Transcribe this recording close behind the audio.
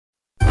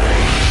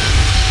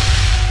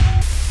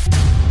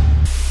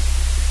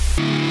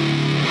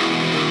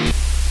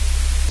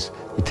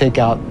take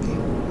out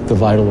the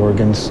vital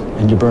organs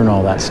and you burn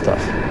all that stuff.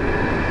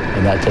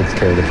 And that takes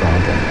care of the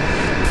problem.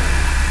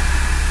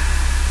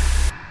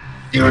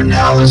 You are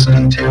now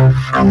listening to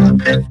From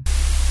the Pit.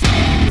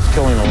 It's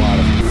killing a lot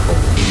of people.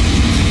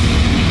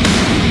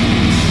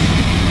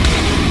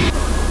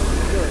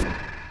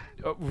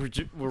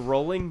 We're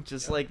rolling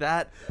just like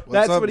that.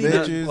 What's up, what he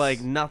bitches? did.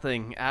 Like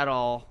nothing at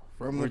all.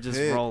 From we're the just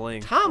pit.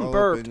 rolling. Tom Roll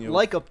burped open your-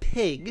 like a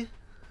pig.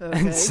 Okay.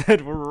 And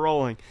said we're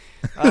rolling.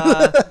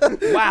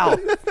 Wow,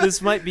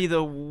 this might be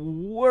the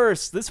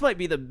worst. This might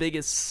be the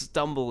biggest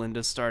stumble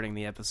into starting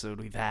the episode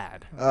we've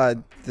had. At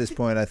this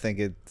point, I think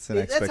it's an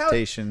That's how-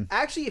 expectation.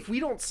 Actually, if we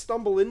don't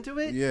stumble into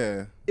it,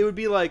 Yeah, it would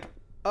be like,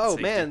 oh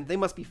Safety. man, they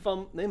must be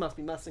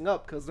messing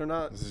up because they're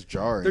not. this is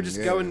jarring. They're just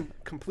yeah. going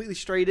completely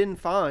straight in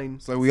fine.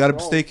 It's like we gotta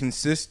Wrong. stay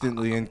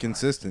consistently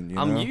inconsistent. You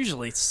I'm know?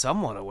 usually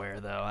somewhat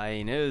aware, though.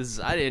 I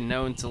didn't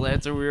know until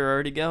after we were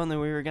already going that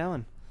we were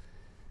going.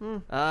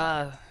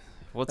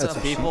 What's That's up,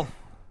 a shame. people?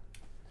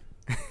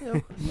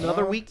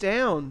 Another week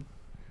down.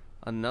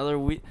 Another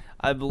week.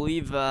 I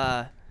believe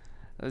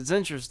it's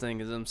interesting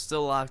because I'm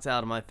still locked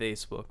out of my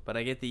Facebook, but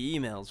I get the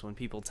emails when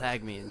people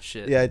tag me and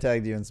shit. Yeah, I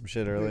tagged you in some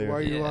shit Wait, earlier. why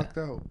are you Yeah. locked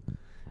out?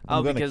 Oh,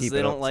 I'm gonna because keep they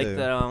it don't up, like too.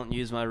 that I don't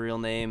use my real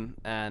name,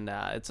 and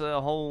it's a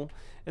whole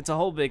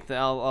big thing.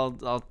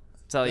 I'll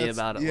tell you That's-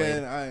 about it yeah,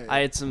 later. and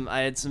I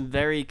had some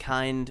very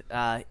kind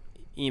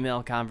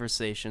email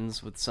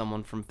conversations with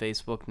someone from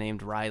Facebook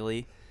named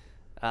Riley.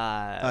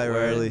 Hi,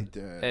 where Riley.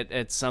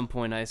 At some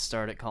point, I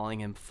started calling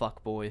him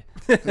fuckboy,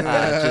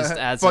 just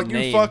as Fuck a you,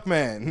 name. fuck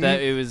man.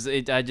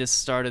 I just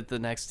started the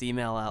next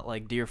email out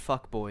like "Dear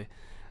fuckboy."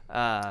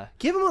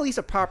 Give him at least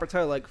a proper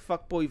title like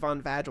 "Fuckboy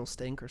Von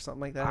Vagelstink" or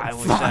something like that. I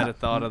wish I'd have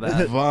thought of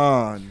that.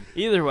 Vaughn.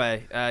 Either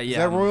way, yeah. Is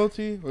that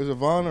royalty or is it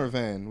Vaughn or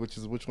Van? Which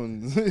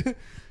one?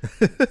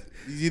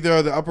 He's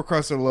either the upper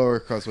crust or the lower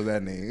crust with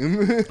that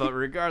name. But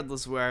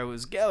regardless, where I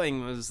was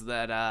going was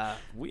that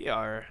we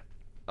are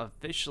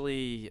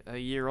officially a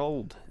year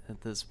old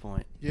at this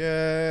point.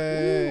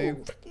 Yay!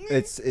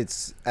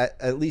 It's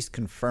at least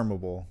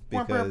confirmable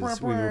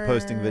because we were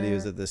posting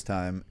videos at this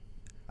time.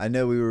 I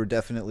know we were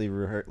definitely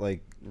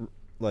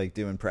like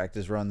doing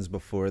practice runs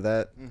before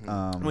that.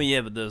 Well,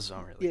 yeah, but those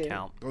don't really Yeah.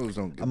 count. Those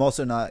don't get. I'm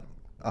also not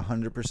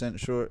 100%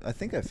 sure. I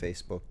think I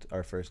Facebooked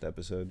our first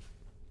episode,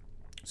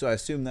 so I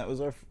assume that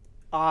was our.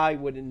 I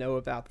wouldn't know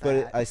about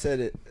that. But I said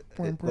it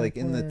like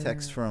in the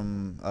text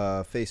from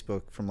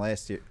Facebook from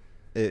last year.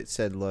 It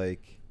said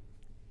like,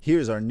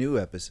 "Here's our new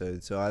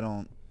episode." So I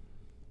don't.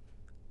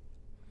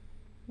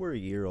 We're a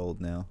year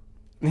old now.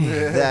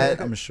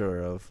 That I'm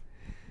sure of.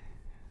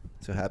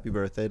 So happy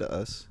birthday to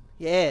us.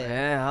 yeah.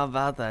 Yeah, how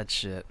about that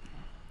shit?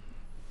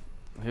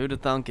 Who'd have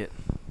thunk it?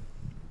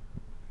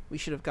 We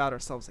should have got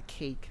ourselves a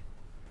cake.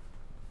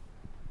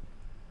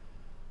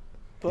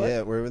 But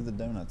Yeah, where were the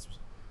donuts?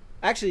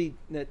 actually,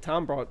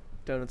 Tom brought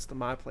donuts to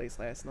my place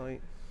last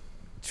night.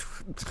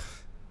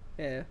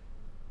 Yeah,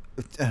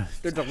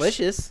 they're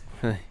delicious.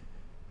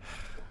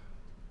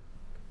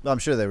 I'm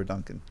sure they were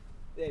Dunkin',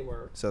 They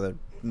were. so they're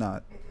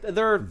not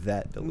They're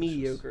that delicious.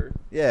 mediocre,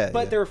 Yeah,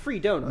 but yeah. they're free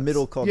donuts.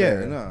 middle Yeah,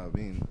 Caldera. no, I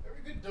mean,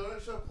 Every good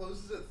donut shop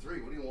closes at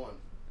 3. What do you want?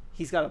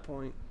 He's got a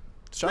point.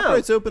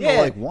 ShopRite's open yeah,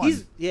 till like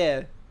 1.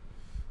 Yeah.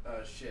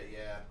 Shit,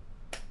 yeah.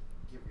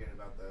 Keep forgetting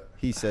about that.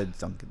 He said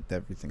Dunkin',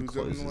 everything Who's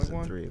open till closes like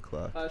 1? at 3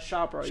 o'clock.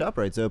 ShopRite.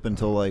 ShopRite's open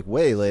till like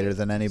way later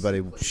than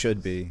anybody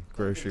should be,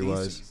 grocery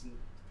wise. Decent,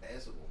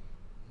 passable.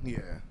 yeah.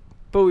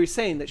 But we were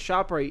saying that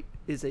ShopRite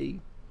is a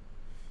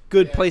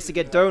good Yeah, place to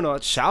get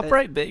donuts.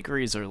 ShopRite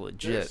bakeries are Their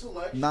legit.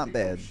 selection Not becomes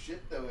bad.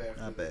 Shit, though,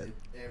 after Not bad.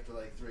 After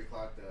like 3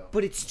 o'clock, though.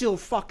 But it's still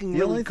fucking The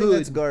really only thing good.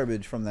 that's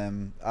garbage from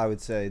them, I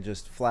would say,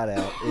 just flat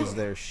out, is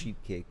their sheet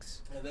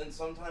cakes. And then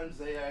sometimes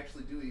they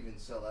actually do even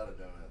sell out of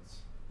donuts.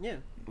 Yeah.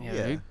 Yeah,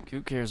 Yeah.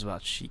 Who cares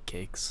about sheet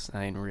cakes?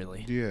 I mean,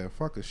 really. Yeah,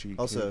 fuck a sheet.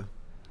 Also,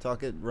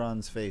 talk at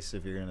Ron's face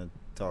if you're gonna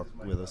talk This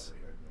might with us.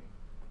 probably hurt me.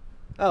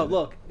 Oh,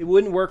 look, it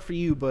wouldn't work for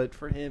you, but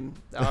for him,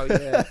 oh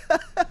yeah,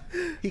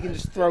 he can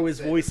just throw his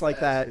voice like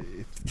that.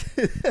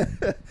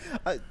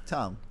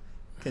 Tom,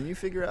 can you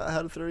figure out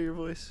how to throw your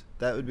voice?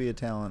 That would be a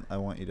talent I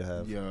want you to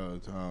have. Yo,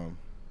 Tom.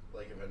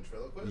 Like a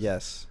ventriloquist?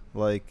 Yes,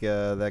 like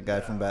that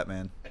guy from Yeah.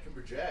 Batman. I can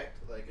project.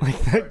 Like Like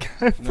that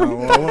guy from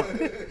No,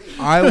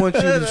 I want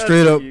you to That's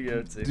straight what up you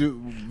go to. do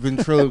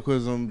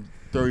ventriloquism.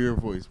 Throw your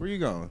voice. Where you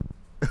going?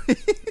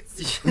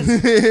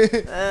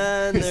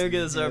 And there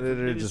goes our Editor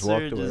producer. just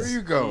walked away. Where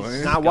you going?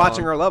 he's Not gone.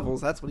 watching our levels.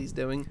 That's what he's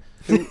doing.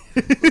 Isn't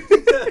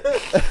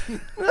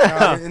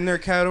there a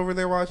cat over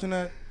there watching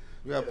that?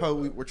 We got Poe.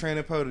 We're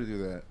training Poe to do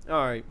that.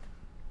 All right.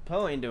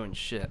 Poe ain't doing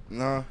shit.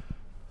 No.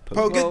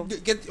 Poe, Well-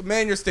 get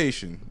man your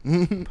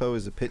station. Poe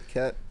is a pit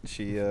cat.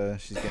 She's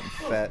getting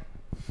fat.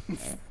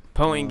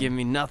 Poe ain't give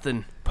me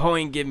nothing. Poe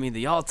ain't give me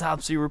the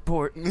autopsy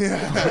report.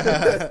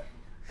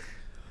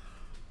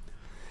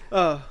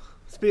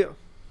 Speak.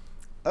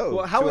 Oh,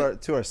 Well, how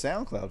to our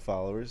SoundCloud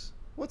followers,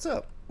 what's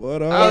up?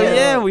 What up? Oh Yeah.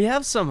 yeah, we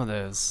have some of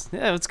those.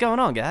 Yeah, what's going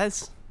on,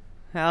 guys?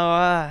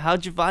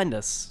 How'd you find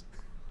us?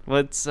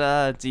 What's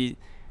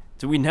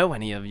do we know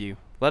any of you?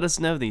 Let us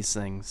know these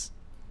things.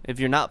 If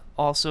you're not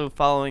also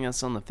following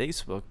us on the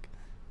Facebook,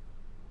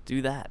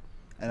 do that.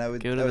 And I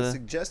would Go to the-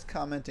 suggest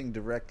commenting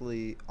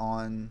directly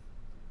on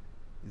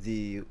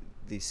the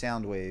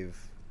sound wave,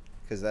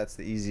 because that's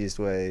the easiest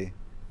way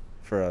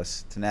for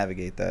us to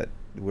navigate that.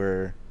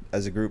 We're,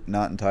 as a group,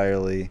 not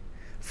entirely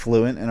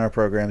fluent in our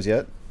programs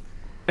yet.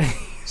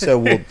 So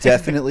we'll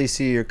definitely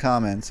see your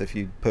comments if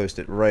you post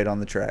it right on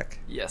the track.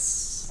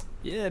 Yes.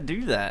 Yeah,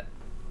 do that.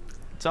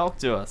 Talk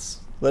to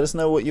us. Let us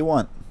know what you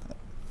want.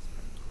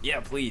 Yeah,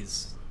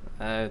 please.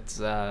 It's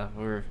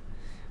we're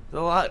a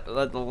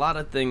lot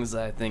of things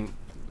I think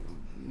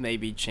may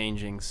be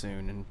changing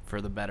soon and for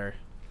the better.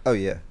 Oh,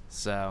 yeah.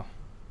 So,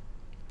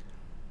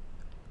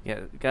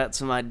 yeah, got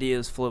some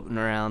ideas floating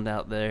around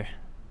out there.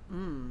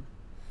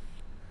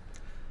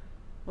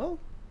 Well,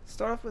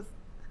 start off with,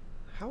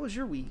 how was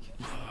your week?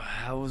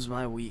 How was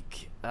my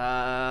week?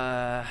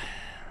 I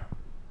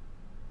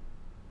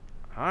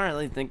don't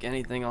really think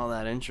anything all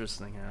that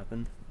interesting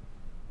happened.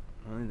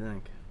 What do you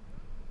think?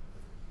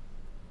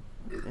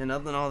 Yeah,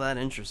 nothing all that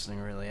interesting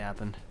really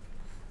happened.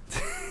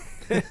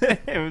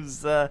 It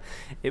was a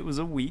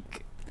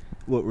week.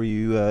 What were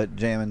you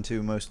jamming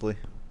to mostly?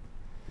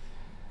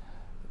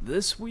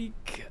 This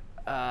week,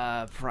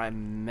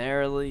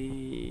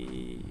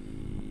 primarily,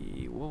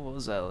 what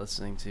was I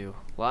listening to?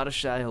 A lot of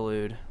Shai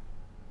Hulud.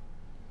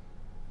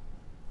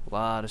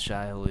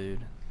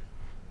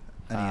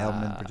 Any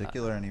album in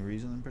particular? Any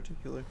reason in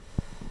particular?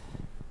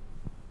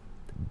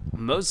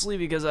 Mostly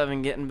because I've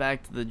been getting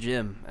back to the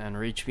gym, and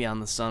Reach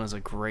Beyond the Sun is a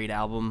great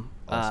album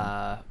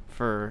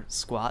for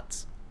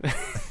squats.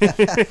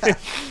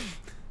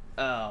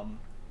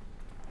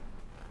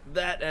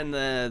 That and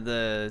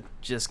the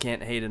Just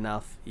Can't Hate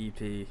Enough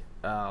EP.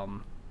 That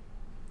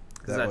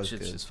shit's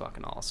good. just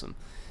fucking awesome.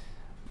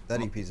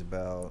 That EP's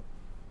about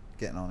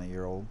getting on a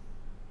year old,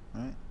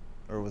 right?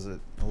 Or was it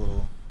a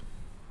little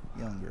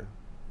younger?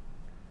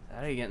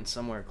 That are getting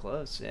somewhere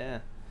close, yeah.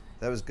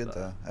 That was good,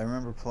 though. I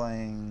remember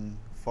playing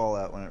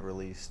Fallout when it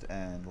released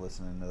and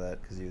listening to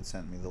that because you had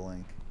sent me the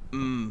link.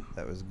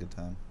 That was a good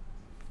time.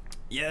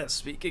 Yeah,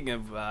 speaking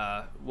of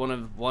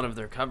one of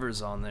their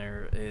covers on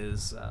there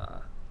is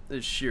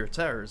Sheer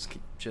Terror's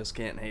Just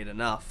Can't Hate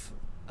Enough.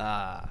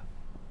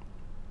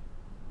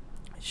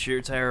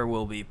 Sheer Terror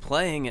will be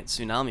playing at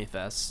Tsunami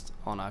Fest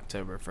on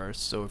October 1st,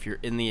 so if you're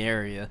in the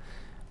area,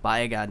 buy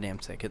a goddamn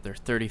ticket. They're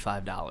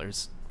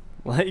 $35.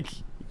 Like,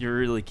 you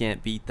really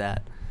can't beat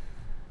that.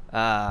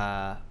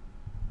 And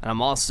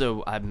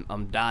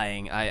I'm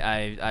dying.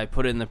 I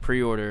put in the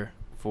pre-order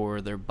for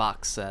their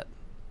box set.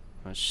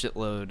 A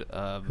shitload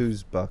of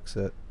Whose box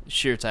set?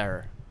 Sheer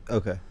Terror.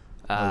 Okay.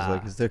 I was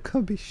like, is there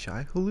gonna be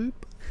Shai Hulud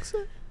box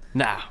set?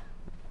 No.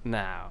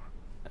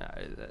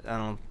 I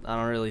don't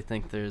really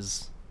think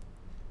there's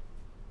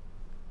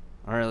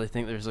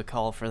a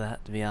call for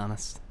that, to be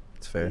honest.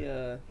 It's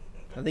fair.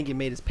 I think he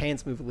made his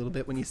pants move a little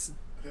bit when he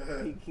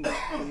a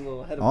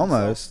little ahead of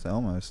Almost.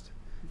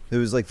 It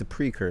was like the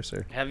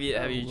precursor. Have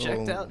you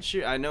checked out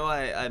Sheer? I know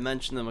I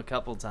mentioned them a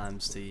couple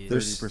times to you.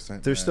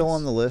 30% They're still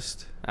on the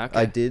list.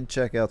 Okay. I did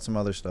check out some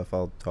other stuff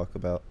I'll talk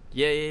about.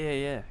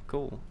 Yeah.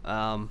 Cool.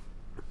 I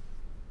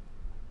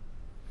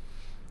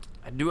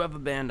do have a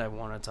band I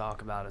want to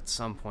talk about at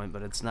some point,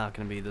 but it's not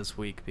going to be this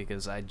week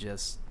because I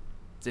just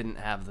didn't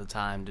have the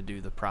time to do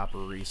the proper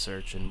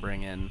research and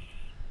bring in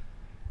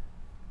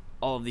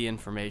all of the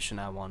information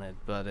I wanted.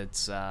 But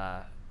it's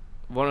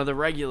one of the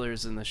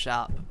regulars in the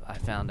shop, I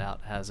found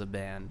out, has a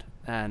band.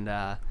 And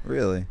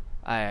Really?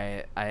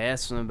 I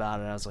asked him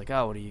about it. I was like,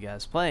 oh, what are you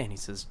guys playing? He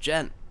says,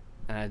 Gent.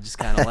 And I just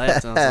kind of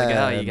laughed. And I was like,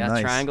 oh, you got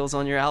Nice. triangles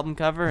on your album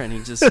cover? And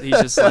he's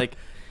just like,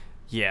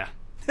 yeah.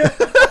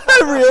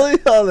 Really?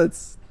 Oh,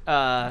 that's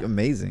Uh,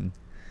 amazing.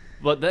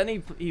 But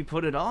then he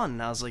put it on,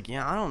 and I was like,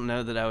 yeah, I don't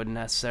know that I would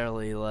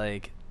necessarily,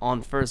 like,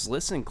 on first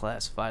listen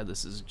classify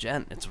this as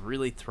Gent. It's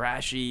really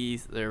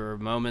thrashy. There were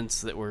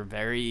moments that were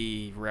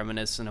very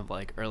reminiscent of,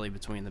 like, early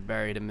Between the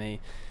Buried and Me.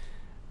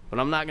 But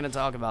I'm not going to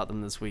talk about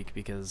them this week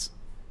because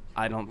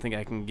I don't think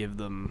I can give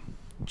them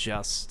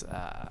just...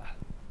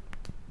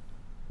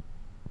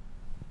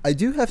 I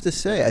do have to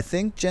say, I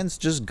think Gent's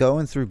just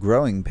going through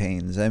growing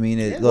pains. I mean,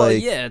 Yeah, well,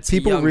 yeah, it's a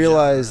people young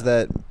realize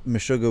genre. that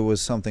Meshuggah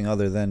was something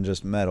other than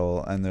just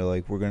metal, and they're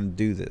like, we're going to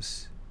do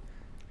this.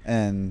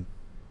 And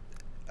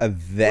a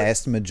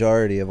vast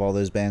majority of all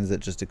those bands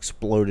that just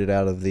exploded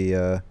out of the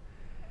I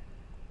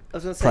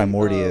was gonna say,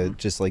 Primordia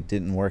just like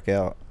didn't work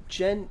out.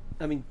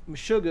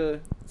 Meshuggah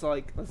is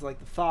like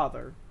the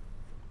father,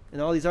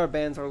 and all these other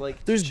bands are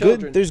like There's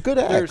children. good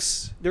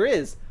acts. There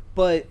is,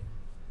 but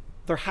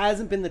there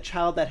hasn't been the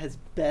child that has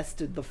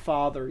bested the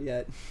father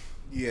yet.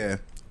 Yeah.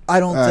 I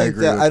don't I think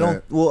agree that. with I don't.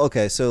 that. Well,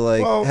 okay. So,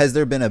 like, Well- has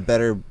there been a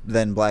better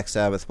than Black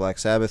Sabbath? Black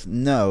Sabbath?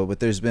 No, but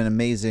there's been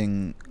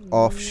amazing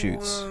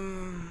offshoots.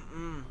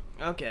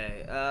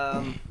 Okay.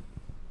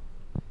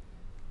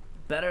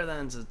 Better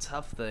than's a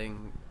tough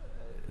thing.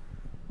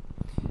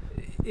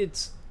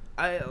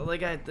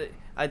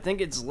 I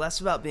think it's less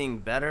about being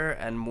better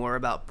and more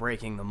about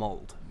breaking the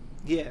mold.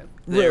 Yeah,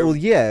 Well,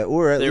 yeah,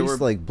 or at there least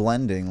were- like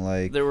blending.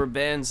 Like, There were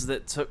bands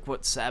that took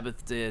what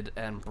Sabbath did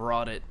and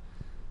brought it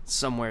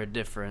somewhere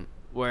different.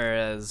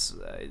 Whereas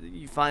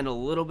you find a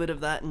little bit of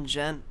that in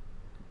gent,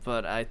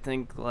 but I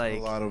think like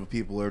A lot of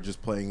people are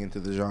just playing into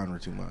the genre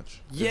too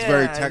much. Yeah, it's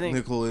very I think-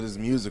 technical. It is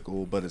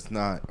musical, but it's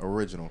not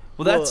original.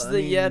 Well, that's Well, I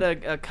yet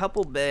mean- a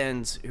couple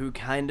bands who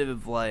kind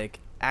of like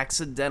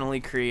accidentally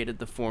created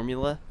the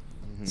formula.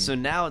 So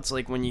now it's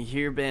like when you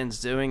hear bands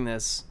doing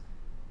this,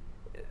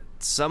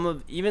 some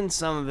of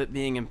it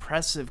being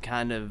impressive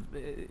kind of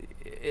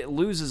it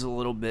loses a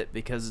little bit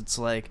because it's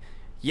like,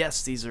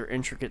 yes, these are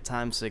intricate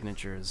time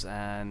signatures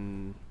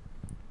and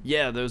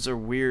yeah, those are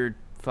weird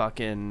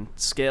fucking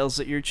scales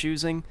that you're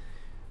choosing,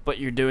 but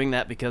you're doing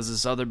that because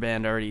this other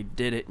band already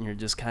did it and you're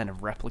just kind of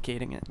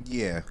replicating it.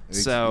 Yeah.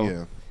 So-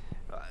 yeah.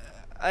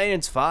 I mean,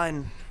 it's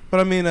fine. But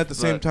I mean, at the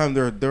same But- time,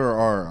 there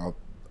are a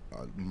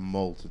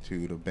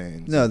multitude of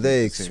bands. No, that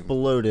they do the same-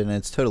 exploded, and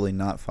it's totally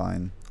not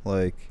fine.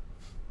 Like,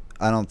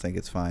 I don't think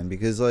it's fine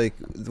because, like,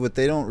 what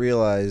they don't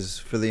realize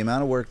for the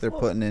amount of work they're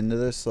putting into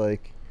this,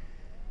 like,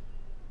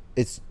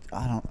 it's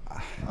No,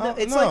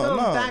 it's no, like no.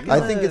 back in I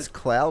the- think it's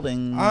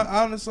clouding.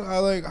 Honestly, I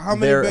like how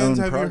many Their bands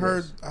own have you heard?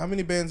 progress. How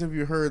many bands have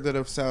you heard that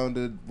have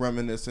sounded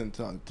reminiscent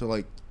to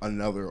like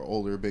another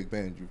older big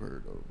band you've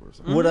heard of or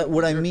something? What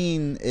I There-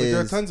 mean Like, there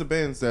are is tons of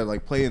bands that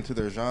like play into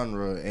their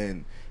genre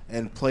and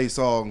play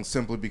songs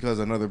simply because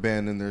another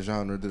band in their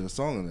genre did a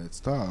song in that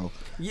style.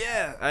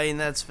 Yeah, I mean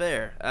that's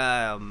fair.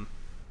 I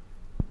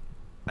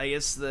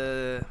guess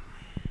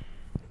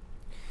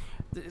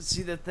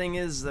see the thing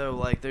is though,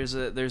 like there's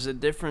a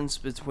difference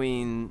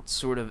between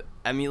sort of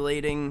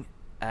emulating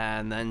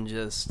and then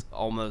just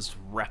almost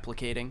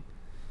replicating.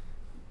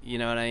 You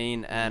know what I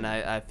mean? And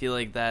I feel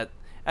like that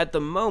at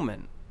the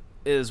moment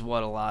is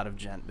what a lot of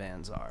gent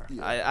bands are.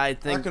 Yeah. I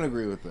think I can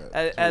agree with that.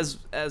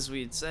 as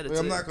we'd said, Like, it's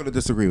I'm not going to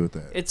disagree with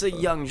that. it's a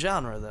young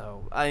genre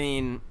though. I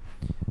mean,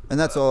 and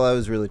that's all I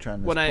was really trying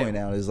to when I- point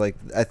out is like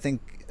I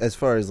think as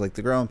far as like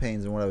the growing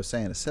pains and what I was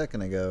saying a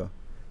second ago,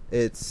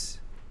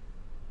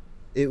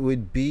 it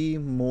would be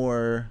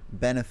more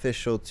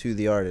beneficial to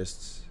the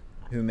artists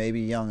who may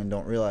be young and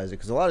don't realize it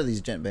because a lot of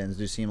these gent bands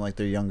do seem like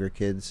they're younger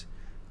kids.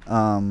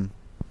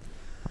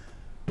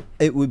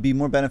 It would be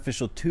more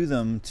beneficial to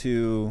them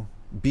to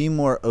be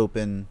more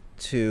open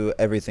to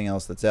everything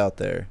else that's out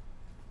there,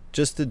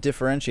 just to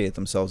differentiate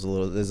themselves a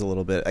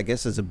little bit. I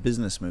guess as a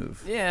business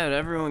move. yeah,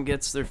 everyone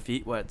gets their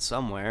feet wet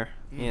somewhere,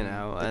 you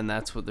know, and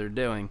that's what they're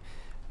doing.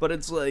 But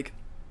it's like,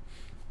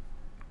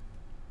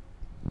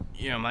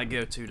 you know, my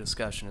go-to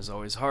discussion is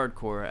always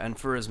hardcore, and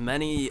for as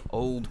many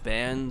old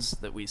bands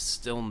that we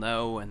still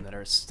know and that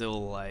are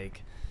still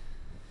like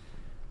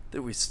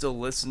that we still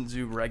listen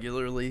to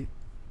regularly,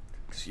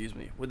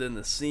 within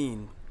the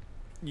scene,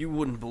 you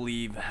wouldn't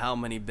believe how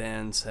many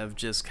bands have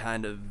just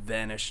kind of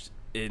vanished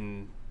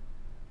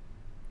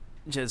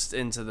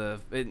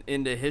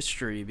into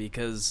history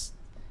because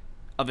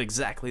of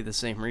exactly the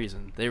same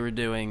reason. They were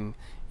doing,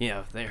 you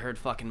know, they heard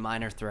fucking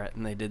Minor Threat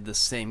and they did the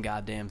same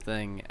goddamn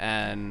thing,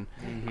 and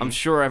I'm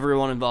sure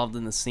everyone involved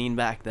in the scene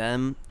back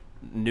then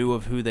knew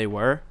of who they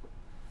were.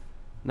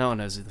 No one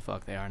knows who the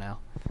fuck they are now,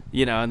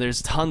 you know, and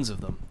there's tons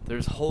of them.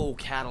 There's whole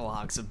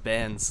catalogs of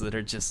bands that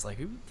are just like,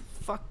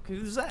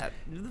 who's that?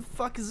 Who the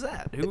fuck is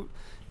that? Who?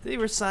 They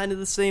were signed to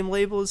the same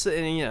label as,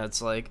 and you know,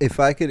 it's like, If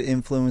I could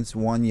influence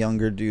one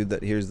younger dude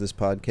that hears this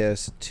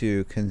podcast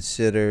to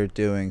consider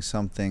doing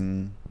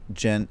something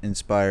gent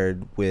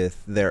inspired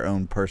with their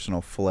own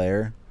personal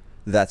flair,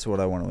 that's what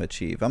I want to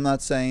achieve. I'm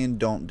not saying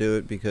don't do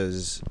it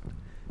because,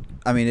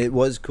 I mean, it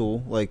was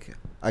cool. Like,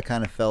 I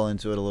kind of fell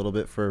into it a little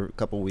bit for a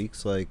couple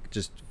weeks, like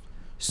just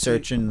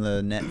searching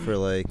the net for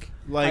like.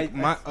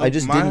 I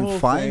just my didn't whole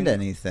find thing,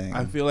 anything.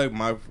 I feel like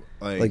my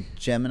like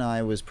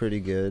Gemini was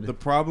pretty good. the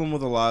problem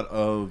with a lot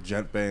of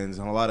gent bands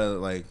and a lot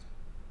of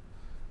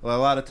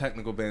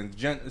technical bands,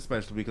 gent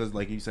especially, because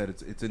like you said,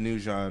 it's a new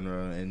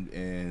genre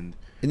and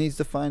It needs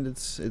to find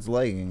its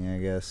legging, I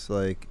guess.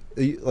 Like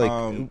I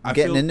getting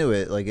feel- into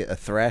it, like a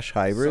thrash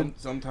hybrid.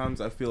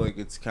 sometimes I feel like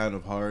it's kind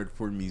of hard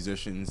for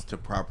musicians to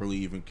properly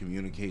even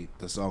communicate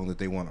the song that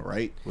they want to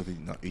write with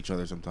each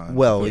other sometimes. I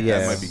Well, feel like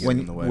that yeah, might be getting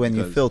in the way when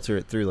you because- filter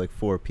it through like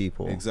 4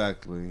 people.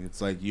 Exactly. It's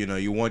like, you know,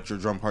 you want your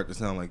drum part to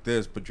sound like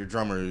this, but your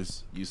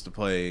drummer's used to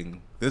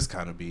playing this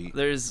kind of beat.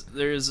 there's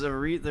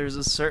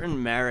a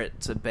certain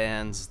merit to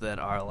bands that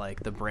are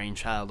like the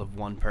brainchild of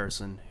one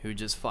person who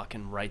just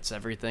fucking writes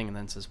everything and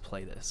then says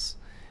play this.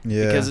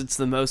 Yeah. Because it's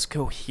the most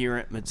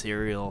coherent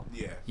material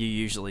Yeah. you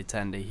usually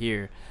tend to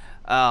hear.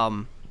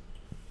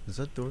 Is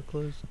that door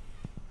closed?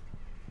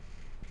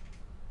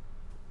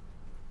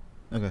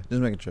 Okay,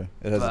 just making sure.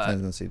 It has But- a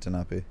tendency to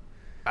not be.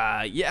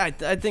 Yeah,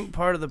 I think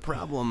part of the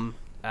problem,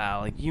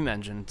 like you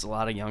mentioned, it's a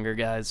lot of younger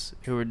guys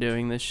who are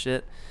doing this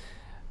shit.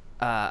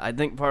 I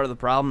think part of the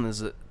problem is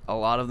that a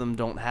lot of them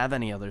don't have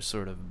any other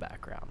sort of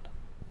background.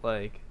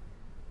 Like,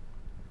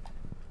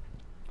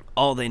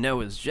 all they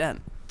know is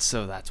gent,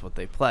 so that's what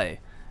they play.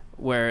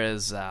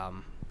 Whereas, Yeah.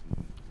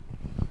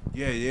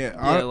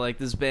 like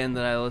this band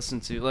that I listen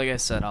to, like I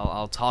said,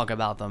 I'll talk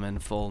about them in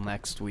full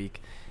next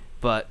week,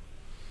 but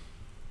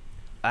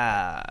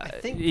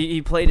think-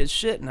 he played his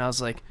shit, and I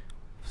was like,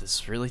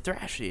 this is really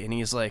thrashy, and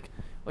he's like,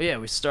 Well, yeah,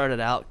 we started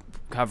out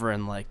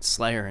covering like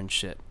Slayer and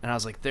shit, and I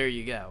was like, there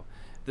you go.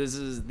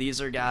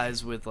 These are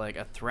guys with like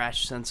a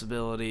thrash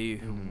sensibility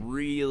who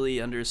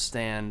really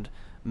understand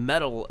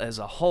metal as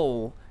a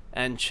whole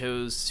and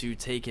chose to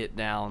take it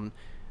down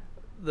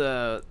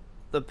the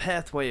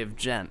pathway of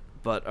gent,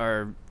 but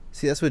are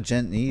See, that's what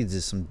Gent needs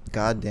is some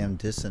goddamn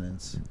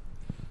dissonance.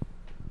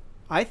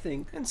 I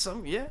think in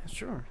some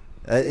sure.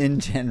 In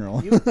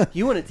general.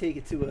 you want to take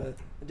it to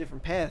a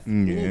different path. You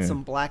need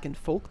some blackened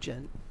folk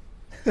gent.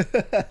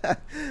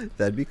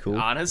 That'd be cool.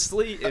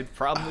 Honestly, it'd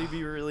probably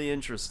be really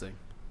interesting.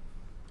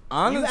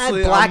 Honestly,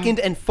 you add blackened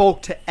and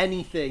folk to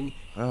anything,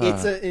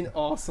 it's an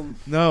awesome.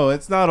 No,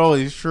 it's not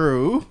always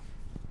true.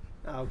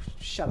 Oh,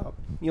 shut up!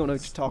 You don't know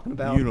what you're talking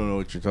about. You don't know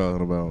what you're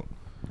talking about.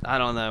 I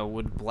don't know.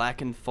 Would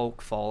blackened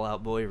folk Fall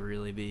Out Boy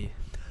really be?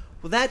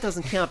 Well, that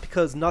doesn't count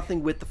because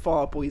nothing with the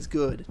Fall Out Boy is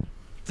good.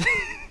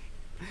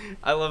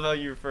 I love how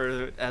you refer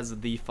to it as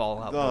the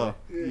Fall Out Boy.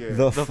 Yeah.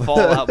 The Fall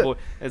Out Boy,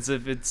 as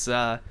if it's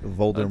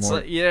Voldemort. It's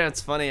like, yeah,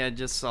 it's funny. I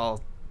just saw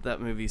that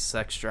movie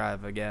Sex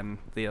Drive again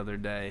the other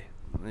day.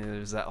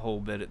 There's that whole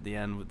bit at the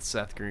end with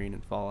Seth Green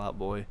and Fall Out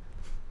Boy.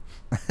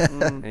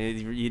 And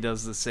he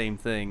does the same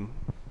thing.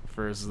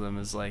 Refers to them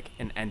as like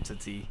an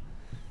entity.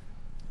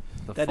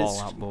 The That is-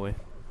 Fallout Boy.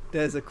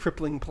 That is a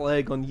crippling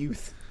plague on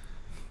youth.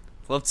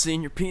 Loved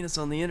seeing your penis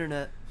on the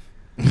internet.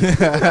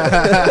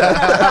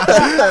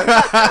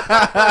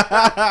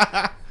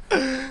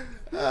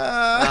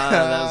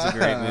 That was a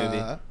great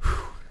movie.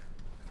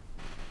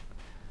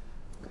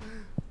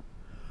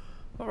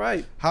 All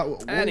right.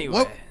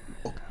 Anyway.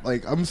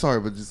 Like, I'm sorry,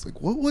 but just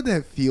like, what would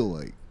that feel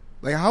like?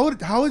 Like, how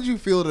would you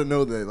feel to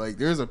know that like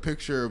there's a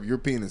picture of your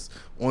penis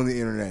on the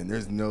internet and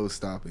there's no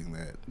stopping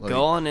that? Like,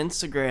 Go on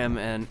Instagram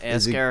and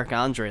ask Eric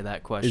Andre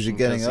that question. Is it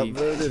getting 'cause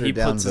upvoted or he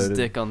puts his downvoted?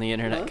 dick on the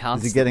internet Is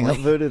constantly. it getting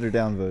upvoted or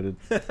downvoted?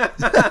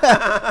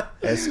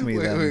 Ask me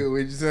then. Wait,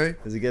 what'd you say?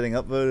 Is it getting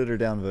upvoted or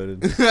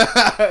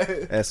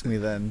downvoted? Ask me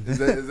then. Is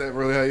that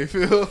really how you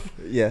feel?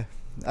 Yeah.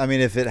 I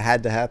mean, if it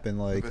had to happen,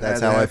 like, If it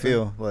that's had to how I happen?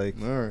 feel. Like,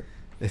 All right.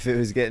 if it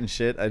was getting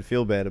shit, I'd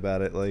feel bad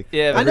about it. Like,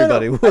 Yeah, but-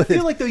 everybody I would. I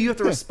feel like though you have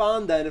to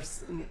respond then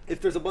if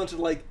there's a bunch of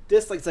like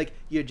dislikes, like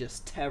you're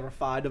just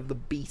terrified of the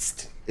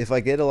beast. If I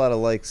get a lot of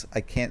likes,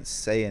 I can't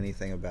say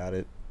anything about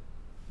it,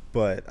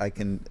 but I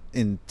can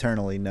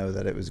internally know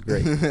that it was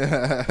great.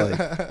 Like,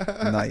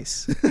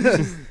 nice.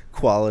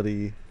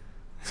 Quality.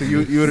 So you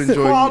would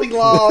enjoy Quality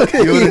log.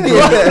 you would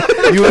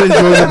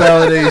enjoy the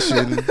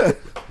validation.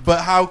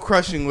 But how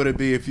crushing would it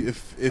be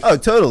if Oh,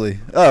 totally.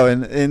 Oh,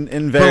 and but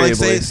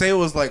invariably. like say it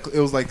was like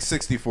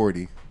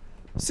 60-40.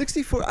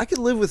 64. I could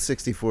live with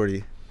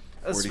 60-40.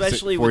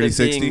 Especially 40, with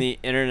it being 60? the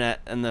internet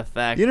and the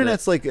fact The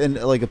internet's like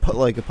a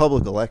public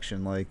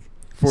election. Like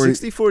 40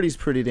 60-40 is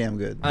pretty damn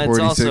good. It's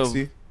 40, also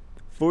 60?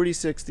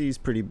 40-60 is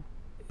pretty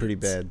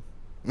bad.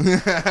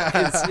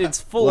 it's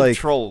full Like- of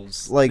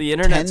trolls. Like the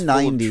internet's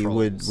 1090 full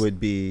of trolls. would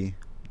be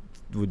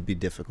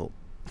difficult.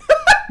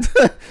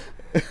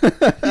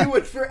 You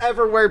would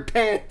forever wear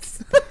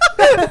pants.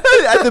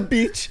 At the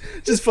beach,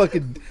 just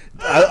fucking.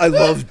 I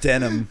love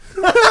denim.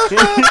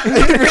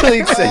 It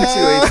really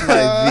accentuates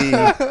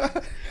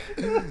my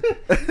V.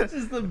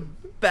 Just the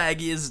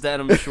baggiest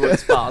denim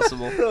shorts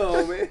possible.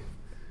 Oh man.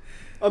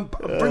 I'm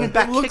bringing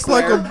back It looks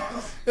kickwear.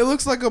 it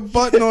looks like a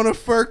button on a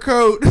fur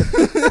coat.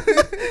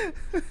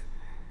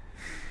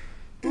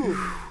 So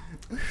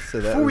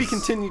that Before we was,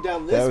 continue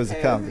down this that was a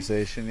path,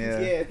 conversation. Yeah.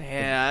 Yeah.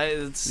 Yeah,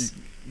 it's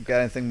You got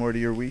anything more to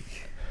your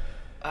week?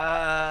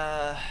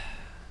 happened.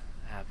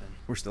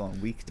 We're still on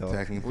week talk.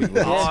 Technically, We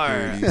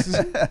are. late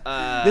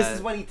 30s. This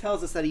is when he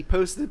tells us that he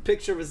posted a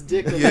picture of his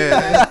dick on the Yeah.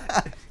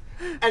 internet,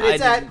 and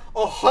it's I at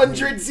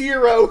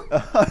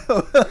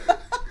 100-0.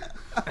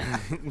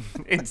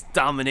 It's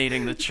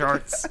dominating the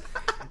charts.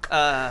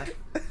 No.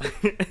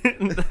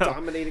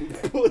 Dominating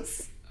the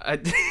puss.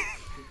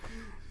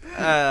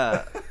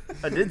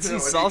 I did see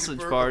Sausage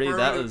Party.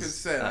 That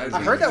was.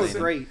 I heard that was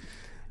great.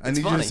 I need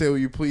you funny. to say, will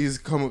you please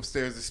come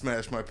upstairs and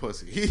smash my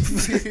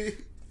pussy?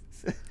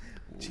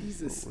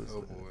 Jesus.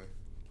 Oh boy.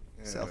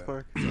 Yeah, South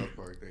Park? South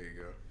Park. There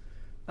you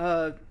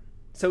go.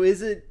 So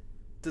does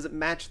it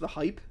match the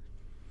hype?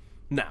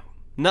 No.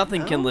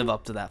 Nothing can No? live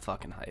up to that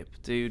fucking hype.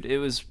 Dude, it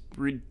was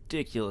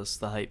ridiculous,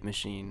 the hype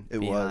machine It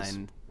was.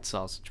 behind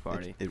Sausage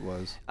Party. It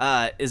was.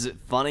 Is it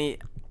funny?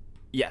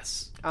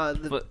 Yes.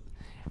 But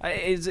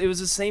it was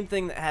the same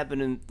thing that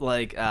happened in,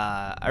 like,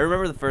 I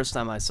remember the first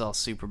time I saw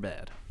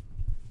Superbad,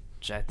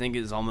 which I think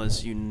is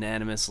almost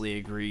unanimously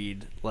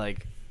agreed,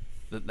 like,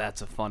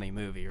 that's a funny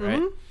movie, right?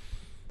 Mhm.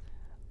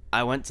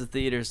 I went to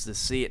theaters to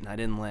see it, and I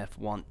didn't laugh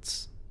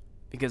once.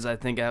 Because I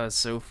think I was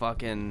so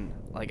fucking,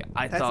 like,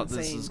 I That's thought this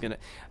insane. was gonna...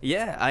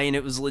 Yeah, I mean,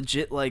 it was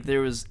legit, like,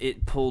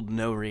 it pulled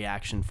no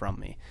reaction from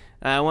me.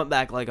 And I went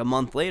back, like, a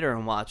month later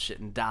and watched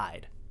it and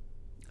died.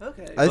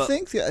 Okay. I But-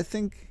 think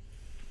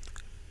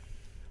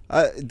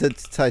the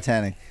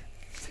Titanic.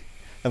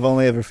 I've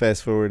only ever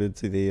fast forwarded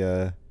to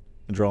the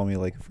Draw Me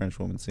Like a French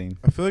Woman scene.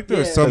 I feel like there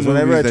are Yeah. some 'Cause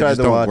movies whenever I that tried just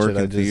to don't watch work it,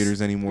 I in just-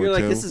 theaters anymore You're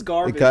like, too. this is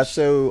garbage. It got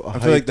so I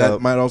feel like hyped that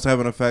up. might also have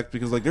an effect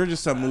because like there are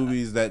just some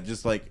movies that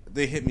just like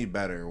they hit me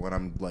better when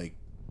I'm like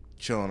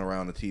chilling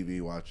around the TV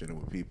watching it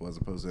with people as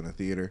opposed to in a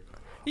theater.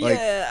 Like,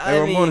 Yeah, if I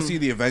I'm going mean- to see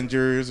the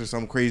Avengers or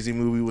some crazy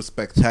movie with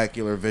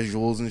spectacular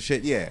visuals and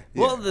shit. Yeah.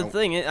 Well, yeah. the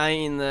thing, I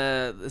mean,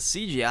 the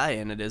CGI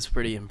in it is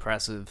pretty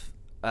impressive.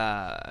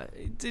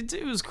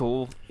 It was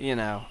cool, you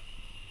know.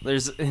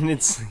 And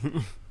it's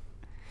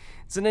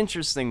it's an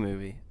interesting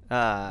movie.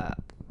 I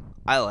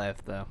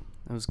laughed though.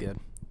 It was good.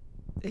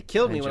 It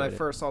killed I me when I enjoyed it.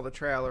 first saw the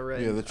trailer.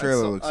 And Yeah, the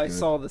trailer I saw, looks I good.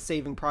 saw the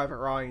Saving Private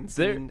Ryan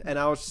scene, and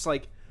I was just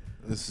like,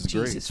 This is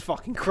Jesus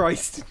fucking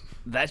Christ.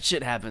 That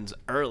shit happens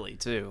early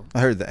too. I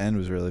heard the end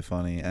was really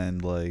funny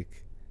and like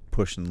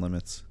pushing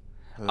limits.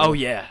 great. Oh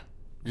yeah,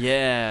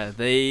 yeah.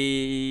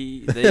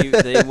 They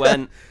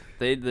went.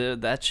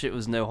 That shit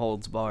was no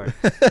holds barred.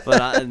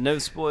 But no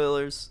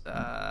spoilers.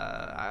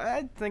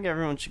 I think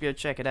everyone should go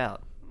check it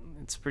out.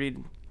 It's pretty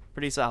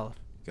solid.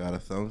 Got a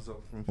thumbs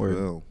up from Word.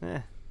 Phil. Eh.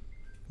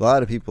 A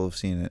lot of people have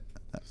seen it.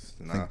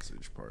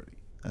 Sausage party.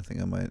 I think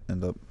I might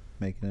end up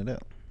making it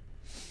out.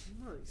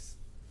 Nice.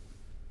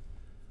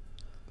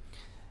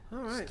 All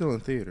right. Still in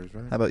theaters,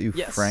 right? How about you,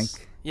 Yes. Frank?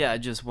 Yeah, I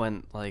just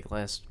went like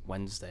last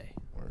Wednesday.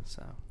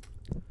 So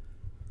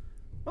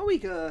My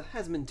week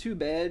hasn't been too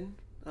bad.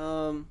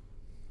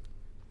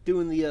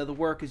 Doing the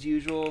work as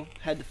usual.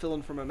 Had to fill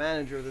in for my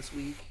manager this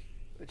week,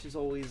 which is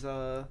always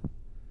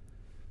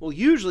well,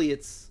 usually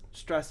it's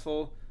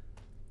stressful.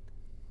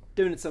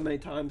 Doing it so many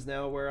times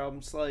now where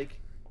I'm just like,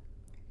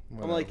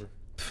 I'm like,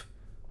 "Pff,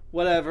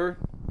 whatever.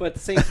 But at the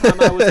same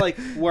time, I was like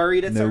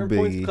worried at No certain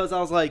points biggie. because I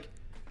was like,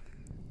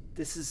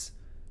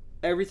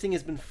 everything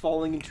has been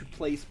falling into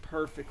place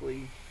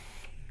perfectly.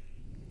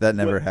 That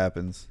never What-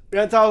 happens.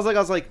 And I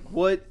was like,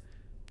 what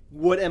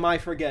am I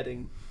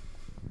forgetting?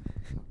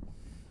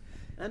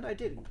 And I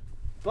didn't.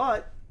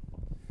 But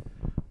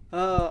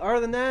other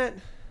than that,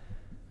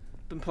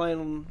 been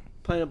playing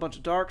a bunch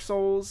of Dark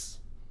Souls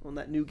on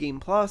that new Game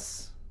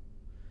Plus,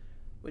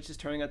 which is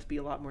turning out to be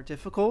a lot more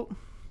difficult.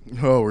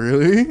 Oh,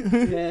 really?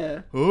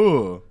 Yeah,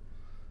 Oh.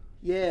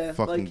 yeah.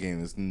 Fucking like,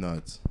 game is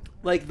nuts.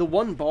 like the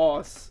one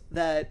boss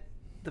that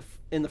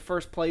in the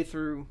first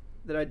playthrough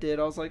that I did,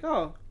 I was like,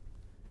 oh,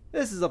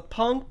 this is a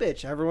punk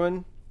bitch.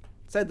 Everyone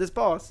said this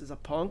boss is a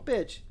punk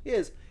bitch. He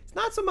is. It's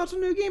not so much a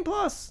New Game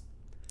Plus.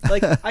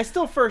 Like, I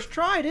still first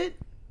tried it,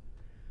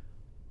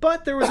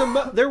 but there was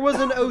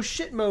an oh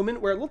shit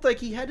moment where it looked like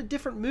he had a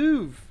different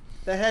move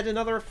that had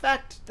another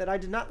effect that I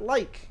did not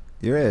like.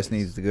 Your ass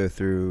needs to go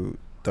through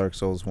Dark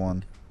Souls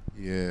 1.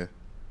 Yeah.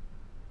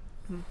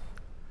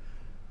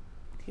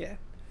 Yeah.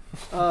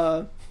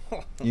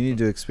 You need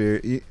to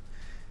experience.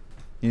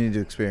 You need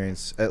to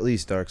experience at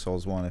least Dark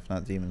Souls 1, if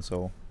not Demon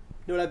Soul.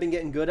 You know what I've been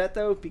getting good at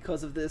though,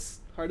 because of this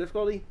hard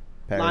difficulty?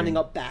 Parrying. Lining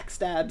up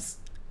backstabs.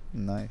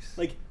 Nice.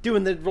 Like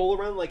doing the roll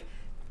around, like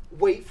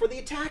wait for the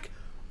attack.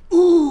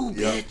 Ooh,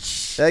 Yep.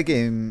 bitch! That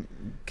game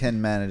can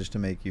manage to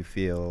make you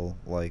feel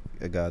like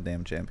a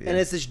goddamn champion. And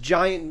it's this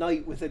giant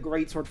knight with a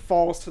greatsword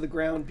falls to the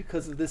ground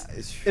because of this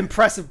It's-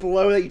 impressive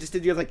blow that you just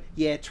did. You're like,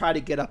 yeah, try to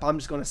get up. I'm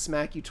just going to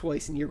smack you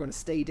twice, and you're going to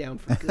stay down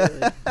for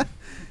good.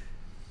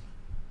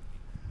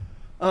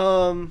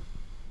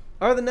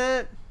 Other than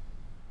that,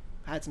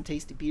 I had some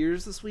tasty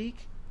beers this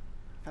week.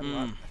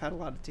 I've had a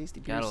lot of tasty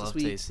beers gotta this love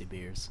week. tasty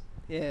beers.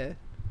 Yeah.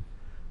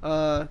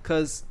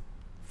 'Cause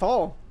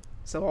fall.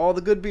 So all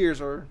the good beers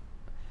are,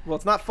 well,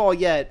 it's not fall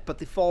yet, but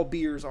the fall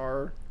beers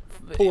are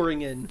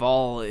pouring in.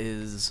 Fall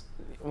is,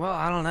 well,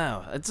 I don't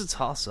know. It's a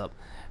toss up.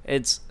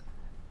 It's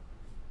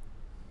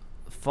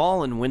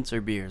fall and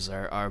winter beers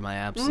are my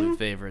absolute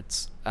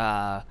favorites.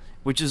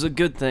 Which is a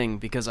good thing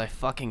because I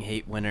fucking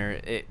hate winter.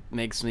 It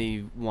makes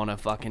me want to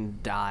fucking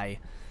die.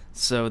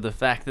 So the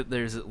fact that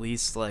there's at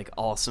least like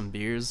awesome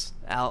beers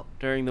out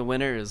during the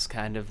winter is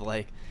kind of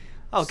like,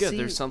 oh good, See-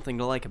 there's something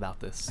to like about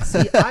this.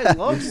 See, I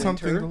love There's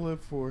something to winter. live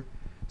for.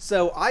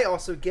 So I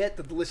also get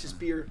the delicious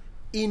beer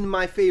in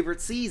my favorite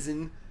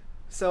season.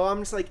 So I'm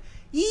just like,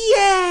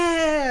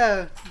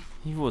 yeah!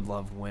 You would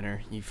love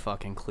winter, you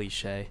fucking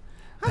cliche.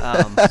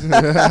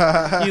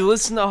 You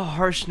listen to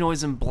harsh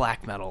noise and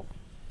black metal.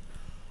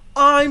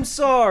 I'm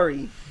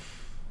sorry.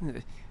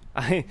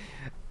 I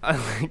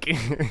like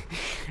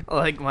I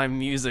like my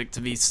music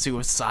to be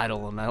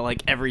suicidal, and I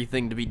like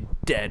everything to be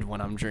dead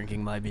when I'm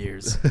drinking my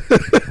beers,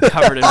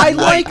 covered in I white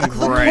like and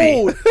the gray.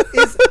 cold.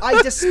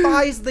 I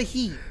despise the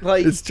heat.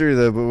 Like, It's true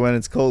though, but when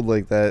it's cold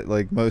like that,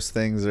 like most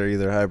things are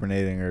either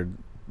hibernating or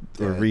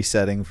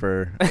resetting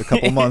for a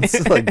couple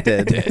months, like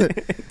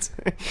dead.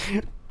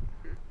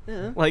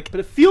 yeah, Like but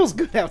it feels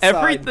good outside.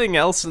 everything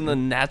else in the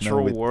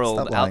natural wait, world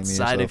stop lying to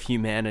outside of yourself.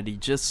 humanity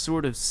just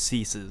sort of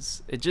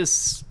ceases. It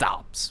just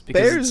stops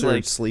because Bears it's are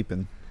like,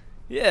 sleeping.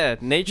 yeah,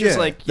 nature's Yeah,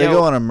 like, They yo,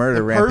 go on a murder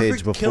The rampage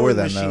perfect before killing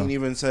then, machine though.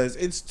 even says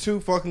it's too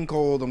fucking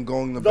cold. I'm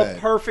going to The bed.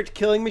 perfect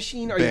killing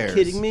machine? Are Bears.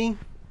 you kidding me?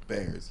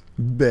 Bears.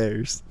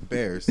 Bears.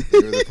 Bears.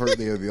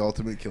 They are the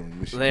ultimate killing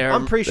machine. They are.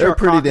 I'm pretty They're sure a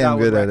pretty damn crocodile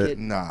would good at wreck it.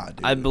 Nah,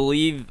 dude.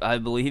 I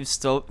believe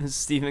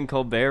Stephen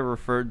Colbert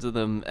referred to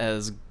them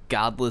as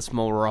godless,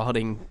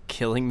 marauding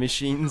killing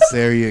machines.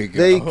 There you go.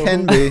 They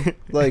can be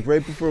like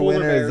right before Polar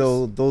winter.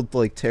 bears. They'll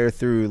like tear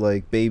through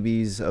like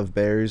babies of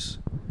bears.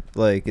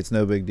 Like it's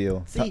no big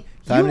deal. See,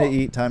 Time you to all-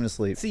 eat, time to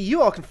sleep. See,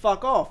 you all can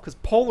fuck off because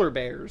polar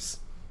bears.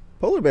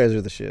 Polar bears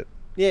are the shit.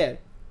 Yeah,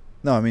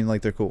 No, I mean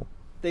like they're cool.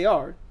 they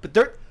are, but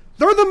they're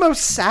the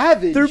most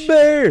savage. They're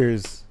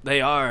bears. They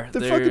are.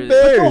 They're They're- fucking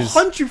They'll bears.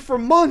 hunt you for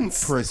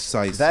months.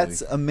 Precisely.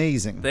 That's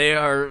amazing. They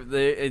are.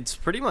 It's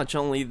pretty much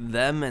only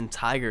them and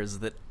tigers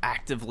that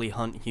actively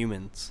hunt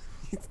humans.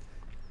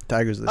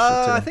 Tigers are the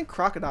shit too. I think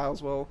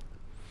crocodiles will.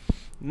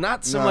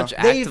 Not so No. much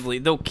They've- actively.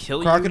 They'll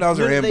kill Crocodiles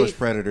you. are No, ambush they've-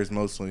 predators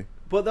mostly.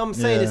 What I'm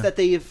saying is Yeah. that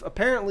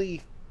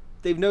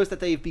they've noticed that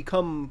they've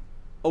become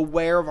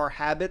aware of our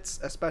habits,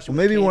 especially.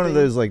 Well, with maybe one of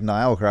camping. those like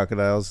Nile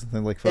crocodiles.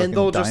 They're like fucking And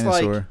they'll just,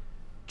 dinosaur. like,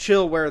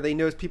 chill where they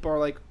notice people are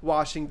like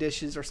washing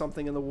dishes or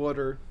something in the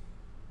water,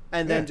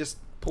 and then Yeah. just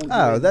pull you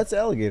Oh, in. that's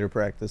alligator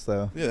practice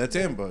though. Yeah, that's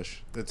ambush.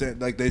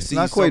 Like they see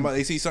Not quite- somebody,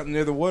 they see something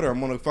near the water. I'm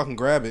gonna fucking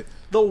grab it.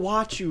 They'll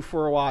watch you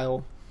for a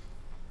while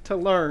to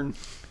learn.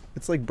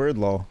 It's like bird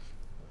law.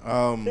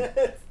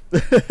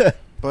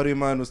 Buddy of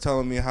mine was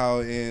telling me how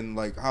in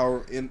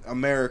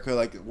America,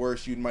 like at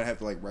worst, you might have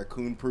to like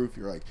raccoon proof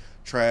your like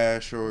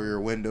trash or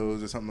your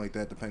windows or something like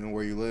that, depending on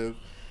where you live.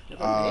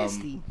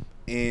 Nasty.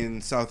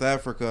 In South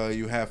Africa,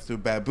 you have to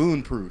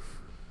baboon proof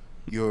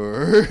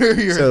your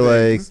So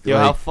like, things. Yo,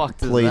 how like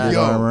fucked is plated that?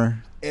 Yo.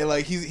 armor. And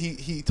like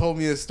he told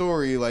me a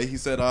story. Like he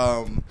said,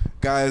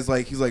 guys,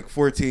 like he's like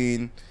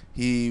 14.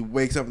 He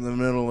wakes up in the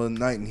middle of the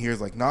night and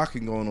hears like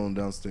knocking going on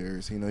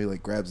downstairs. You know, he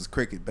like grabs his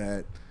cricket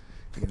bat.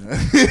 You know,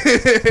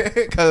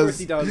 Of course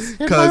he does.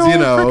 because you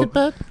know,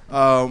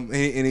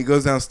 and he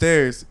goes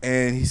downstairs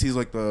and he sees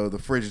like the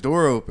fridge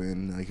door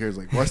open. Like hears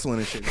like rustling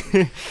and shit.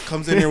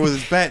 Comes in here with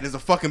his bat and there's a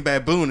fucking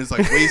baboon. It's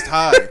like waist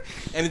high,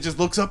 and it just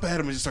looks up at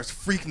him and just starts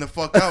freaking the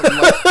fuck out. And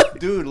like,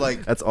 dude,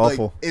 like That's like,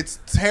 awful. it's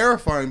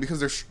terrifying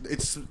because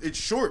it's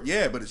short,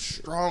 yeah, but it's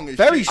strong as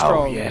Very shit.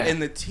 strong. yeah.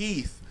 And the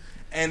teeth.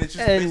 And it just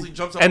And- basically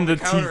jumps up and on the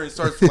the counter teeth.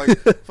 and starts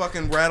like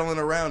fucking rattling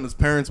around. His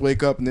parents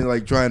wake up and they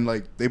like try and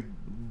like they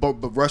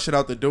rush it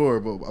out the door.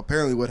 But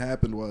apparently, what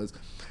happened was,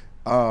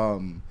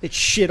 It's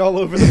shit all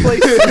over the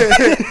place.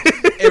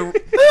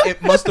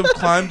 it must have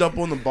climbed up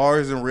on the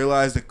bars and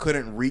realized it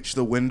couldn't reach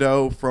the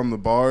window from the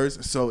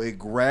bars, so it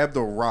grabbed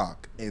a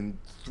rock and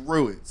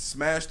threw it,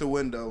 smashed the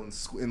window,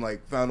 and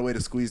like found a way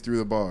to squeeze through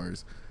the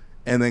bars,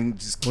 and then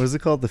just What is it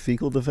called? The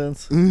fecal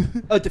defense?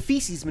 Oh, the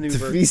feces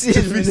maneuver.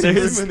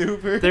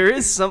 maneuver. There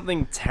is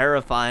something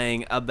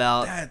terrifying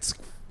about That's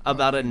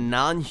a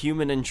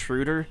non-human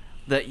intruder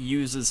that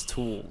uses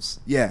tools.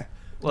 yeah.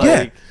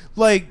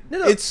 Like,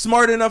 No. It's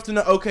smart enough to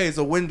know. Okay, it's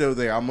a window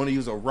there. I'm gonna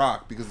use a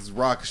rock because this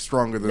rock is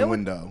stronger than No,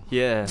 window.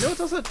 yeah. You know what's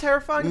also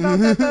terrifying about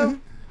that though?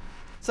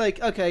 It's like,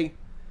 okay,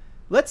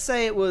 let's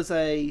say it was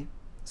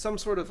some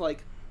sort of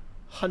like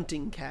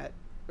hunting cat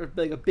or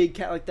like a big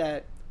cat like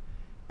that,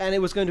 and it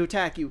was going to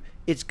attack you.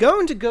 It's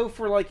going to go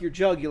for like your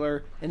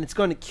jugular and it's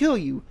going to kill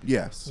you.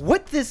 Yes.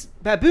 What this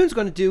baboon's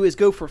going to do is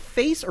go for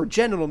face or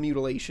genital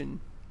mutilation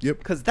Yep.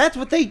 because that's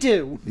what they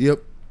do.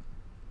 Yep.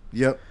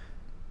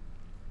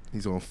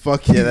 He's gonna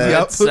fuck you. Yeah,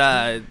 That's,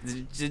 Yep.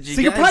 did you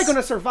So you're probably guys- going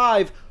to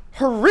survive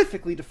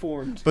horrifically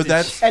deformed But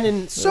that's and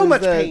in so What is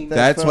much that- pain. that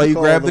that's why you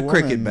phone grab call the the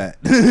cricket woman? bat.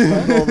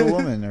 Phone call the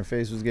woman. Her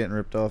face was getting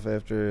ripped off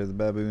after the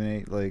baboon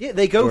ate like. Yeah,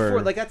 they go or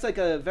for like that's like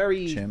a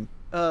very chimp.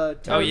 Oh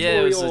yeah,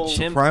 it was a territorial-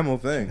 chimp. Primal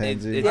thing. It,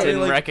 Pansy. it Yeah,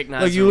 didn't like-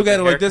 recognize. like you her look with at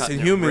the it like this, haircut in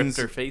and it ripped humans,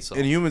 her face off.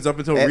 in humans up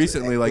until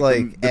recently, like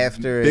the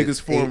after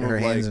biggest it form ate her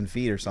of hands like and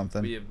feet or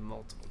something. We have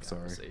multiple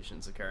Sorry.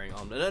 conversations occurring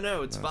on.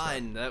 No, it's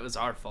fine. That was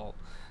our fault.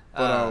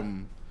 But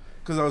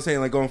because I was saying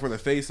like going for the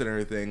face and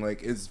everything,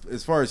 like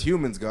as far as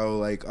humans go,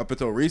 like up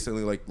until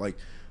recently, like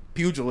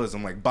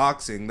pugilism, like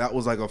boxing, that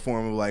was like a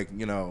form of like,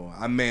 you know,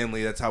 I'm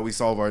manly, that's how we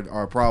solve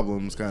our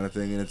problems kind of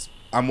thing, and it's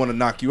I'm gonna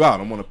knock you out,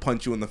 I'm gonna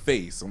punch you in the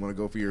face, I'm gonna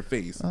go for your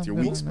face, it's your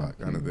weak spot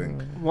kind of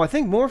thing. Well, I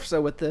think more so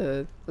with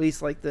at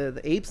least like the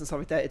apes and stuff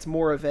like that, it's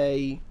more of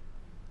a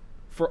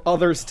for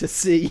others to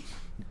see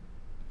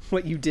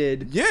what you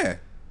did. Yeah,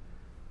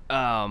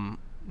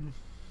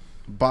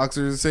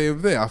 boxers the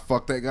same thing. I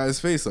fucked that guy's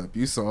face up.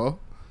 You saw.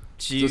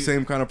 Did It's the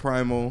same kind of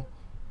primal.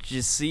 Did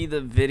you see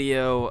the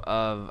video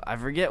of, I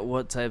forget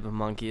what type of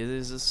monkey it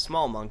is, a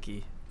small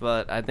monkey,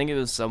 but I think it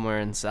was somewhere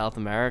in South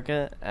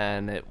America,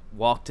 and it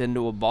walked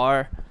into a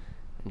bar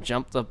and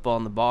jumped up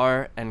on the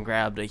bar and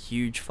grabbed a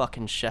huge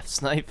fucking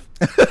chef's knife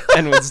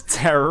and was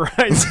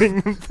terrorizing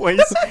the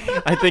place.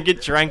 I think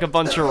it drank a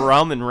bunch of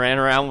rum and ran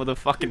around with a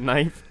fucking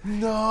knife.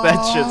 No,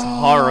 That shit's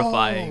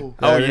horrifying.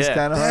 That Oh is yeah.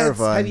 kind of That's-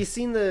 horrifying. Have you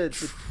seen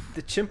the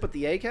chimp with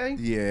the AK?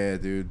 Yeah,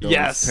 dude.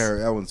 Yes.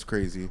 That one's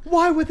crazy.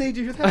 Why would they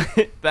do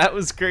that? That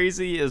was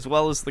crazy, as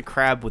well as the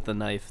crab with the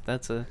knife.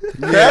 That's a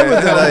Crab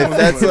with the knife.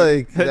 That's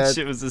like that that.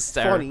 shit was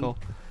hysterical.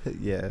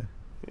 Yeah.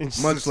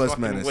 It's Much just less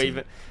fucking menacing.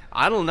 waving.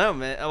 I don't know,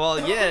 man. Well,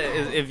 yeah,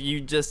 if you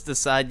just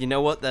decide, you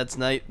know what, that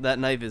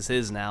knife is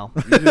his now.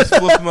 You just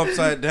flip him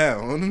upside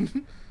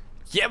down.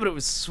 Yeah, but it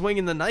was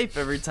swinging the knife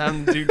every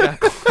time the dude got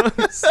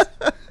close.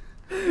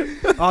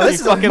 Oh, this You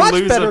is a fucking much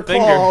lose a better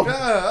finger. call.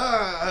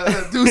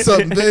 Do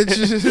something,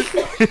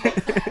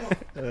 bitch.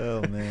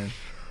 Oh man.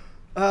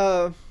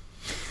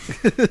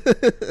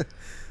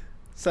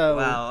 So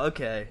Wow.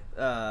 Okay.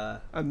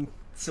 I'm.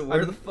 So where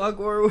I'm- the fuck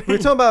were we? We were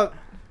talking about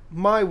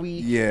my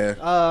week. Yeah.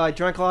 I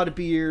drank a lot of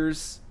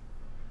beers.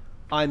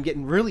 I'm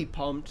getting really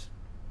pumped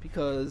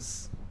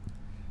because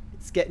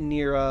it's getting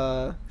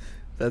near.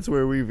 That's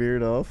where we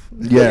veered off.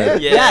 Yeah.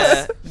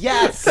 Yeah.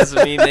 Yes. Because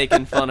of me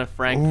making fun of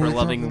Frank What for were we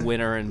loving talking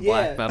winter and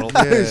Yeah. black metal.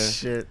 Yeah.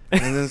 Shit.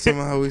 And then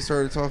somehow we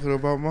started talking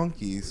about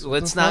monkeys. What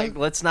Let's the not fuck?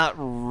 let's not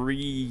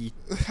re.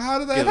 How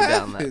did that go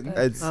down that happen?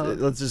 It's,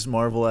 let's just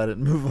marvel at it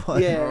and move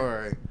on.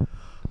 Yeah.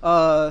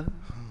 All right.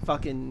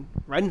 Fucking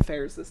Ren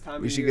fairs this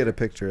time. We of should year. get a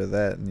picture of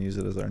that and use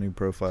it as our new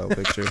profile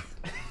picture.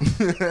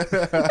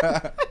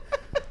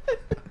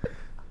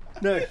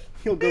 No,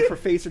 he'll go for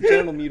face or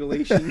genital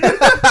mutilation.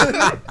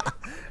 Why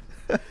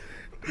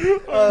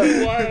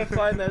I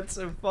find that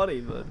so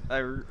funny, but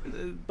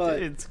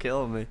But- it's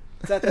killing me.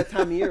 It's at that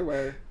time of year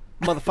where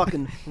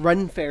motherfucking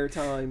Ren fair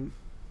time,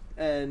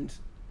 and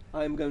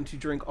I'm going to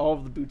drink all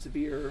of the boots of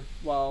beer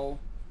while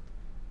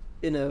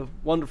in a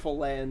wonderful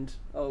land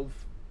of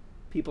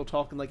people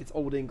talking like it's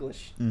old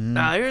English. Mhm.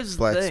 Now here's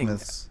the thing.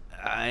 Blacksmiths.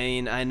 I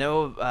mean, I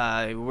know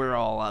we're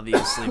all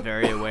obviously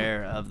very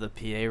aware of the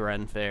PA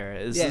Ren Fair.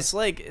 Is Yeah.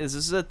 is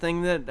this a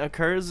thing that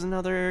occurs in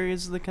other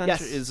areas of the country?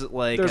 Yes. Is it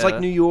like There's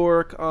like New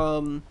York.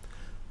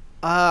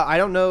 I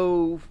don't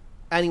know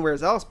anywhere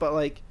else, but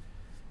like,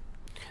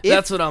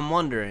 That's what I'm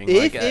wondering.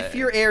 if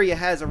your area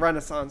has a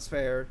Renaissance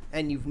fair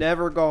and you've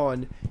never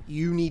gone,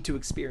 you need to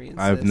experience.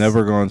 I've this.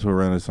 never gone to a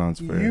Renaissance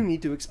fair. You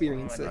need to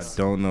experience I this.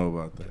 don't know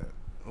about that.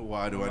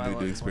 Why do I need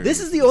to experience This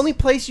is the only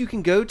place you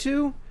can go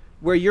to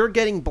where you're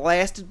getting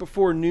blasted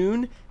before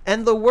noon,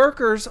 and the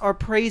workers are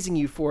praising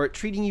you for it,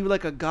 treating you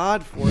like a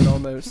god for it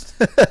almost.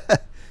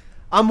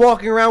 I'm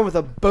walking around with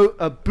a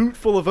boot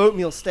full of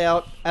oatmeal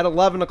stout at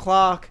 11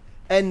 o'clock,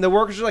 and the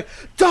workers are like,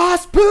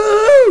 Das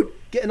Boot!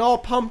 Getting all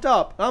pumped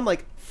up. And I'm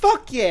like,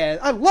 fuck yeah,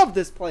 I love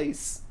this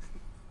place.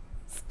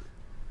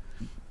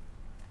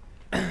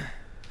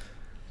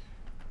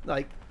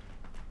 Like,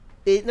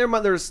 never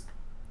mind, there's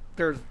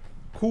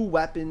cool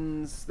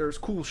weapons, there's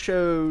cool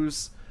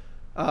shows,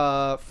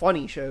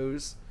 funny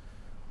shows,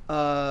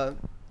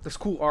 there's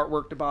cool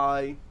artwork to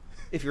buy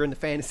if you're into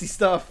fantasy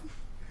stuff.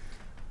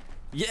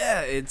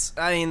 Yeah,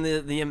 I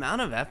mean, the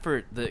amount of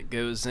effort that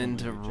goes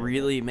into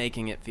really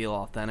making it feel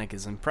authentic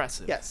is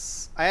impressive.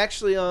 Yes, I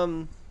actually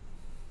a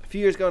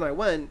few years ago when I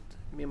went,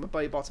 me and my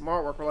buddy bought some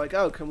artwork. We're like,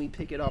 oh, can we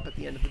pick it up at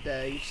the end of the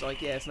day? She's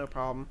like, yeah, it's no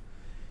problem.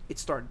 It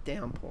started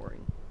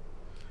downpouring.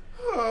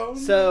 Oh,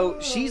 So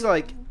she's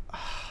like,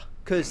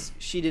 because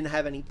she didn't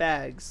have any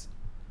bags.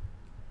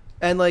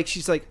 And like,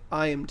 she's like,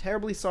 I am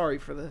terribly sorry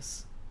for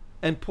this.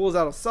 And pulls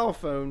out a cell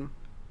phone.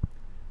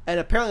 And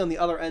apparently on the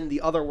other end, the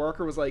other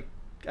worker was like,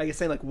 I guess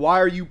saying like, why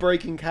are you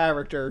breaking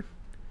character?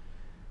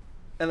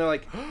 And they're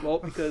like, well,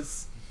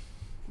 because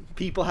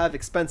people have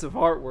expensive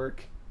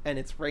artwork and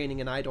it's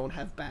raining and I don't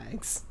have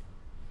bags.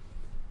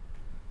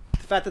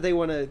 The fact that they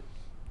want to...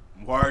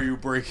 Why are you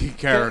breaking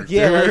character?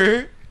 Yeah,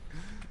 like-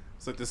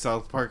 It's like the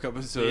South Park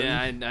episode. Yeah,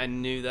 I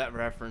knew that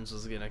reference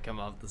was gonna come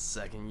up the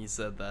second you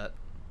said that.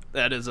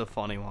 That is a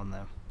funny one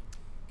though.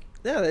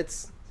 Yeah,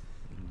 it's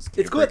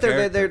Can't good.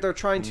 break They're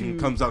trying to...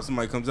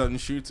 Somebody comes out and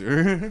shoots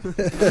her.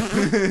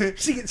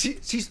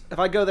 she's if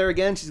I go there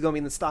again, she's gonna be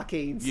in the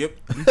stockades. Yep.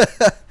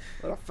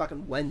 What a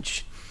fucking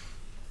wench.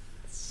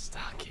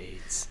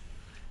 Stockades.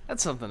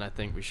 That's something I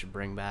think we should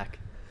bring back.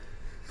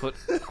 Put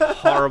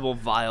horrible,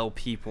 vile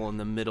people in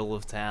the middle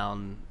of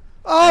town.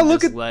 Oh, and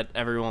look just at... let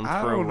everyone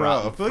I throw don't know.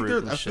 rotten I feel like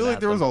fruit and I shit feel like at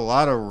there was a them.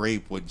 lot of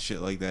rape when shit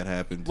like that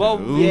happened. Too.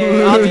 Well,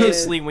 Yeah.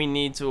 obviously we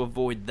need to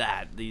avoid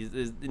that.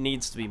 It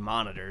needs to be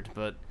monitored,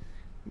 but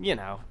you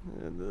know,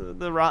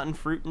 the rotten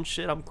fruit and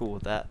shit, I'm cool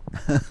with that.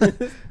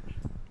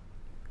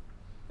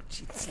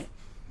 Jeez.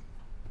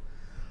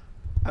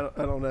 I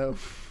don't know.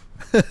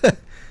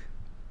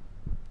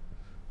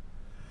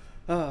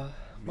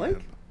 Mike,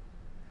 Man.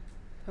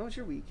 how was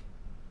your week?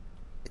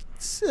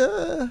 It's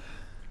been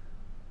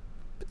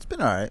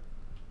alright.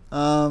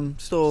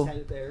 Still, Just had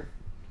it there.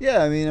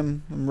 yeah. I mean,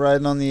 I'm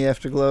riding on the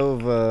afterglow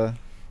of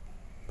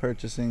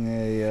purchasing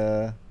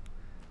a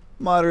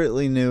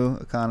moderately new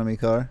economy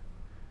car.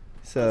 I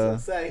was So gonna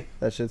say.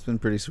 that shit's been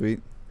pretty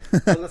sweet. I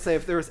was gonna say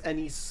if there was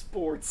any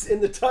sports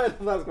in the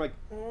title, I was like,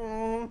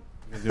 You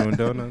doing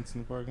donuts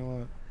in the parking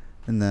lot?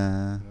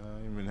 Nah,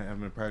 You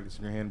haven't been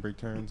practicing your handbrake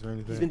turns or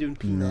anything? he's been doing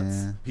peanuts.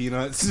 nah,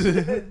 Peanuts.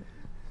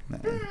 nah.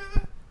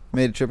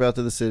 Made a trip out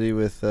to the city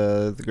with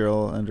the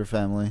girl and her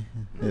family.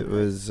 It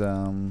was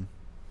a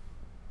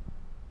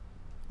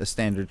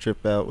standard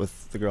trip out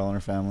with the girl and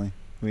her family.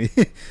 We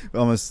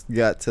almost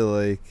got to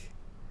like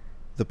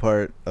the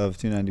part of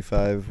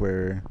 295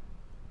 where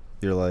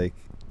you're like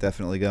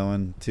definitely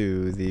going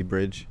to the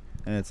bridge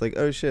and it's like,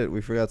 oh shit,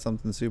 we forgot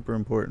something super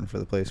important for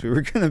the place we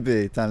were gonna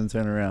be. Time to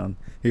turn around.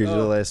 Here's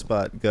your last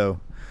spot. Go.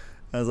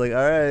 I was like,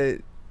 all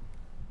right.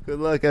 Good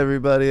luck,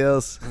 everybody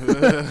else.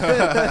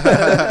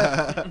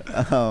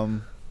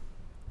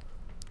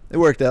 It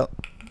worked out.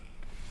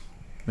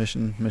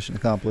 Mission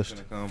accomplished.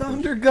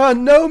 Thunder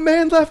Gun, no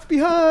man left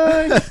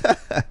behind.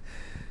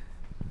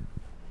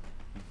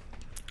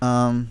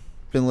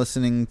 Been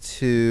listening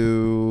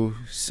to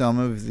some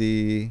of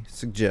the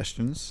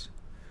suggestions.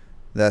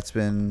 That's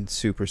been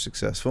super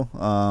successful.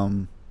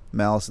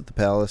 Malice at the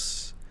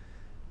Palace.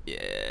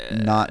 Yeah.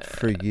 Not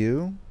for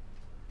You.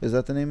 Is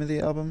that the name of the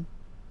album?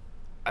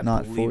 I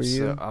Not believe for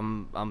you.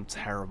 So. I'm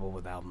terrible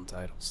with album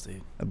titles,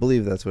 dude. I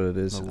believe that's what it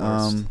is. The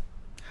worst.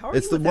 How are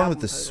It's you the with one album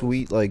with the titles?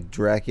 sweet like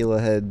Dracula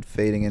head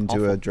fading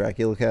into a Awful.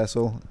 Dracula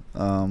castle.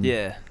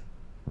 Yeah.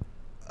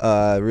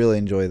 I really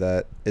enjoy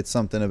that. It's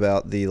something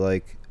about the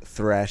like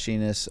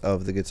thrashiness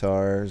of the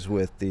guitars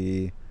with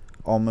the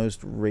almost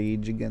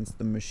Rage Against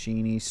the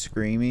Machine-y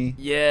screamy.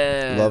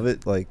 Yeah. Love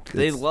it. Like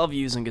They it's, love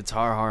using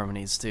guitar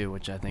harmonies too,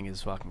 which I think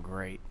is fucking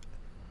great.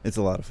 it's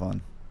a lot of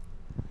fun.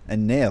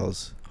 And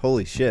Nails,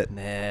 holy shit!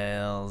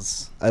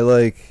 Nails. I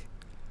like.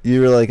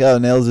 You were like, oh,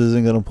 Nails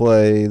isn't gonna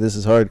play. This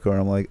is hardcore.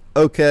 I'm like,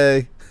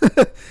 okay.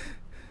 Because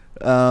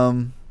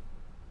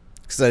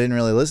I didn't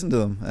really listen to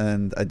them,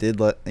 and I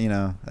did I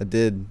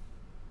did,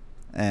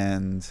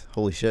 and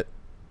holy shit.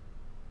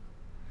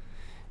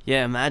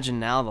 Yeah, imagine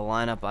now the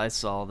lineup I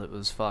saw that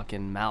was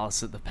fucking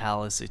Malice at the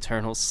Palace,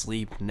 Eternal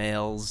Sleep,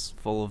 Nails,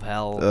 Full of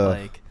Hell, Ugh.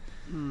 like.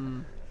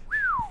 I'm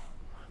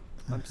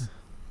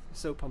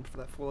so pumped for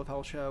that Full of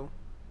Hell show.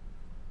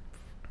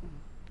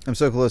 I'm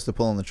so close to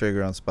pulling the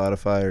trigger on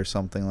Spotify or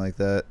something like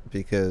that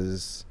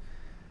because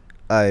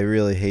I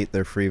really hate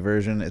their free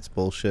version. It's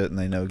bullshit, and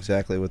they know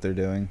exactly what they're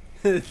doing.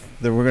 We're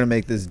gonna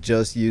make this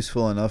just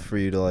useful enough for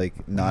you to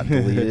like not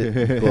delete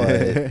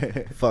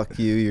it, but fuck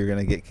you, you're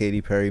gonna get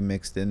Katy Perry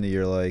mixed into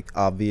your like.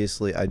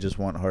 Obviously, I just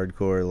want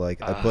hardcore.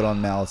 Like I put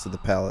on Malice at the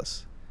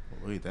Palace.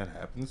 Wait, that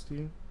happens to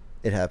you?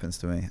 It happens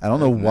to me. I don't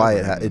know why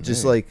it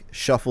just Hey. like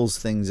shuffles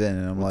things in,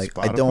 and I'm With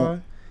like, I don't.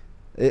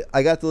 Spotify?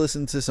 I got to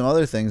listen to some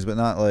other things, but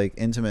not like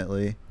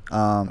intimately.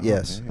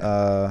 Yes.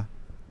 man.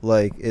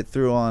 Like it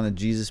threw on a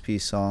Jesus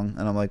Piece song,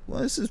 and I'm like,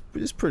 well, this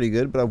is pretty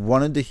good. But I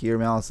wanted to hear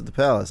Malice at the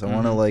Palace. I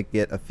want to Mhm. like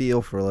get a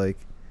feel for like.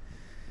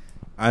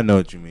 I know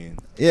what you mean.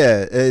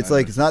 Yeah, it's I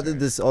like know it's not what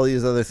you're that all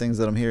these other things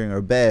that I'm hearing are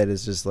bad.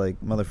 It's just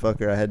like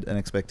motherfucker, I had an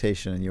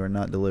expectation, and you are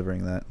not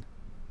delivering that.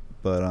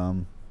 But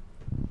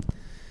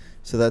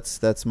so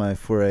that's my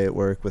foray at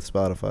work with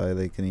Spotify.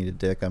 They can eat a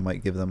dick. I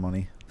might give them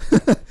money.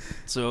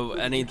 So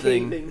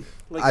anything, Caving,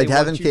 like I they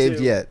haven't want you caved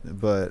to. yet,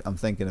 but I'm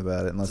thinking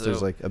about it. Unless there's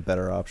So- like a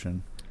better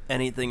option.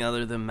 anything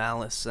other than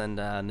Malice and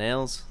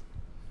Nails.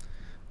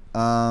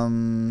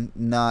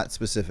 Not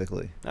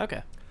specifically.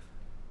 Okay.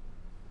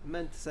 I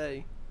meant to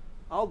say,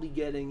 I'll be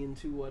getting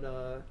into what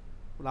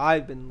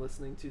I've been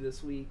listening to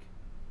this week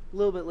a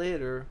little bit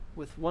later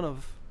with one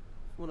of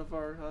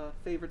our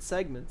favorite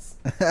segments.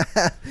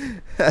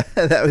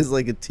 That was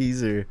like a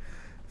teaser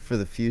for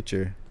the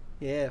future.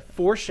 Yeah,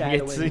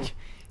 foreshadowing.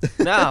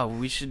 No,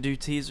 we should do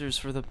teasers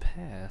for the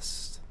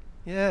past.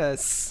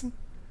 Yes.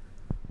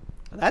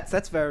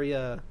 That's very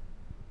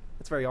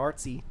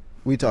artsy.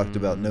 We talked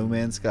about No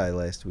Man's Sky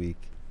last week.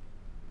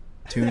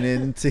 Tune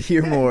in to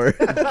hear more.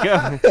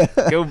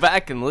 Go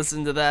back and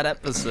listen to that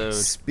episode.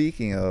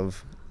 Speaking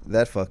of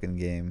that fucking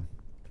game,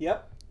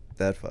 Yep.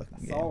 that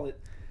fucking Saw game.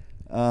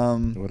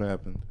 it. What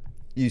happened?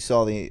 You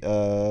saw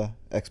the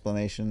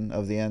explanation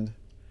of the end.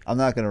 I'm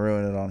not gonna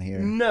ruin it on here.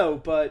 No,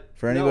 but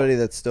For anybody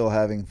that's still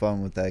having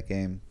fun with that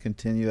game,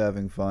 continue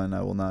having fun.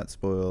 I will not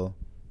spoil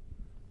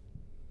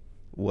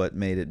what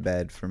made it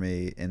bad for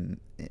me in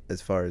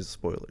as far as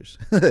spoilers.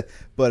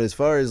 But as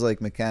far as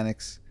like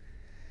mechanics,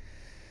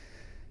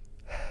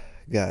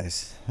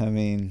 guys, I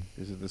mean,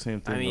 Is it the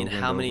same thing? I mean, over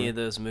and how many over? of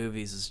those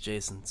movies is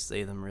Jason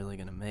Statham really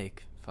gonna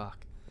make?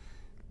 Fuck.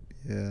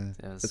 yeah,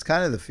 It was- it's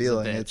kind of the a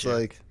feeling. bad It's joke.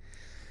 like,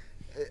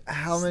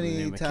 how It's the many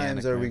new times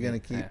Mechanic are we movie. gonna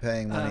keep Yeah.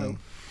 paying money Oh.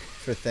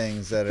 for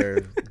things that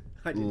are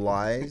I didn't-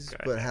 lies?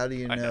 Okay. But how do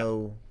you I know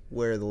know.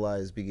 where the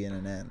lies begin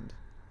and end?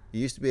 You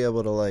used to be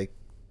able to like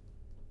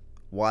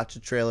watch a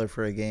trailer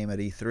for a game at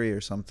E3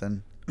 or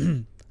something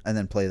and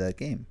then play that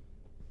game,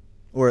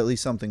 or at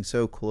least something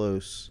so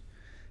close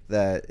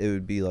that it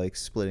would be like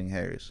splitting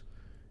hairs.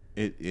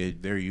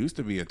 There used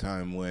to be a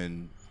time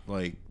when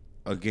like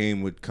a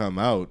game would come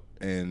out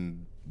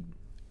and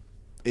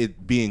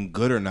it being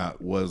good or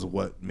not was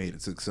what made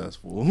it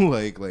successful.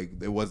 like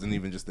it wasn't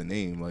even just the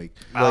name. Like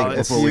Like,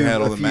 it's- before we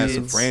had all a the few- massive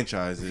it's-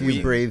 franchises. A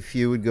few brave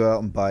few would go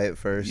out and buy it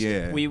first.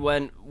 Yeah. We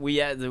went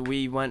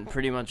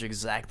pretty much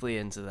exactly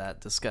into that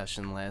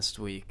discussion last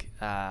week.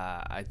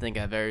 I think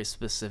I very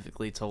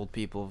specifically told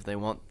people if they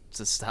want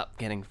to stop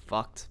getting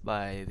fucked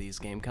by these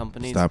game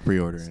companies. Stop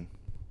pre-ordering.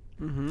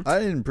 Mm-hmm. I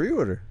didn't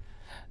pre-order.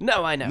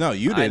 No, I know. No,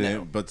 you I know.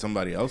 didn't, but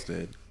somebody else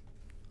did.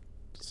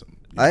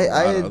 I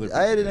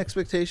had an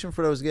expectation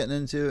for what I was getting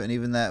into, and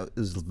even that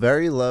was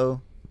very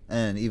low,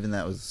 and even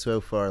that was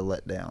so far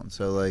let down.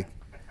 So like,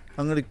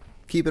 I'm gonna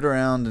keep it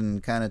around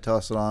and kind of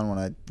toss it on when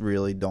I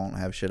really don't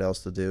have shit else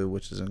to do,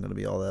 which isn't going to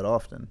be all that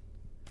often.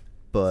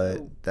 But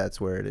So- that's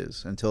where it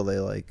is until they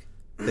like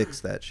fix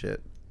that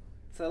shit.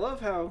 So I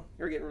love how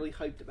you're getting really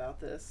hyped about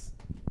this.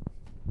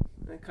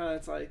 And kind of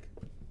it's like,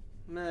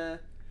 meh.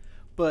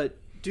 But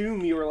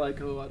Doom, you were like,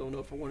 oh, I don't know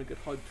if I want to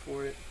get hyped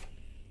for it.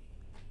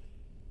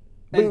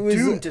 But it And was-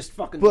 Doom just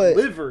fucking But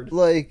delivered.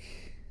 like,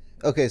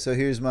 okay, so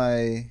here's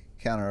my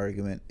counter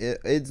argument.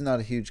 Id's not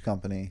a huge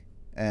company,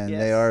 and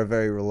they Yes. are a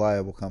very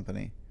reliable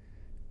company.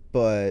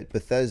 But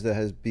Bethesda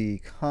has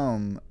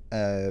become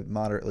a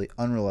moderately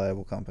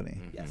unreliable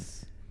company.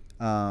 Yes.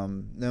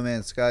 No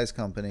Man's Sky's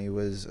company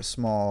was a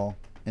small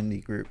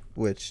indie group,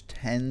 which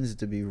tends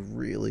to be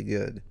really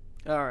good.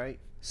 All right.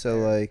 So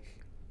like,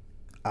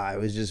 I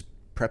was just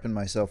prepping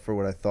myself for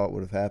what I thought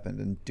would have happened,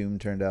 and Doom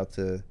turned out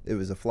it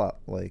was a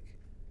flop. Like,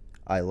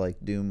 I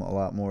liked Doom a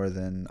lot more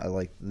than I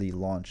liked the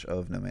launch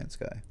of No Man's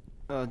Sky.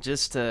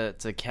 Just to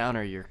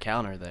counter your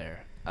counter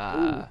there,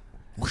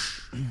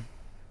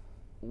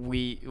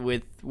 we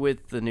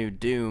with the new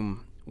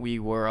Doom, we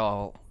were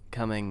all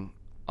coming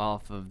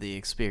off of the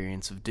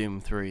experience of Doom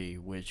 3,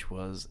 which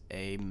was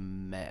a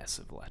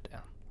massive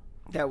letdown.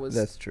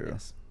 That's true.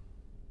 Yes.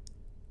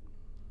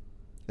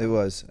 It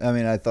was. I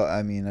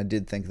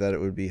did think that it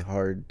would be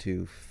hard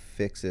to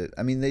fix it.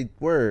 I mean, they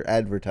were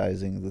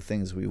advertising the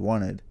things we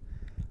wanted.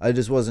 I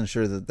just wasn't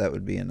sure that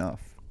would be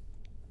enough.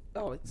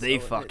 Oh, it's They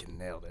so, fucking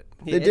nailed it.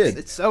 Yeah, They did.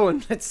 It's so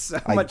much. It's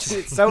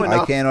so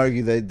enough. I can't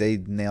argue they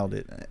nailed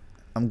it.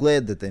 I'm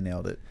glad that they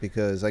nailed it,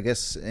 because I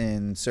guess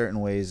in certain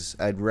ways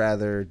I'd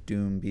rather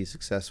Doom be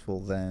successful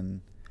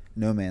than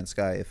No Man's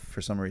Sky if for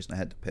some reason I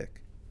had to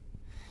pick.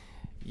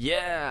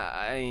 Yeah,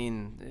 I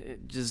mean,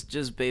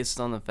 just based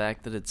on the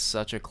fact that it's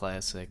such a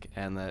classic,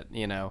 and that,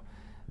 you know,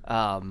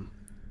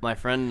 my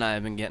friend and I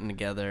have been getting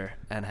together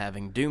and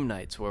having Doom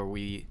nights where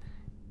we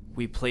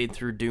played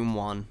through Doom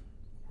 1,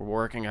 we're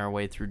working our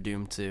way through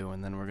Doom 2,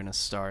 and then we're gonna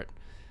start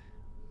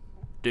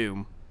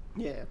Doom.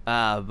 Yeah.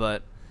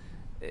 But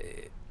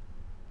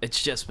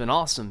it's just been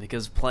awesome,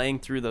 because playing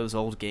through those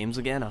old games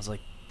again, I was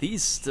like,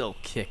 these still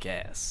kick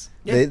ass.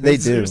 They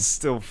These do. are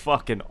still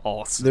fucking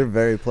awesome. They're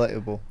very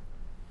playable.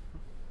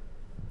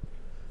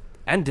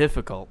 And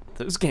difficult.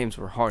 Those games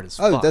were hard as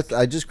Oh, fuck.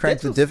 I just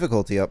cranked the That's-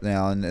 difficulty up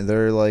now, and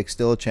they're like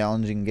still a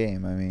challenging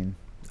game. I mean,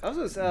 I was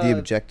gonna the say,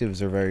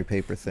 objectives are very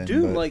paper thin.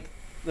 Doom, but like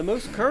the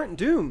most current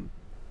Doom,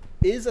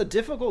 is a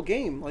difficult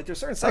game. Like there's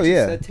certain sections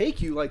yeah. that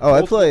take you like I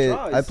multiple play it.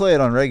 tries. I play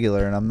it on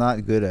regular, and I'm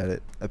not good at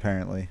it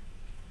apparently.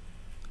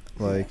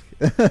 Like,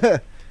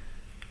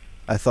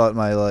 I thought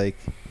my like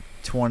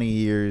 20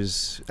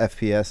 years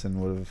FPS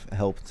and would have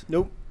helped.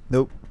 Nope.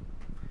 Nope.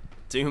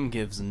 Doom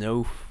gives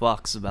no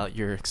fucks about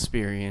your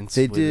experience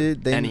They with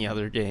did- they- any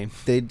other game.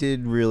 They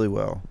did really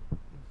well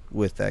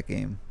with that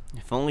game.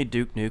 If only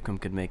Duke Nukem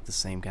could make the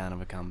same kind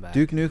of a comeback.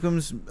 Duke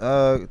Nukem's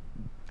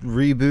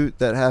reboot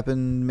that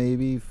happened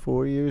maybe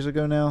 4 years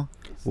ago now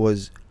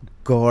was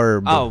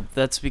garb. Oh,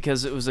 that's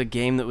because it was a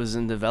game that was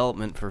in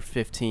development for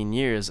 15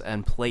 years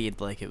and played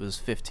like it was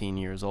 15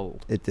 years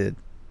old. It did.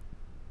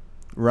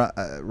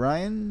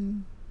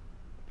 Ryan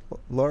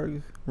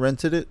Larg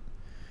rented it.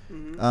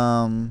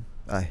 Mhm.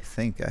 I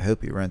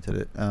hope he rented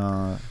it.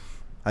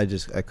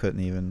 I couldn't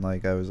even,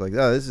 like, I was like,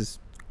 oh, this is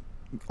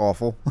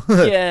awful.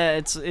 Yeah,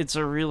 it's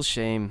a real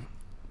shame.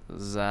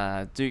 'Cause,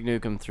 Duke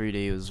Nukem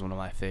 3D was one of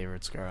my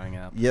favorites growing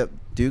up. Yep.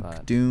 Duke,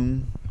 But-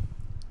 Doom,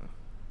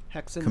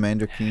 Hexen.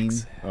 Commander Keen.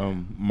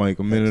 Mike,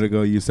 a minute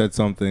ago you said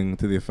something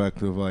to the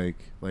effect of like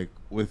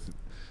with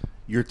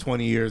your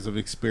 20 years of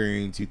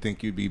experience, you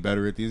think you'd be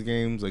better at these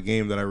games. A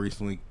game that I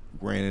recently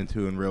ran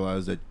into and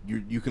realized that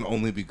you can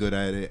only be good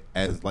at it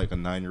as like a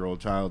 9-year-old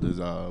child is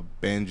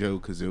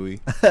Banjo-Kazooie.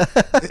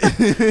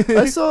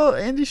 I saw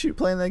Andy Shute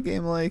playing that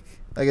game. Like,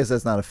 I guess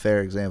that's not a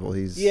fair example.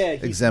 He's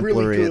He's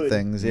exemplary really at good.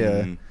 things.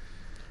 Yeah. Mhm.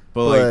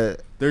 But like,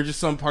 there are just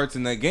some parts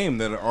in that game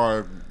that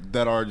are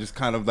just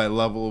kind of that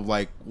level of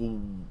like,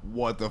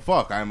 what the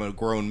fuck? I'm a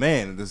grown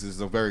man. This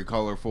is a very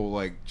colorful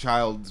like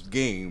child's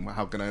game.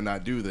 How can I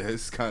not do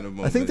this kind of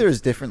moment? I think there's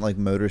different like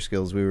motor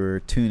skills we were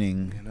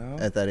tuning You know?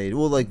 at that age.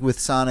 Well, like with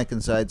Sonic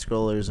and side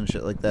scrollers and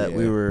shit like that,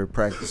 we Yeah. were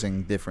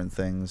practicing different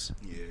things.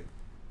 Yeah.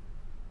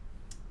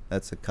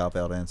 That's a cop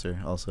out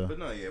answer, also. But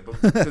no, yeah,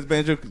 but because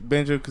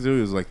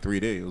Banjo-Kazooie was like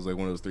 3D. It was like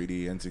one of those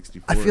 3D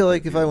N64. I feel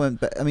like if I games. went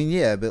back, I mean,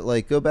 yeah, but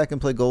like go back and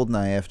play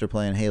GoldenEye after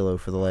playing Halo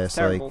for the last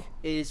Terrible. like.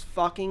 It is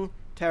fucking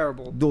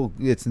terrible. Well,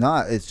 it's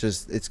not. It's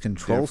just its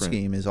control Different.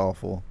 scheme is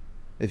awful.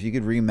 If you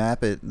could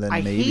remap it, then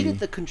I maybe. hated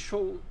the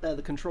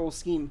control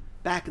scheme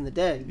back in the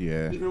day.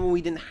 Yeah. Even when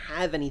we didn't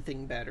have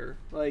anything better.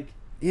 Like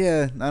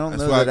Yeah, I don't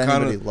That's know why that I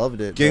kinda- anybody loved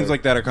it. games but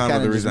like that are kind of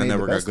kinda the just reason I made the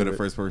never got best good of at it.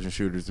 first-person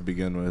shooters to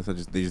begin with.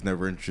 They just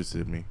never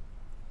interested me.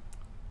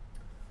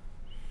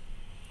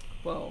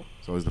 well,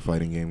 It's always the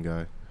fighting game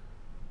guy.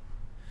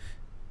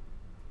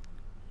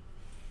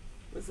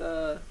 is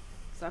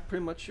that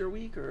pretty much your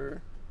week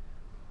or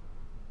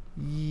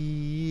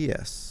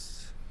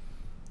Yes.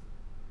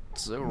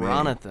 So,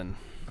 Man. Ronathan.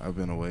 I've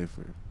been away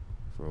for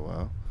a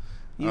while.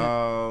 you,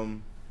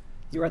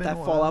 you were at been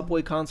that a Fall while. Out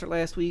Boy concert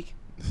last week?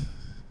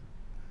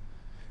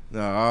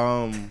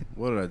 No,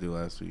 what did I do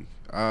last week?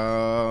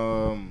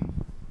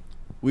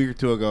 Week or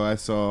two ago, I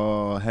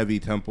saw Heavy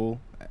Temple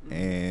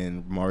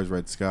and Mars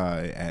Red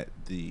Sky at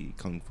the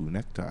Kung Fu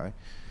Necktie.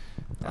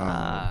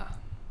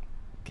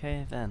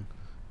 KFN.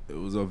 It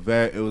was a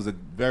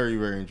very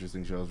very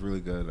interesting show. It was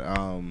really good.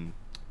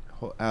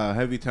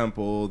 Heavy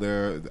Temple,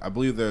 I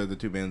believe the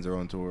two bands are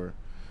on tour.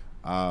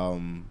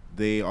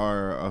 They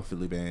are a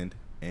Philly band,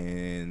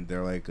 and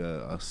they're like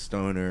a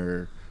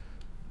stoner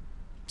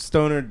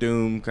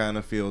doom kind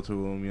of feel to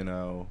them, you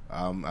know.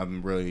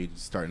 I'm really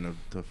starting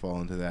to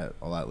fall into that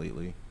a lot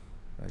lately.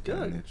 That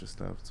kind of niche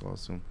stuff. It's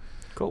awesome.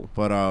 Cool.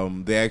 But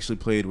they actually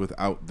played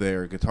without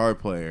their guitar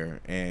player,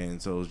 and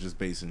so it was just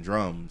bass and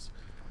drums,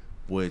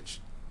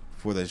 which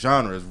for the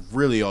genre is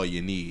really all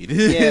you need.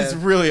 It's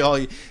really all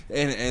you,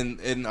 and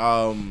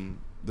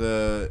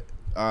the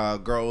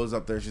girl was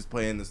up there. She's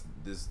playing this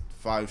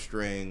five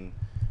string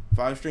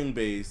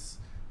bass.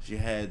 She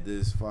had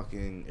this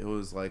fucking, it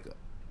was like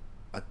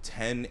a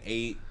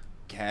 10-8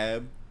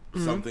 cab,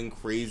 something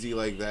crazy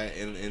like that,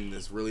 in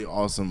this really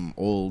awesome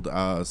old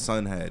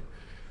Sunhead.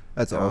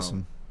 That's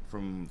awesome.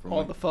 From All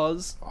like, the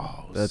fuzz.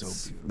 oh, it was That's so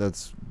beautiful.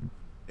 that's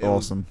It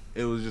awesome.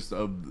 It was just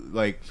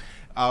when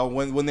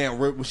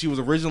she was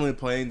originally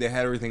playing, they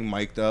had everything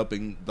mic'd up,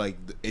 and like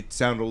it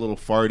sounded a little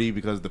farty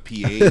because the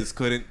PAs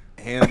couldn't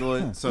handle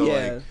it.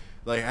 So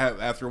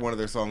after one of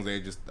their songs, they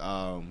just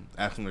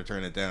asked them to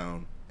turn it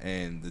down,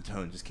 and the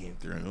tone just came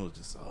through, and it was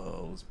just it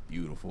was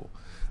beautiful.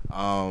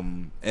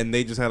 And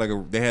they just had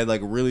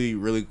really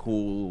really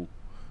cool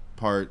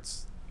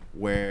parts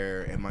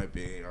where it might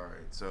be all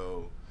right.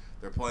 So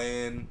they're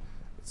playing,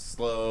 it's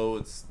slow,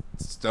 it's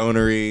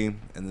stonery,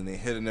 and then they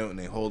hit a note and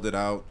they hold it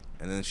out,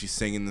 and then she's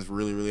singing this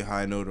really really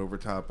high note over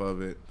top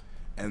of it,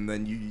 and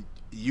then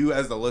you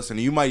as the listener,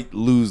 you might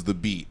lose the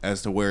beat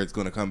as to where it's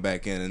going to come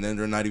back in, and then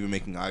they're not even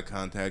making eye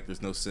contact,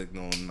 there's no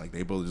signal, and like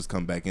they both just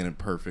come back in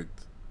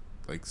perfect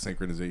like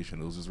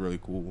synchronization. It was just really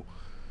cool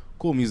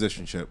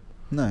musicianship.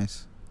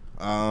 Nice.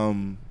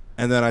 And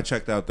then I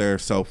checked out their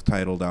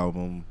self-titled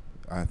album.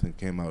 I think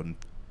it came out in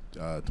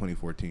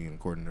 2014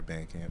 according to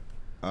Bandcamp.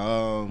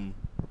 And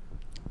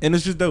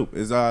it's just dope.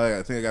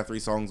 I think I got 3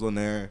 songs on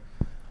there.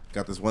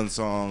 Got this one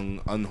song,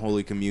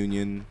 Unholy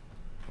Communion,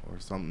 or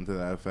something to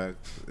that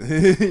effect.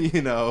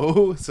 You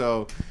know,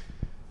 so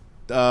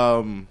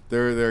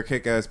they're a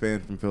kick-ass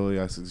band from Philly.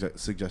 I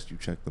suggest you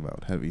check them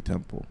out. Heavy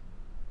Temple.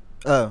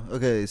 Oh,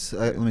 okay. So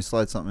let me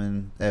slide something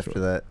in after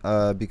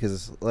that.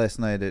 Because last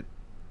night it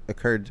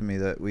occurred to me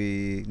that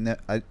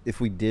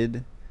if we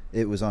did,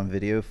 it was on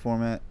video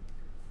format.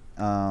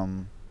 I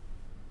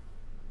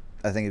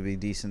think it'd be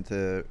decent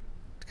to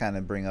kind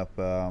of bring up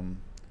the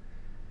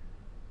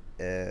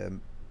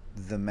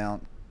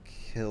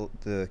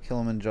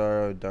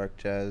Kilimanjaro Dark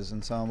Jazz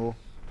Ensemble.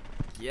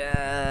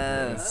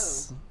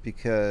 Yes.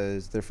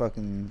 Because they're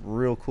fucking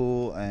real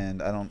cool,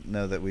 and I don't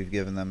know that we've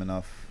given them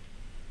enough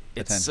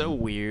attention. It's so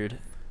weird.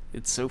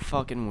 It's so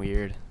fucking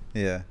weird.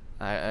 Yeah.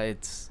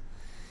 It's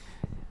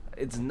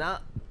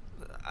not.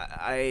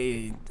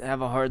 I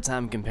have a hard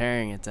time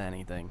comparing it to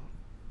anything.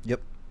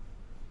 Yep.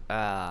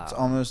 It's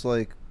almost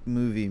like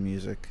movie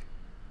music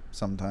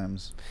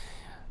sometimes.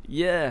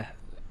 Yeah,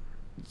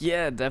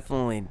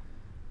 definitely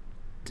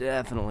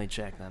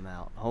check them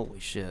out. Holy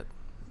shit.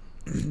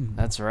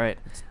 That's right.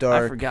 It's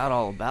dark. I forgot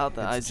all about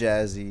that. It's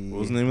jazzy. What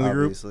was the name of the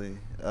group? Obviously.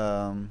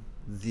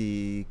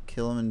 The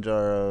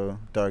Kilimanjaro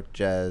Dark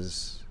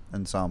Jazz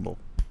Ensemble.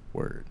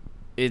 Word.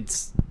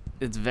 It's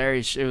very.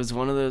 It was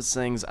one of those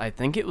things. I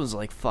think it was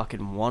like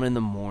fucking 1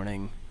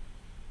 a.m.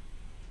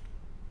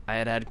 I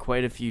had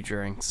quite a few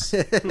drinks,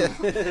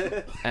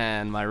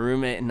 and my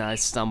roommate and I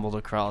stumbled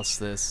across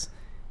this,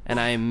 and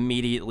I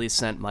immediately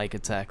sent Mike a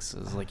text. I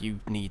was like, "You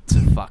need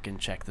to fucking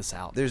check this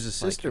out." There's a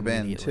sister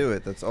band to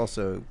it that's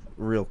also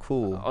real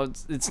cool. Oh,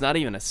 it's not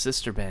even a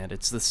sister band.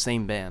 It's the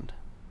same band.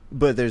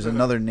 But there's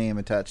another name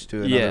attached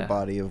to another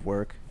body of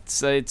work.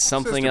 It's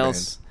something Sister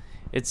else.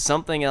 It's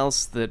something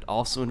else that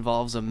also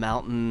involves a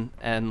mountain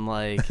and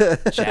like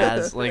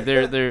jazz. Like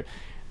they're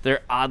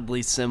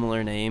oddly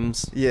similar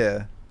names.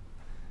 Yeah.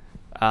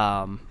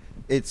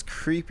 It's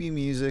creepy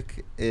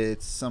music.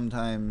 It's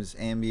sometimes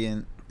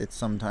ambient. It's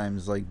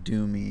sometimes like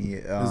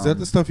doomy. Is that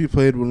the stuff you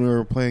played when we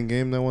were playing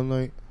game that one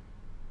night?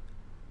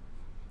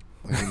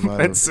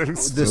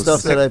 the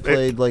stuff that I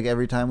played like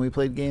every time we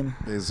played game?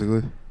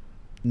 Basically.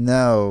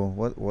 No,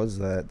 what was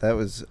that? That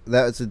was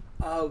a.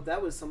 Oh,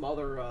 that was some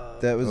other.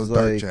 That was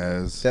dark like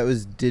jazz. That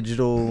was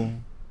digital,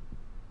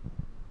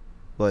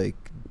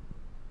 like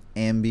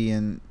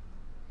ambient.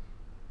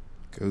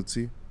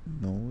 Goatsy.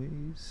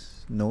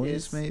 Noise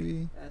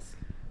maybe.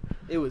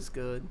 It was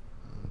good.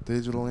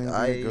 Digital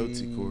ambient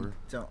Goatsy core.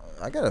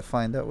 I gotta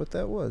find out what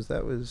that was.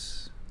 That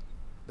was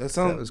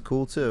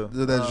cool too.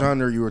 That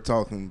genre you were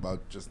talking about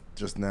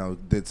just now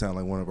did sound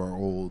like one of our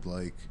old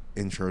like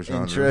intro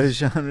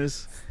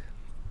genres.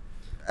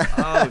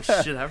 Oh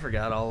shit! I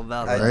forgot all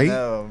about that. I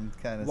know. I'm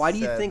kind of. Why do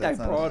you think I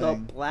brought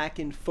up Black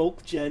and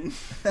Folk Gen?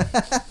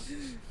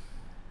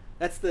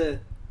 That's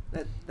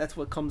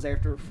what comes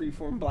after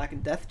Freeform Black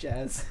and Death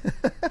Jazz.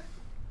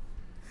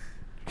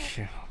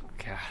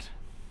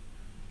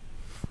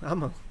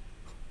 God.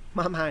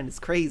 My mind is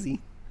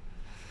crazy.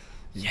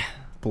 Yeah.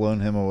 Blown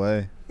him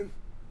away.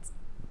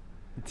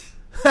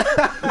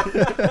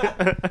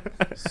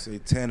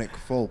 Satanic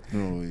folk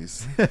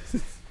noise.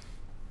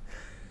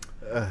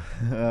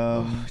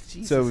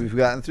 Jesus. So we've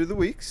gotten through the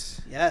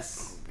weeks.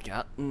 Yes.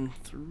 Gotten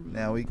through.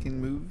 Now we can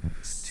move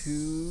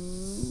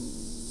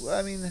to.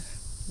 I mean,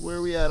 where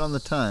are we at on the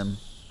time?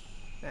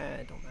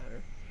 It don't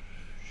matter.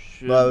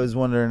 Well, I was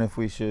wondering if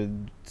we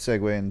should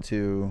segue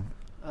into.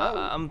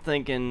 I'm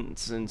thinking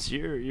since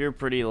you're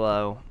pretty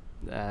low,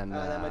 and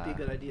That might be a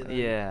good idea then.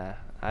 Yeah,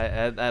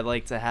 I'd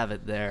like to have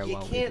it there. You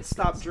while we can't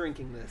stop discuss.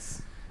 drinking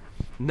this.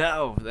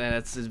 No, and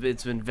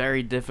it's been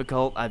very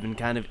difficult. I've been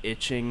kind of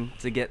itching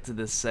to get to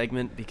this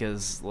segment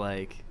because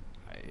look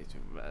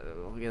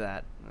at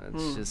that.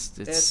 It's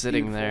It's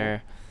sitting beautiful.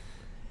 there.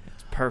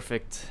 It's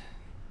perfect.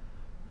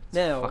 It's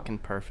Now, fucking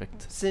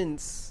perfect.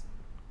 since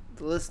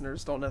the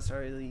listeners don't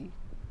necessarily,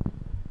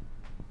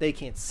 they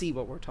can't see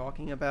what we're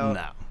talking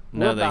about.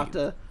 No, We're about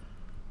to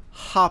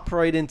hop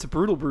right into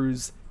Brutal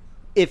Brews.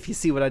 If you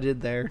see what I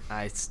did there,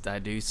 I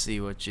do see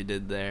what you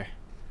did there.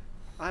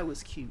 I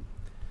was cute.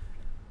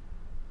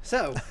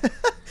 So,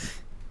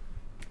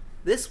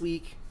 this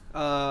week,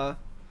 I've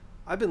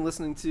been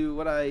listening to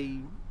what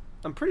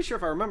I'm pretty sure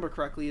if I remember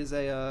correctly is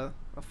a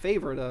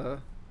favorite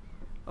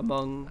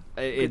among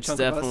a good It's chunk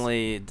of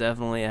us.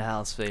 definitely a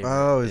house favorite.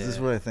 Oh, is this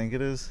yeah. what I think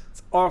it is?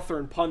 It's Arthur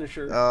and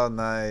Punisher. Oh,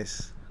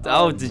 nice.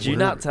 Oh, did you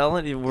not tell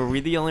it? Were we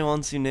the only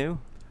ones who knew?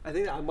 I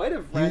think I might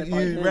have ran it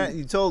by him.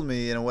 You told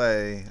me in a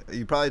way.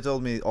 You probably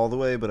told me all the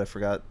way, but I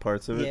forgot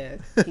parts of it.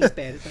 Yeah, he's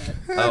bad at that.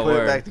 I Oh, put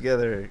word. it back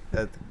together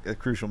at a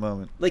crucial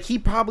moment. Like, he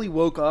probably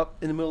woke up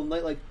in the middle of the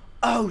night like,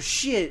 oh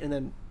shit, and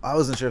then, I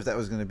wasn't sure if that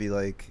was going to be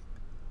like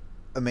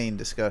a main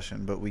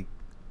discussion, but we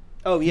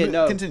oh yeah,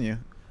 no. continue.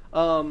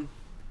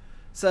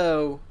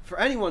 So, for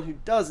anyone who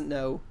doesn't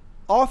know,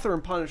 Arthur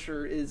and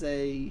Punisher is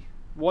a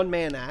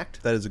one-man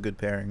act. That is a good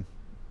pairing.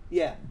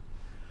 Yeah.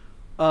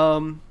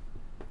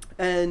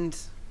 And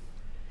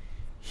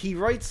he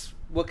writes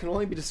what can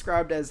only be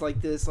described as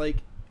like this, like,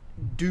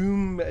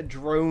 doom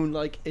drone,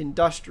 like,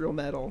 industrial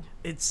metal.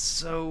 It's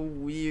so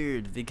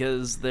weird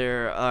because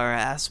there are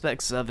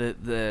aspects of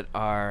it that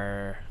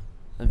are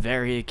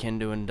very akin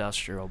to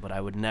industrial, but I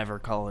would never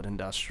call it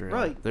industrial.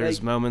 Right, There's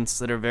like- moments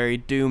that are very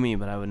doomy,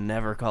 but I would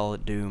never call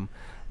it doom.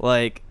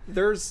 Like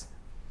There's...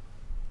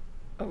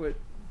 Oh, wait.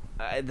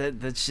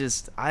 that's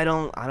just I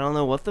don't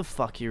know what the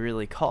fuck you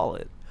really call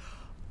it.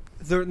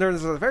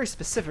 There's a very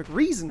specific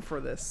reason for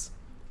this.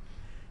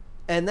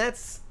 And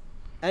that's...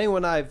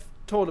 Anyone I've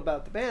told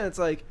about the band, it's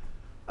like,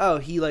 oh,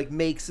 he, like,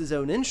 makes his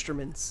own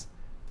instruments.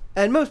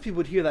 And most people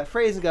would hear that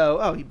phrase and go,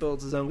 oh, he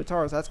builds his own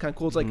guitars. That's kind of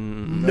cool. It's like,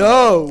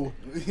 no.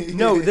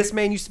 No, this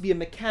man used to be a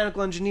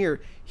mechanical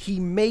engineer. He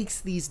makes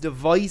these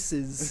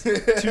devices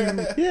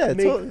to Yeah,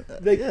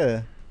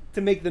 make,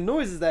 to make the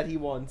noises that he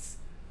wants.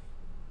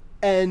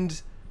 And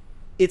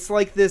it's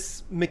like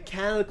this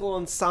mechanical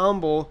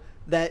ensemble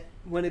that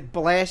when it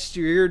blasts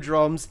your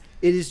eardrums,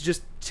 it is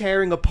just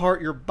tearing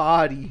apart your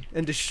body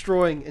and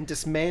destroying and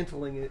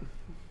dismantling it.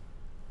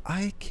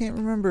 I can't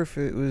remember if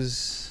it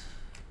was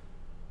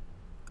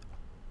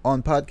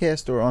on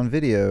podcast or on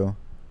video,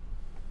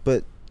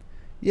 but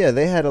yeah,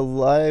 they had a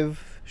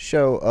live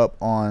show up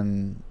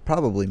on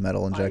probably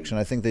Metal Injection.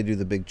 I think they do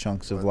the big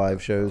chunks of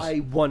live shows. I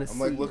want to I'm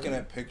see. like looking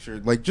at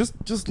pictures. Like just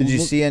Did you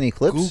look- see any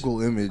clips?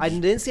 Google image. I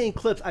didn't see any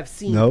clips. I've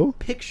seen No?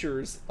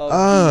 pictures of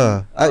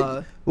I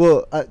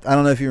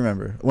don't know if you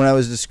remember when I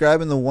was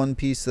describing the one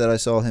piece that I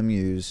saw him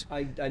use.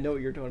 I know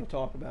what you're going to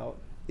talk about.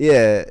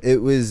 Yeah,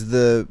 it was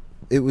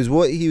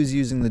what he was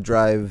using to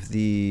drive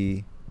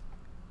the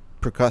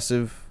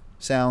percussive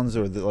sounds,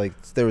 or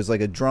there was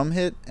like a drum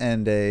hit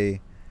and a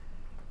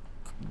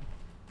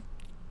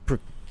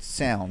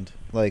sound,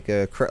 like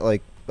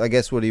I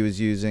guess what he was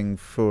using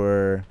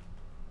for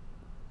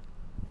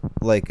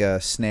like a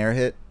snare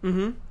hit.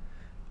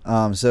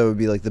 Mm-hmm. So it would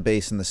be like the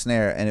bass and the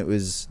snare, and it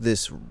was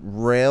this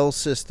rail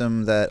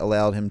system that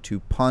allowed him to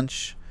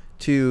punch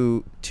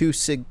two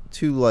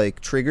like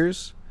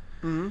triggers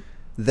Mm-hmm.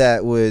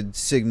 that would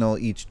signal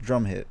each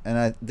drum hit.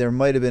 And there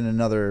might have been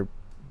another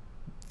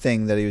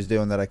thing that he was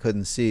doing that I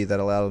couldn't see that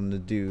allowed him to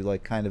do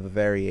like kind of a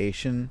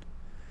variation.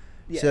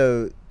 Yeah.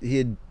 So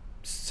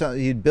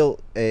he'd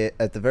built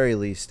at the very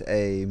least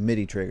a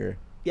MIDI trigger.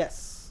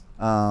 Yes.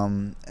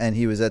 And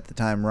he was at the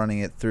time running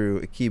it through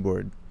a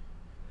keyboard.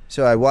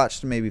 So I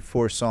watched maybe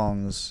 4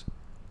 songs,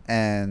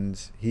 and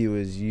he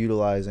was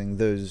utilizing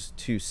those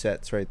 2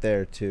 sets right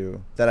there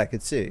that I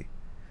could see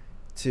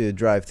to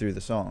drive through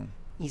the song.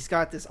 He's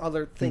got this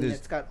other thing There's-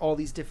 that's got all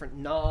these different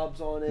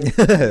knobs on it.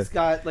 He's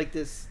got like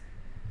this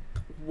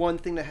one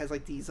thing that has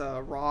like these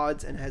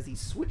rods and has these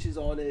switches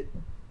on it.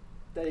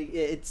 That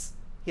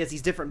he has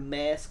these different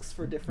masks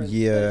for different that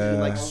he can,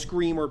 like Yeah.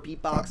 scream or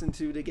beatbox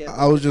into to get.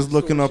 I was just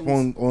different looking up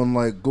solutions. on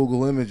like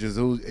Google Images.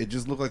 It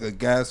just looked like a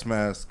gas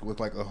mask with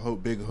like a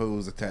big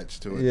hose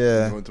attached to it.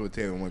 Yeah. Going to a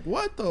table. I'm like,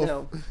 what the? You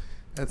know,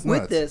 That's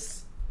with nuts.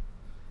 this,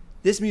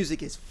 This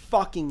music is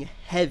fucking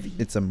heavy.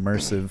 It's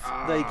immersive.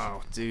 Like-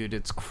 oh, dude,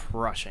 it's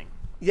crushing.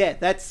 Yeah,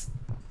 that's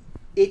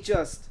it.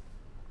 Just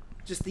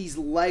these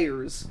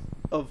layers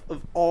of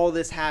all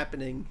this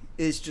happening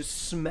is just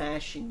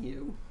smashing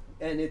you,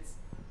 and it's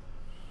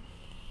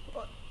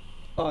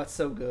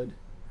so good.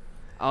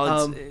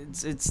 Oh,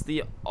 it's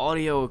the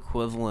audio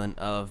equivalent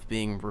of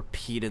being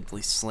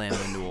repeatedly slammed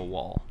into a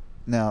wall.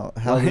 Now,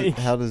 Like-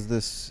 how does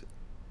this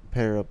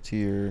pair up to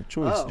your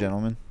choice, Oh.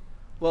 gentlemen?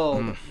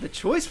 Well, the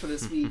choice for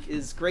this week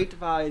is Great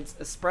Divide's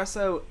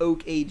Espresso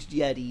Oak Aged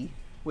Yeti,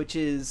 which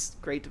is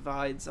Great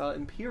Divide's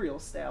Imperial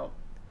Stout.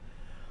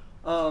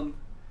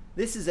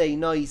 This is a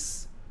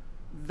nice,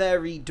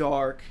 very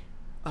dark,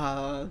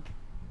 very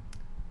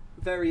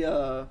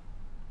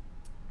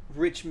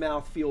rich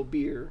mouthfeel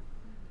beer.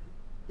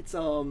 It's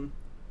oh.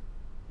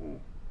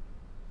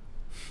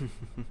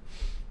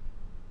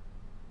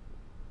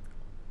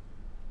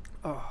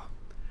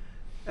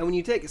 And when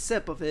you take a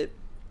sip of it,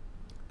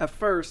 at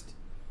first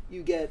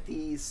you get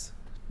these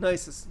you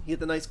get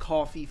the nice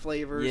coffee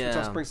flavors, which Yeah.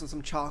 also brings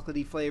some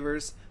chocolatey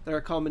flavors that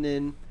are coming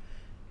in.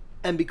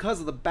 And because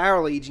of the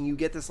barrel aging, you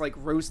get this like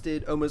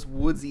roasted, almost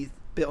woodsy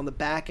bit on the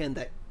back end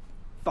that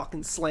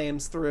fucking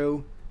slams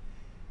through.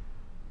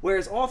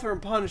 Whereas Author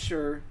and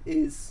Punisher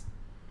is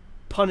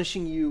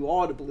punishing you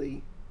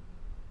audibly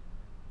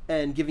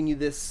and giving you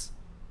this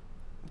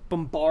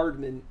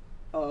bombardment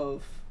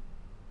of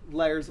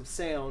layers of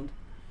sound.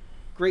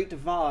 Great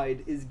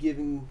Divide is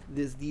giving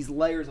these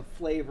layers of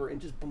flavor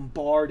and just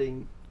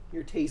bombarding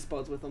your taste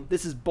buds with them.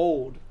 This is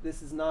bold.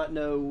 This is not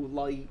no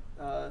light.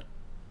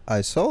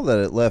 I saw that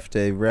it left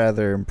a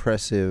rather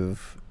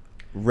impressive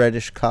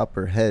reddish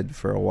copper head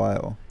for a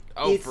while.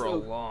 Oh, It's for a a-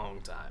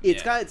 long time.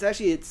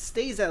 It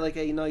stays at like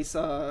a nice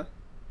I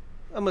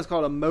almost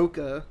call it a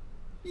mocha.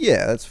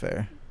 Yeah, that's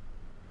fair.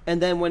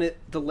 And then when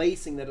the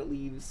lacing that it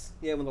leaves,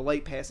 when the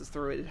light passes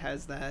through it, it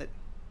has that.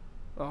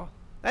 Oh,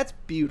 that's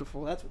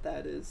beautiful. That's what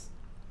that is.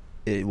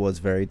 It was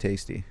very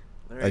tasty.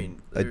 I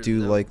do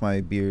like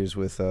my beers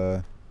with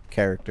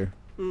character.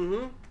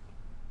 Mm-hmm.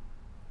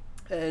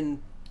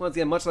 And once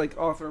again, much like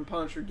Author and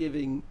Punisher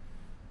giving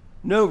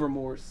no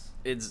remorse,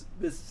 It's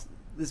this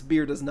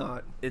beer does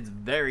not. it's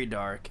very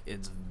dark.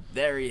 It's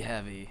very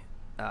heavy.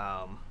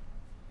 I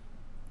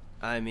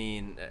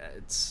mean,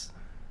 it's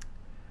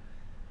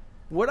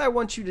What I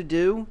want you to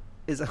do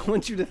is I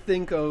want you to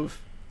think of,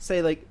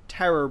 say, like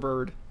Terror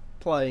Bird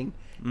playing,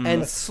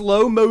 and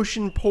slow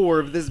motion pour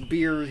of this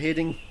beer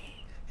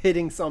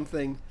hitting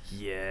something.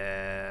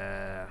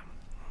 yeah.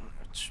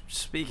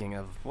 Speaking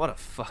of, what a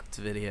fucked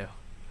video.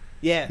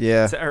 Yeah.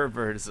 Yeah. Terror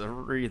Bird is a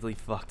really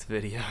fucked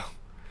video.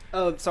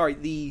 Oh, sorry.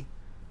 The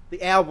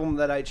album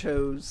that I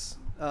chose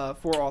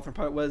for Author and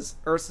Punisher was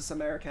Ursus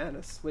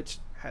Americanus, which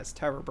has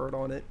Terror Bird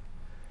on it.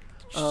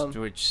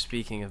 Which,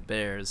 speaking of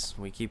bears,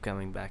 we keep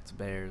coming back to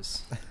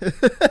bears.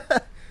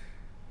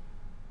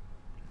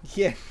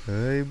 Yeah.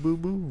 Hey, boo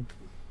boo.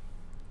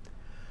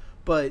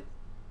 But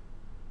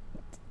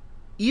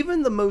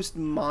even the most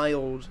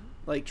mild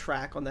like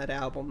track on that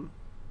album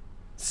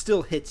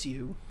still hits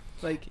you,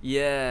 like,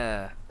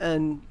 Yeah.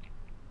 and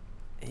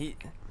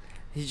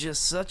He's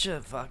just such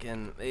a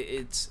fucking.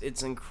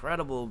 It's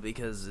incredible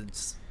because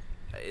it's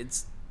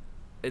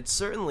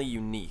certainly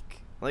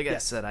unique. Like I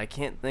Yes. said, I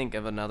can't think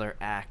of another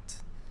act.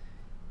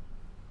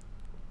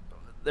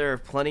 There are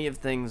plenty of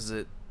things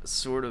that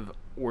sort of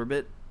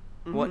orbit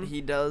what Mhm.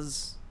 he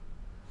does,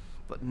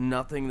 but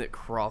nothing that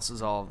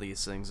crosses all of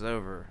these things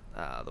over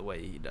the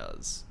way he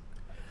does.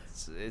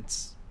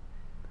 It's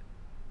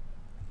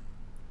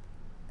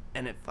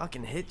and it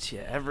fucking hits you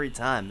every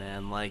time,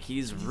 man. Like,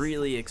 he's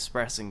really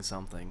expressing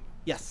something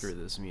yes, through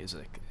this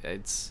music.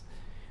 This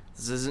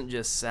isn't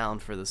just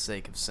sound for the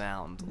sake of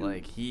sound.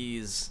 Like,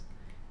 he's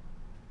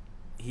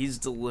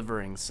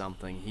delivering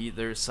something.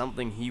 There's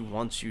something he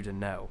wants you to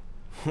know.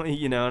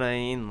 You know what I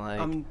mean?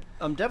 Like,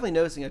 I'm definitely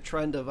noticing a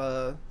trend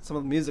of some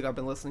of the music I've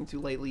been listening to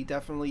lately.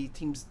 Definitely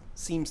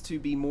seems to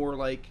be more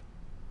like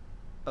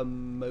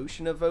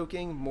emotion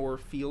evoking, more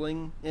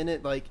feeling in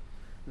it, like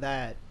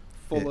that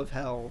Full Yeah. of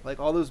Hell. Like,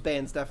 all those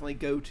bands definitely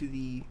go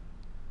to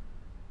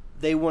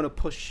they want to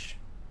push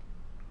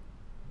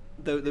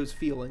those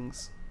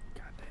feelings.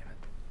 God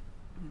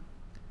damn it.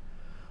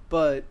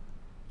 But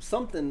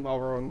something while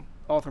we're on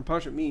Author and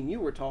Punisher, me and you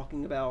were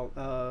talking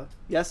about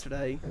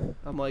yesterday.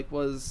 I'm like,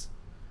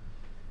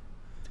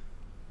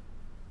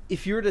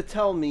 if you were to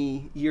tell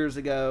me years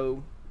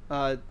ago,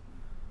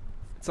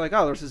 it's like,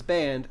 oh, there's this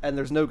band and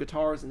there's no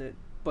guitars in it,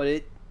 but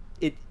it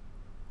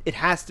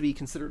has to be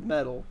considered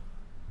metal.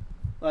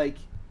 Like,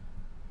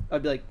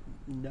 I'd be like,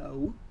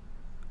 no,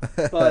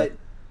 but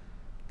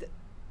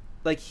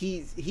like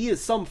he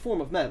is some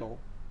form of metal.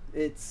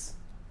 It's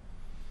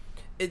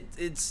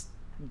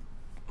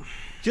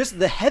just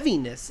the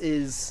heaviness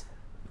is.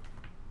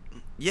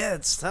 Yeah,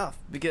 it's tough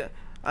because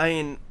I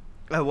mean,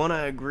 I want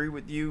to agree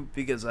with you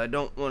because I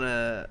don't want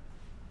to.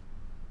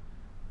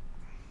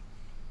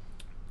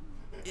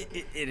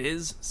 It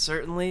is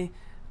certainly,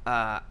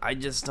 I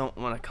just don't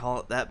want to call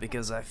it that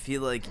because I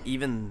feel like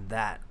even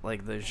that,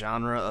 like the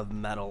genre of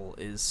metal,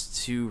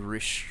 is too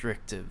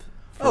restrictive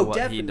for what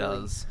definitely. he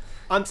does.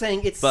 I'm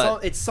saying it's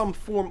some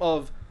form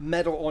of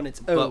metal on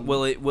its own. But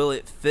will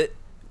it fit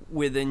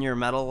within your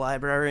metal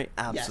library?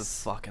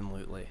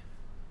 Absolutely.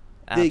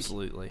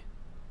 Absolutely.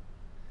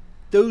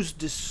 Those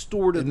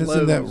distorted And lows.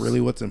 isn't that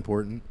really what's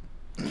important?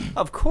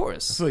 Of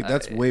course. I feel like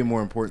that's way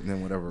more important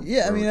than whatever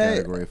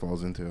category it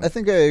falls into. I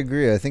think I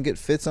agree. I think it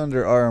fits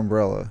under our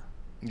umbrella.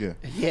 Yeah.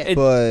 Yeah.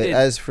 But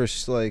as for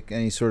like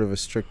any sort of a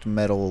strict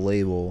metal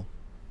label,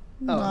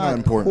 not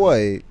important.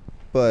 quite.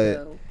 But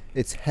No.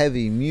 it's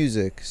heavy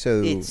music,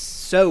 so It's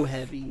so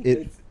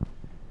heavy.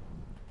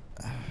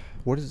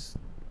 what is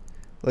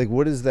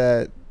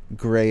that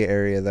gray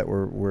area that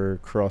we're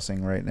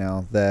crossing right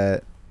now?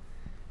 That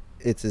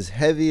it's as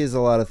heavy as a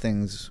lot of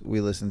things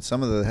we listen.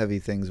 Some of the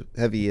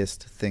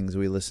heaviest things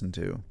we listen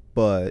to,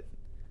 but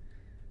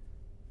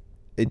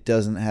it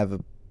doesn't have a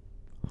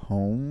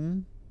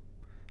home.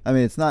 I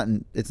mean, it's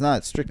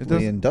not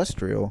strictly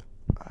industrial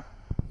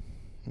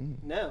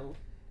No.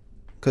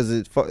 because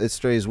it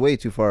strays way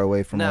too far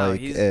away from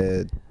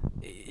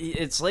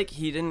it's like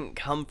he didn't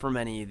come from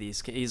any of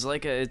these.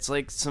 It's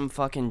like some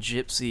fucking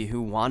gypsy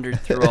who wandered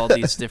through all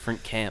these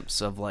different camps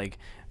of like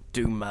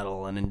doom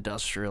metal and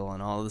industrial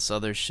and all this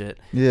other shit.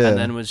 Yeah. And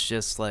then was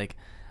just like,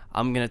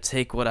 I'm gonna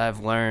take what I've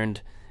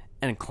learned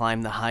and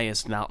climb the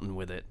highest mountain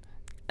with it.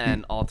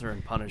 And Alter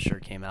and Punisher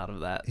came out of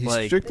that. He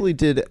strictly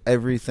did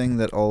everything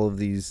that all of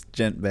these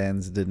gent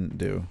bands didn't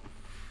do.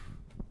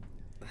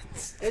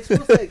 It's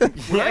just like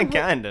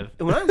kind of.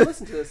 when I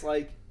listen to this,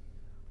 like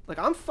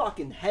I'm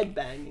fucking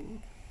headbanging.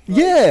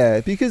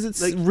 Yeah, because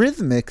it's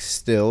rhythmic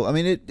still. I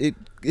mean,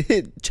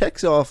 it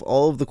checks off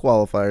all of the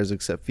qualifiers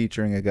except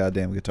featuring a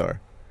goddamn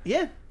guitar.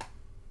 Yeah.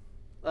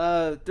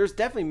 There's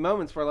definitely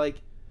moments where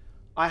like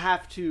I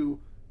have to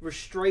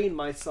restrain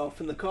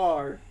myself in the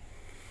car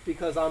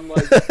because I'm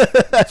like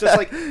just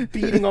like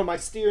beating on my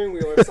steering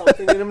wheel or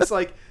something, and I'm just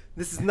like,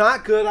 this is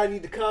not good. I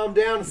need to calm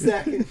down a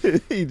second.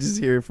 You just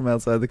hear it from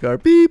outside the car.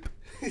 Beep,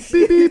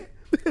 beep, beep.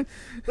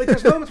 Like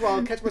there's moments where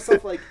I'll catch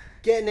myself like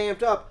getting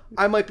amped up.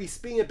 I might be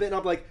speeding a bit, and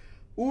I'm like,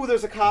 ooh,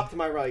 there's a cop to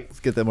my right. Let's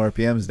get them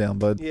RPMs down,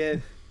 bud. Yeah.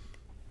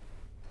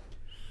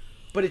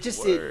 But it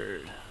just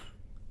Word.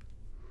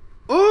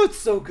 oh, it's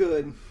so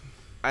good.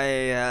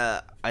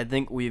 I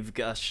think we've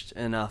gushed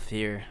enough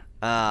here.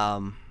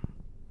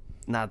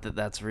 Not that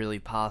that's really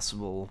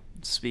possible.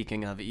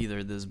 Speaking of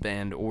either this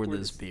band or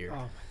this beer, Oh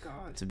my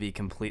god. to be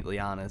completely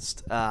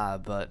honest,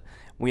 but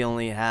we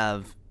only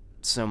have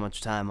so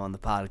much time on the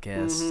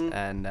podcast,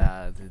 and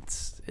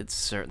it's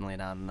certainly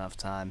not enough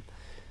time.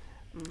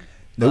 Nope.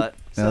 But,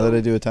 Now that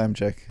I do a time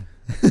check.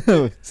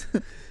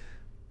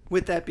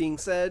 With that being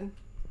said,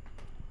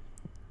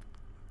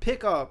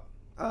 pick up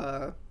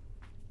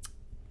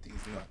These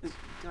nuts.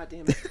 God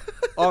damn it.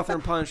 Author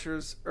and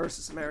Punisher's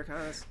Ursus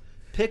Americanus.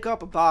 Pick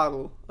up a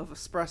bottle of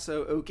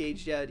Espresso Oak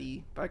Aged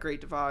Yeti by Great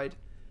Divide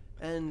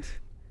and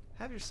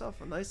have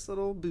yourself a nice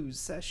little booze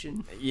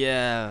session.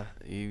 Yeah,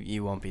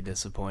 you won't be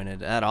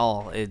disappointed at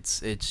all. It's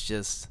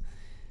just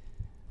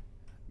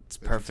it's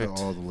perfect.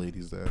 Tell all the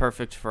ladies that.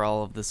 Perfect for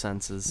all of the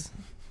senses.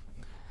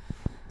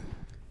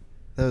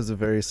 That was a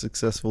very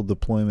successful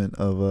deployment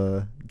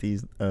of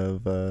these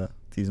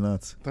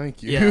nuts.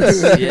 Thank you.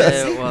 Yes,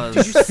 yeah, it was.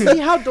 Did you see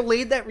how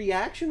delayed that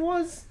reaction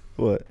was?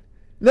 What?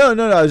 No.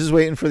 I was just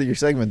waiting for your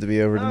segment to be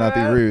over to not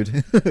be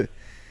rude.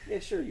 Yeah,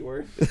 sure you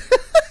were.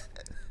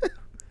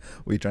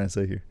 What are you trying to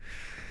say here?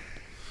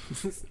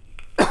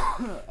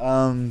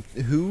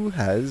 Who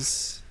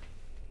has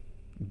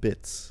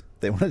bits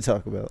they want to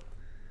talk about?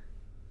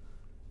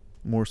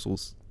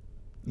 Morsels,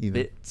 even.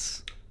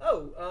 Bits.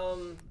 Oh,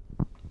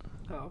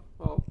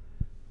 well,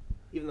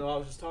 even though I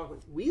was just talking,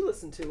 we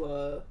listened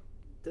to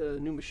the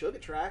new Meshuggah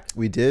track.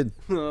 We did.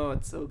 Oh,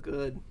 it's so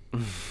good.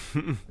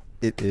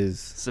 It is.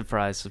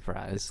 Surprise,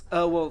 surprise.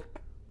 Oh, well,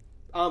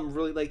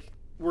 really, like,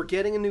 we're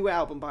getting a new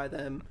album by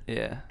them,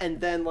 Yeah. and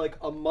then, like,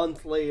 a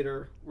month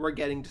later, we're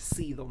getting to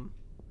see them.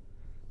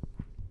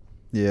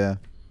 Yeah.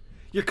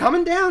 You're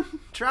coming down,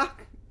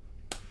 truck.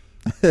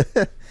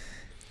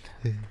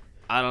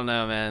 I don't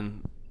know,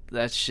 man.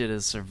 That shit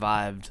has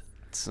survived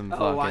some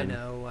fucking. Oh, I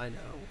know.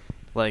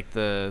 Like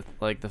the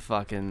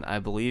fucking. I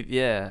believe,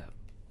 yeah.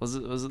 Was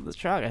it the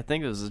truck? I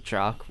think it was the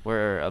truck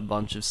where a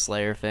bunch of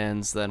Slayer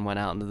fans then went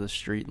out into the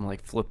street and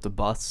like flipped a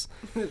bus.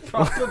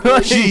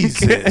 Probably.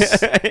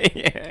 Jesus.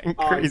 Yeah,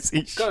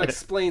 crazy Gotta shit.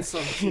 explain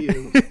something to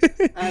you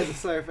as a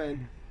Slayer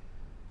fan.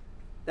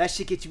 That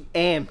shit gets you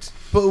amped.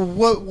 But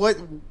what?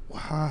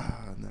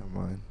 Never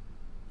mind.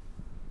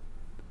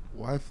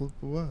 Why flip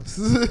the bus?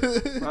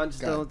 Ron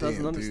just God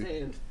doesn't damn, dude.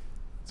 understand.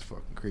 It's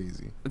fucking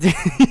crazy.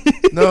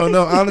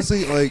 No,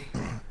 honestly, like,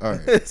 all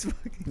right. It's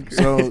fucking crazy.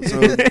 So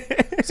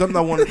something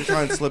I wanted to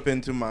try and slip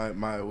into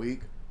my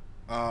week,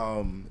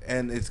 and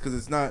it's because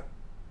it's not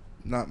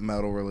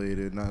metal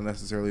related, not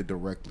necessarily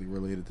directly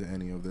related to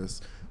any of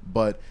this,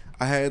 but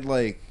I had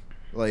like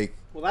Like,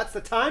 Well, that's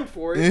the time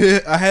for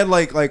it. I had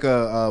like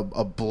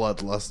a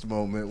bloodlust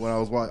moment when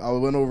I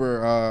went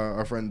over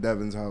our friend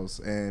Devin's house,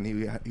 and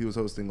he was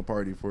hosting a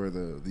party for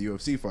the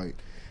UFC fight.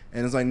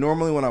 And it's like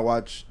normally when I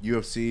watch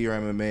UFC or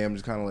MMA, I'm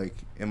just kind of like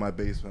in my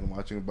basement, I'm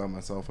watching it by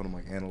myself, and I'm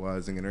like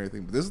analyzing and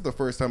everything. But this is the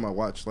first time I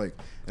watched like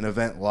an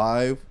event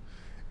live,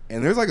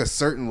 and there's like a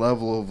certain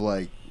level of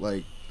like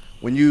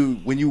when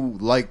you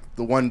like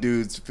the one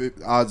dude's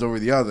odds over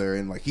the other,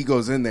 and like he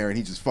goes in there and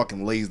he just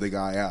fucking lays the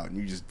guy out, and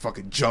you just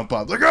fucking jump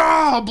up like,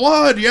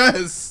 blood,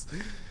 yes.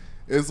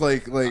 It's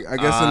like I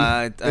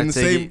guess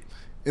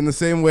in the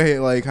same way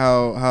like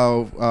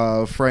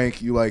how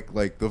Frank, you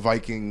like the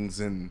Vikings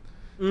and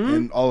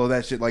all of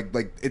that shit, like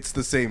it's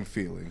the same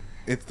feeling.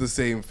 It's the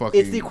same fucking.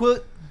 It's the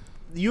equivalent.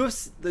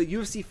 The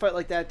UFC fight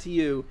like that to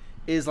you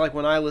is like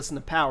when I listen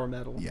to power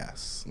metal.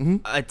 Yes.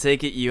 I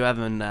take it you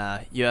haven't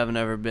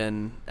ever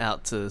been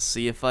out to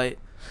see a fight.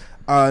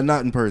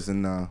 Not in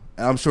person, no.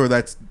 I'm sure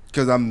that's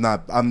because I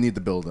need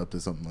to build up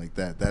to something like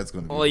that. That's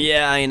gonna be. Well,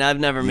 yeah, I mean,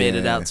 I've never made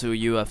it out to a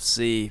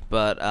UFC,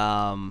 but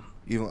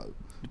Even,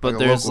 but a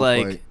there's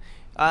local like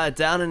fight.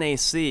 down in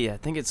AC, I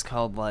think it's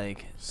called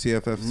like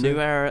CFFC. New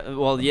Era.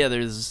 Well, yeah,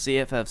 there's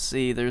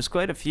CFFC. There's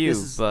quite a few,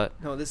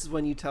 This is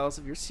when you tell us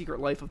of your secret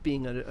life of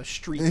being a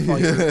street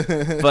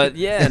fighter. but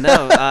yeah,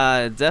 no,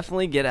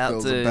 definitely get out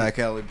Phil's to a back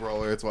alley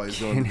brawler. That's why he's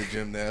going to the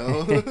gym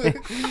now.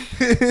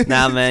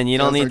 Nah, man, you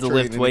don't Gotta need to start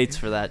lift training. weights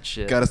for that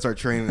shit. Gotta start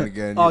training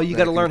again. Oh, you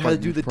got to Back in learn how to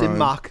do fucking the prime.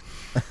 Dinmok.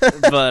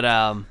 But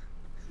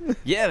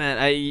yeah,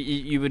 man,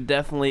 you would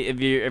definitely if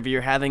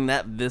you're having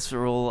that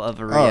visceral of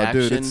a reaction. Oh,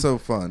 dude, it's so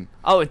fun.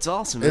 Oh, it's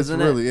awesome, It's isn't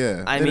really, it?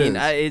 yeah. I it mean,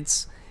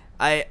 is.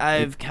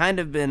 I've kind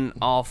of been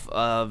off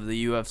of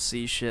the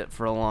UFC shit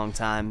for a long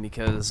time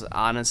because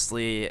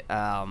honestly,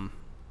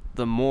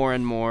 the more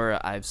and more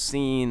I've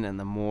seen and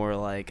the more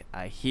like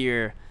I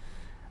hear,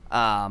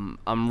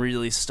 I'm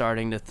really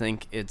starting to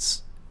think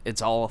it's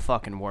all a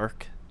fucking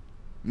work.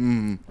 I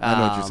know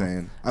what you're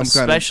saying. I'm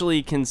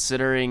especially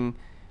considering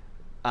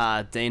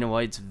Dana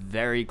White's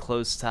very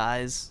close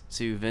ties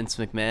to Vince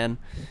McMahon.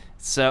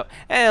 So,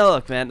 hey,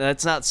 look, man,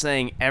 that's not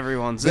saying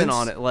everyone's in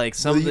on it. Like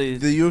some of the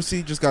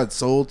UFC just got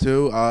sold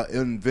too,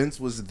 and Vince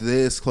was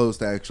this close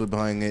to actually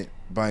buying it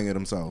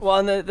himself.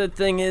 Well, and the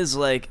thing is,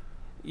 like,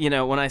 you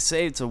know, when I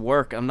say it's a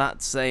work, I'm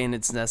not saying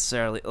it's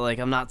necessarily like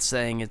I'm not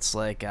saying it's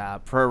like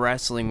pro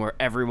wrestling where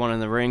everyone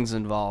in the ring's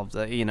involved.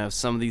 You know,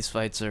 some of these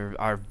fights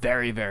are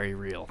very, very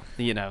real.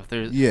 You know,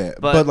 there's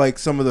but like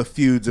some of the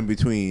feuds in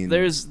between.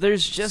 There's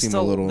just seem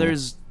a little-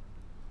 there's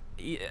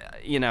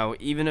you know,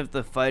 even if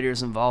the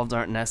fighters involved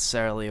aren't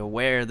necessarily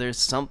aware, there's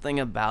something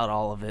about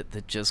all of it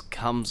that just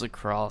comes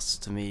across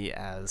to me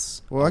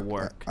as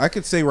work. I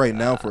could say right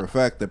now for a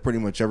fact that pretty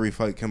much every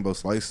fight Kimbo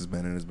Slice has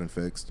been in has been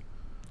fixed.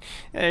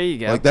 There you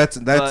go. Like that's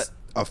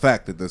a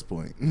fact at this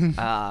point.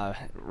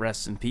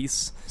 Rest in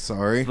peace.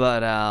 Sorry,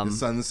 But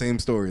it's on the same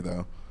story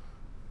though.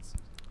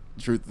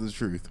 Truth is the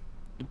truth.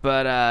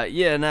 But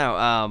yeah,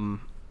 no.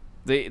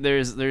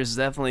 There's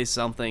definitely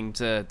something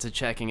to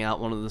checking out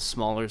one of the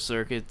smaller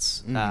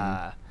circuits.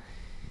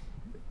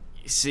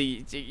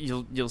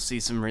 You'll see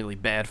some really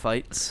bad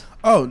fights.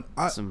 Oh,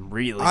 Some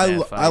really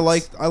bad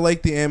fights. I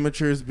like the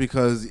amateurs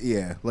because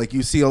like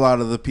you see a lot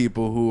of the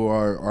people who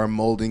are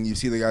molding. You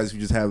see the guys who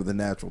just have the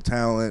natural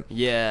talent.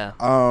 Yeah.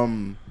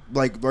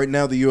 Like right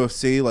now the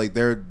UFC, like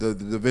they're the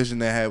division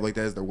they have, like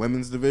that is their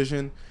women's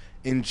division.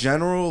 In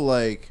general,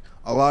 like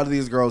a lot of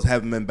these girls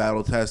haven't been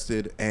battle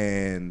tested,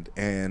 and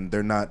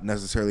they're not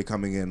necessarily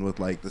coming in with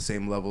like the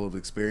same level of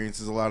experience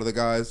as a lot of the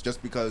guys,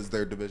 just because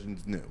their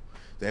division's new.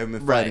 They haven't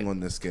been fighting on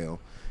this scale.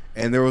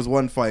 And there was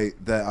one fight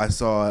that I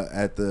saw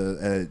at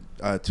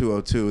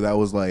 202 that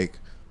was like,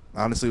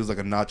 honestly, it was like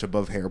a notch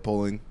above hair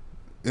pulling.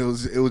 It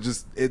was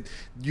just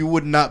you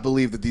would not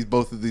believe that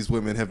both of these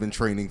women have been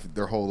training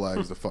their whole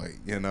lives to fight,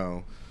 you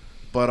know.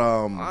 But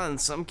well, in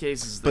some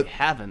cases they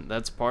haven't.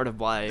 That's part of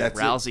why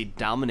Rousey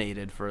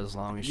dominated for as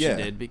long as she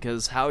did.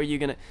 Because how are you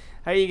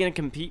gonna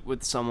compete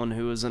with someone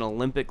who is an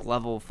Olympic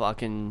level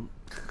fucking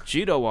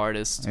judo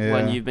artist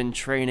when you've been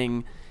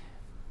training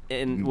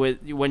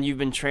when you've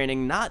been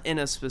training not in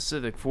a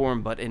specific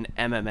form but in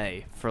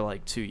MMA for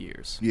like 2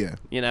 years? Yeah,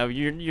 you know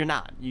you're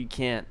not. You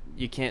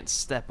can't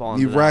step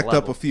on. You racked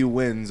up a few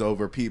wins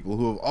over people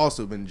who have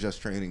also been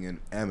just training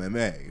in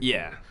MMA.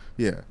 Yeah.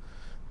 Yeah.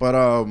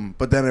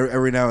 But then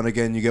every now and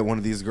again you get one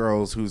of these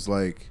girls who's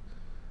like,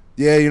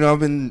 yeah, you know,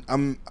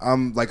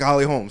 I'm like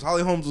Holly Holmes.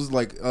 Holly Holmes was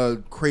like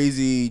a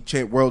crazy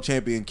world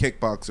champion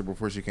kickboxer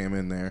before she came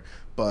in there,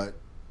 but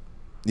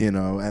you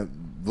know, I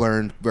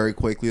learned very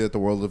quickly that the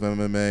world of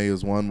MMA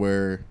is one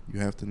where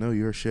you have to know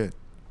your shit.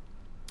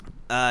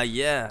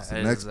 Yeah. So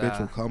the next bitch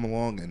will come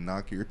along and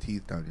knock your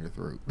teeth down your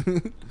throat.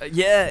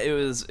 Yeah, it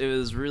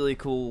was really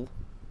cool.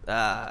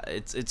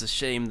 It's a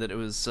shame that it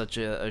was such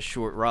a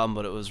short run,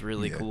 but it was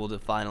really cool to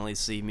finally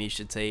see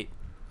Miesha Tate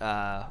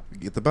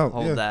get the belt.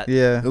 Hold that.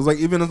 Yeah, it was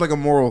like a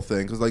moral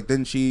thing because like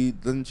didn't she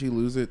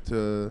lose it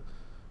to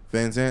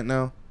Van Zant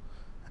now?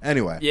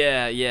 Anyway.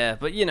 Yeah,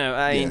 but you know,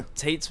 I mean, Yeah.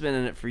 Tate's been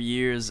in it for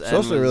years. She's and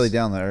also was- really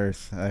down to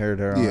earth. I heard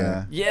her on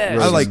Yeah. Yeah,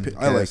 I she's-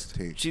 like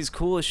Tate. She's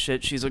cool as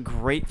shit. She's a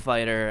great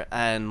fighter,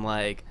 and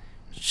like,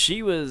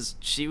 she was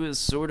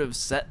sort of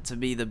set to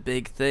be the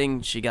big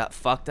thing. She got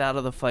fucked out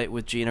of the fight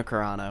with Gina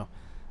Carano,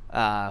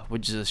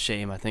 which is a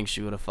shame. I think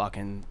she would have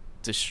fucking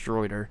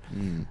destroyed her.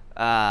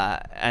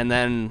 And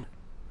then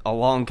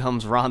along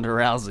comes Ronda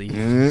Rousey,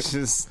 Mm. which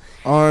is,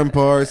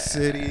 Armbar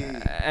City.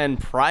 and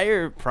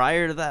prior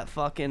to that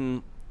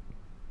fucking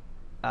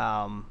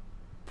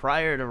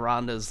prior to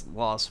Ronda's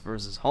loss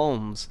versus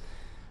Holmes,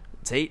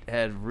 Tate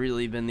had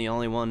really been the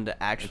only one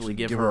to actually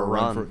give her a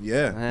run.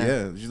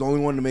 Yeah. She's the only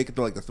one to make it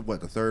to like the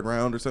third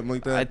round or something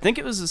like that. I think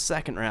it was the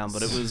second round,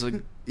 but it was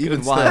a Even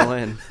good while still.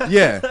 in.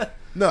 Yeah.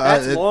 No,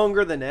 That's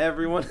longer than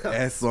everyone else.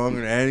 That's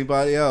longer than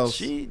anybody else.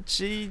 She's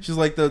She's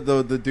like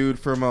the dude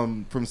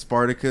from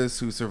Spartacus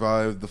who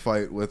survived the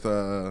fight with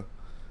what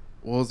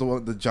was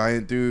the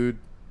giant dude?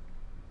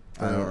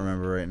 I don't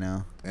remember right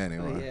now.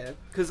 Anyway. Yeah,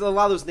 because a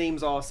lot of those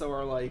names also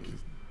are like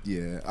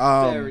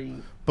Yeah.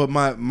 very. But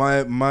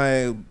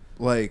my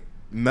like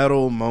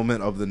metal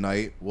moment of the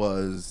night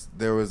was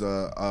there was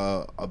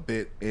a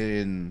bit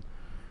in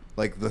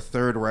like the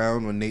third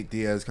round when Nate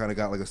Diaz kind of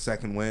got like a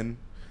second win,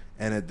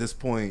 and at this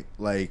point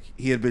like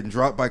he had been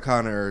dropped by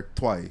Conor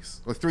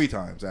twice or three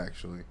times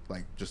actually,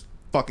 like just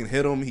fucking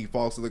hit him, he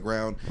falls to the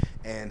ground,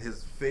 and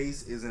his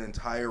face is an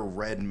entire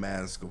red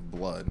mask of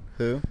blood.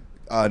 Who?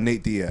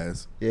 Nate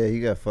Diaz. Yeah, he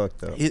got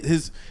fucked up.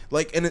 His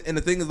like and the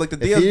thing is like the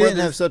If Diaz he brothers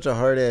didn't have such a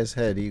hard ass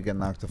head, he'd get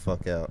knocked the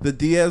fuck out. The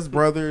Diaz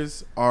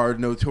brothers are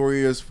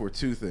notorious for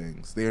two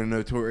things. They are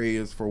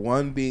notorious for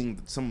one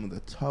being some of the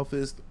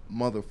toughest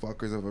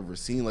motherfuckers I've ever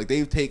seen. Like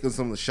they've taken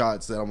some of the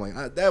shots that I'm like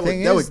that would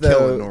kill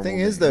a normal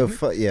Thing is man.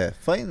 though,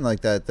 fighting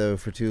like that though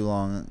for too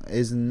long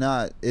is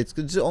not. It's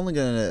just only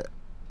gonna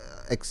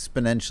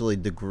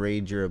exponentially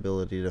degrade your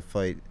ability to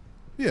fight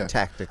yeah.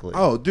 tactically.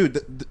 Oh,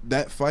 dude,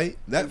 that fight,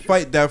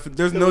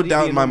 there's no Nobody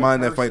doubt be in a my normal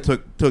mind that fight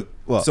took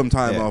Well, some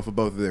time yeah. off of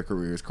both of their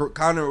careers. Conor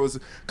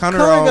Conor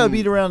got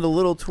beat around a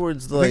little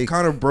towards I think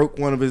like. Conor broke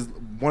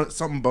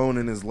something bone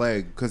in his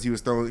leg because he was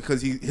throwing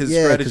his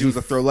Yeah, strategy 'cause was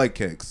he to throw leg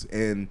kicks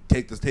and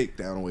take the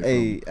takedown away from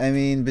him. I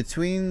mean,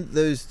 between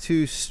those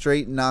two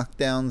straight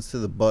knockdowns to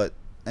the butt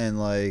and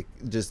like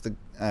just the,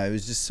 it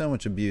was just so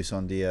much abuse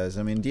on Diaz.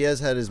 I mean,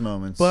 Diaz had his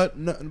moments, but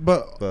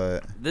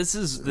this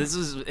is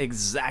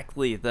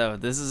exactly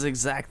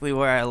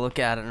where I look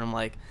at it and I'm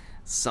like,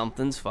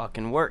 something's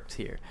fucking worked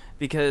here.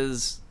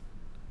 Because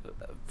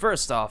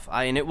first off,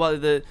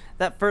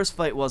 that first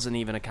fight wasn't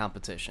even a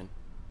competition.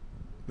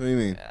 What do you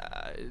mean?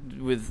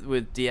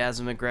 With Diaz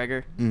and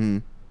McGregor. Mm-hmm.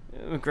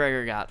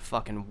 McGregor got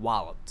fucking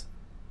walloped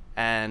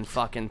and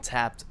fucking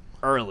tapped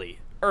early.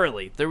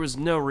 There was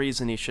no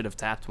reason he should have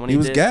tapped when he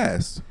was did.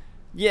 gassed.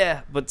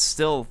 Yeah, but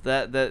still,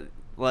 that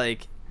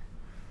like,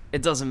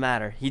 it doesn't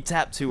matter. He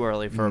tapped too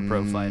early for a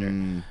pro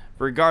fighter.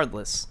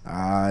 Regardless,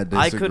 I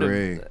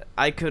disagree.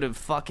 I could have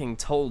fucking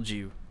told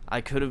you. I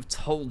could have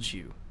told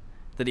you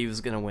that he was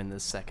gonna win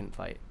this second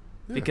fight,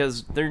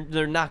 because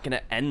they're not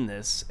gonna end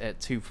this at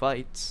 2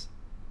 fights.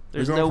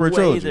 There's They're no going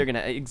for a way trilogy. they're gonna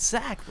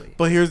exactly.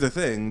 But here's the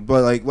thing.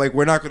 But like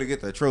we're not gonna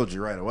get the trilogy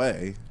right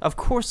away. Of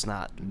course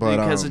not, But,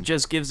 because it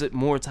just gives it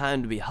more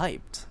time to be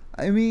hyped.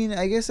 I mean,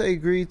 I guess I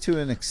agree to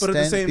an extent. But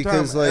at the same time,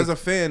 because, like, as a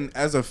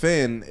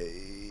fan,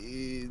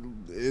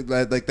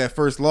 like that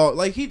first law,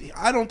 like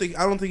I don't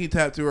think he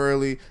tapped too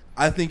early.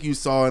 I think you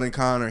saw it in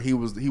Conor. He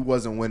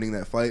wasn't winning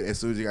that fight as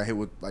soon as he got hit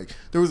with, like,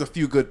 there was a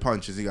few good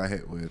punches he got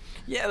hit with.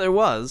 Yeah, there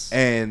was.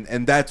 And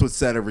that's what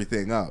set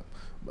everything up.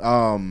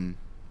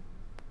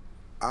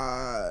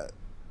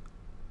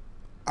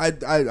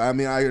 I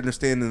mean, I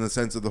understand in the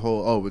sense of the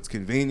whole, it's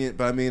convenient,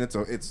 but I mean, it's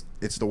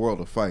the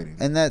world of fighting.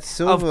 and that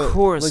Silva, Of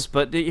course, like,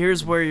 but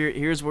here's where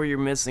you're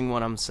missing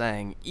what I'm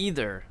saying.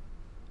 Either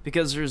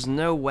because there's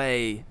no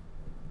way.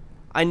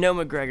 I know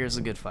McGregor's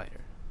a good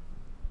fighter,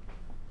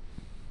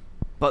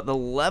 but the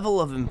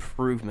level of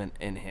improvement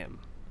in him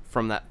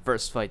from that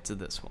first fight to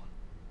this one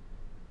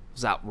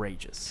was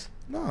outrageous.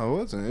 No,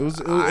 it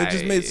wasn't. It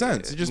just made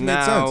sense. It just made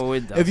No, sense.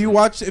 it doesn't. If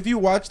you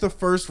watch the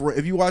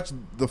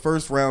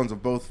first rounds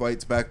of both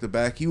fights back to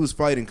back, he was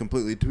fighting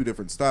completely two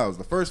different styles.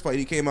 The first fight,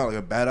 he came out like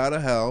a bat out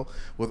of hell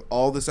with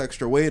all this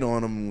extra weight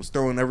on him and was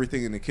throwing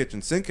everything in the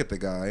kitchen sink at the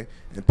guy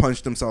and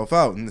punched himself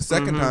out. And the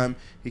second time,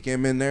 he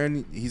came in there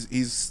and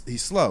he's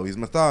slow, he's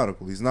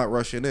methodical, he's not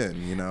rushing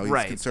in. You know, he's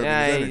Right. conserving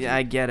his energy.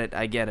 I get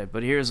it.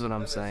 But here's what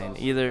I'm But saying. it's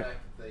also Either the fact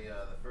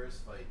that the first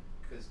fight,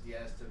 because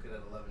Diaz took it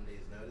at 11 days'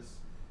 notice,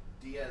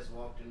 Diaz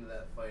walked into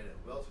that fight at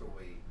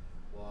welterweight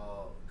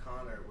while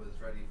Conor was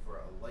ready for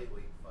a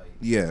lightweight fight.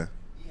 Yeah.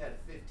 He had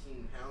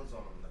 15 pounds on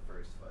him in the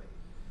first fight.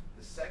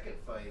 The second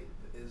fight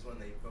is when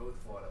they both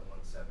fought at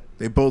 170.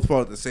 They both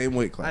fought at the same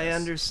weight class. I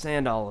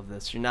understand all of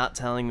this. You're not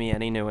telling me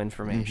any new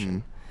information.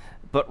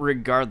 Mm-hmm. But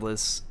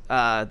regardless,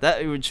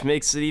 that which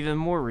makes it even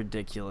more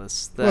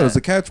ridiculous. That Well, it was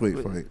a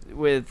catchweight fight.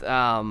 with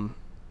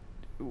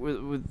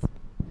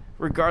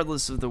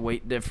regardless of the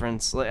weight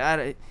difference,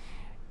 like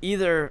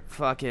either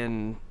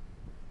fucking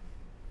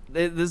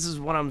this is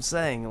what I'm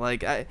saying.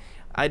 Like,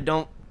 I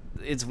don't.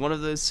 It's one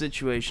of those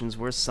situations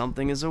where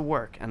something is a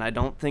work, and I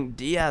don't think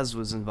Diaz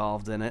was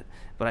involved in it,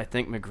 but I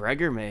think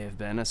McGregor may have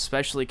been,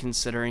 especially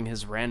considering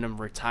his random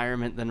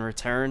retirement then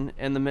return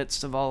in the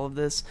midst of all of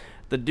this.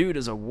 The dude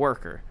is a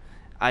worker.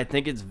 I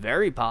think it's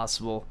very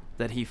possible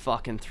that he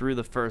fucking threw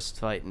the first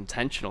fight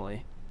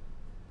intentionally.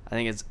 I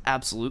think it's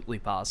absolutely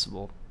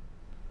possible.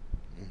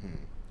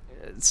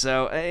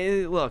 So,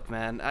 look,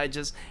 man,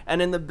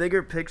 and in the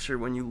bigger picture,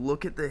 when you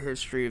look at the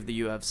history of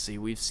the UFC,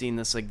 we've seen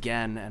this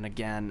again and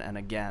again and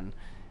again.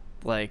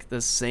 Like, the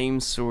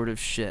same sort of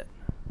shit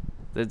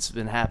that's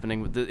been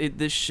happening.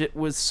 This shit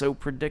was so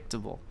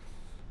predictable.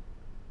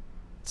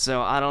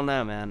 So, I don't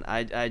know, man.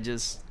 I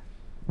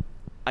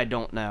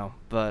don't know,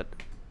 but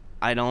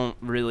I don't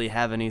really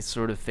have any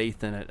sort of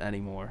faith in it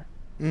anymore.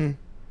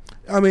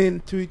 I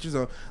mean, to each his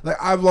own. Like,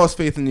 I've lost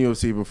faith in the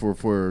UFC before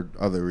for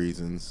other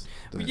reasons.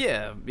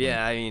 Yeah,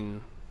 I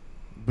mean,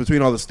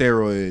 between all the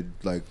steroid,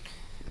 like,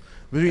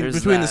 between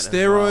the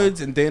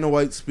steroids and Dana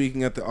White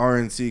speaking at the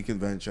RNC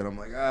convention, I'm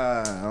like,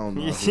 I don't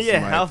know if this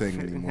is my thing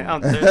anymore.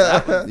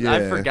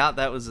 I forgot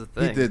that was a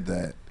thing. He did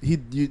that.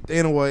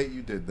 Dana White,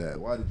 you did that.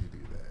 Why did you do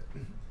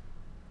that?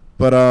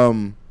 But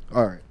all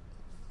right.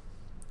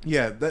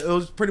 Yeah, it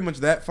was pretty much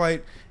that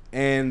fight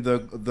and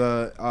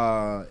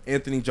the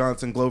Anthony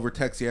Johnson Glover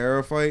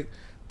Teixeira fight,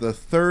 the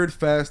third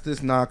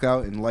fastest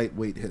knockout in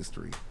lightweight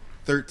history.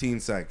 13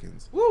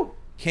 seconds. Woo!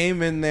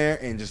 Came in there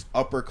and just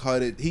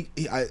uppercutted.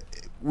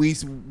 We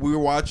were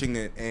watching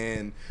it,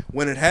 and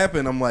when it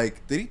happened, I'm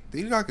like, did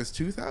he knock his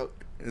tooth out?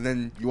 And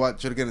then you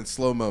watch it again in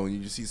slow mo, and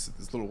you just see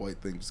this little white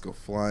thing just go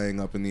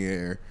flying up in the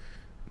air,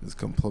 and just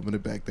come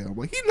plummeting back down. I'm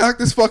like, he knocked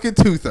his fucking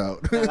tooth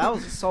out. Yeah, that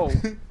was a soul.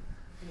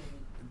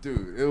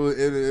 Dude, it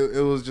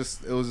was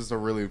just a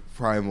really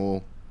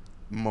primal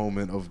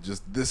moment of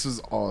just, this is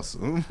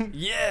awesome.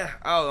 Yeah.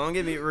 Oh, don't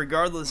get me.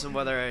 Regardless of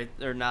whether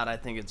or not I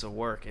think it's a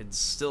work, it's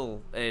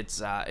still it's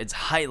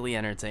highly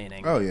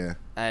entertaining. Oh yeah.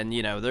 And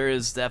there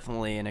is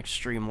definitely an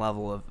extreme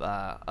level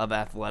of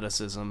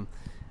athleticism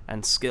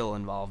and skill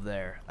involved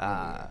there,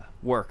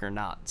 work or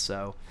not.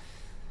 So,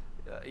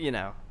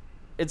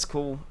 it's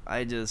cool.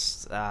 I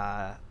just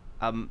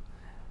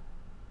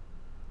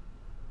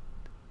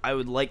I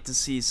would like to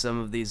see some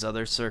of these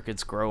other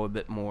circuits grow a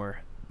bit more.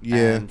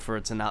 Yeah. And for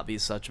it to not be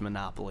such a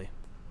monopoly.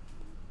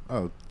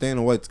 Oh,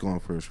 Dana White's going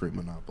for a straight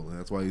monopoly.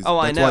 That's why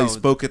I know. Why he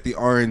spoke at the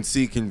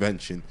RNC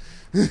convention.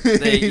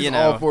 He's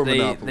all for they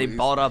monopolies.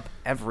 bought up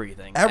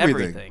everything.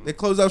 They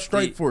closed out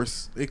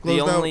Strikeforce. They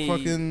closed out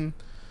fucking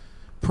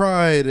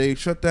Pride. They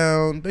shut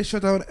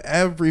down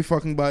every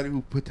fucking body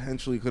who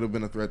potentially could have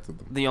been a threat to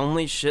them. The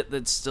only shit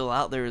that's still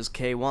out there is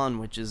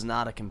K1, which is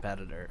not a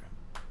competitor.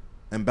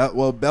 And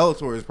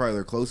Bellator is probably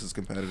their closest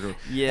competitor.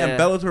 Yeah. And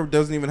Bellator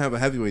doesn't even have a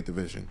heavyweight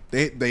division.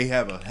 They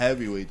have a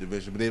heavyweight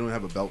division, but they don't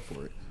have a belt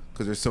for it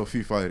because there's so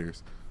few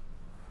fighters.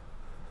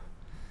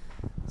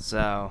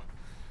 So,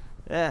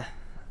 yeah.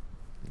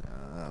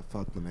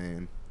 Fuck the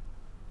man.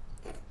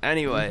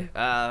 Anyway,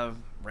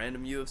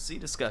 random UFC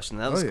discussion.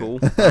 That was cool.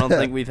 I don't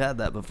think we've had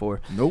that before.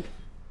 Nope.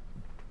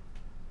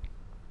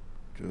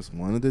 Just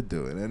wanted to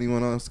do it.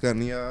 Anyone else got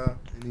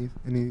anything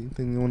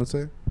you want to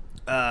say?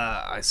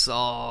 I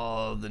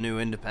saw the new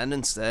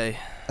Independence Day.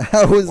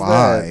 How was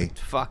Why? that?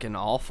 Fucking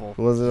awful.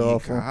 Was it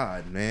awful?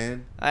 God,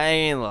 man. I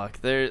mean,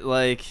 look, they're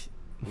like,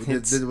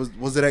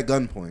 Was it at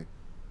gunpoint?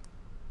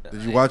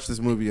 Did you watch this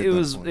movie at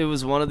gunpoint? It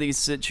was one of these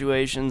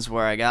situations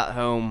where I got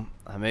home,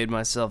 I made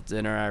myself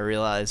dinner, I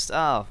realized,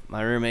 my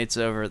roommate's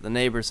over at the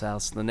neighbor's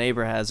house. The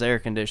neighbor has air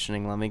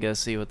conditioning. Let me go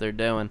see what they're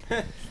doing.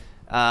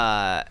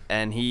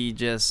 And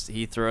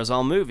he throws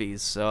on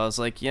movies. So I was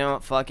like, you know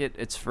what, fuck it.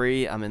 It's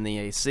free. I'm in the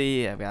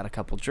AC. I've got a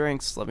couple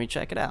drinks. Let me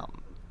check it out.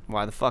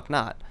 Why the fuck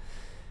not?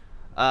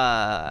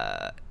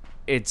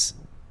 It's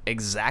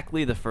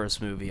exactly the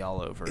first movie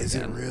all over again. Is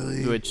it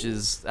really? Which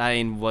is, I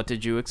mean, what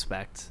did you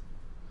expect?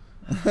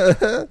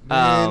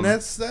 Man,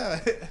 that's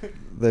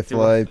They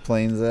fly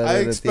planes at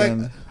it at the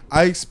end.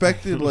 I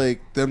expected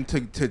like them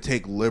to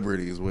take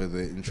liberties with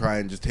it and try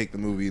and just take the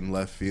movie in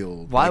left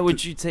field. Why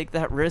would you take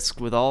that risk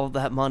with all of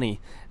that money?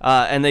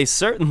 And they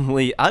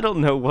certainly, I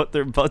don't know what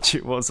their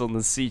budget was on the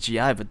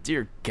CGI, but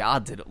dear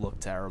God, did it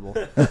look terrible.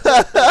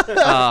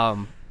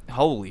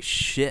 Holy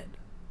shit.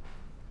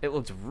 It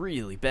looked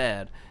really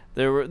bad.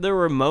 There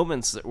were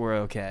moments that were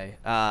okay,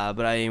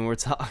 but I mean, we're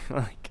talking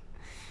like,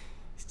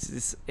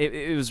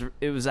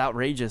 it was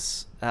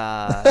outrageous.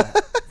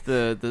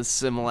 The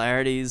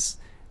similarities.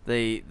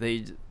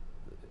 They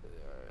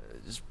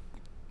just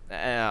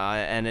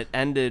and it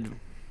ended.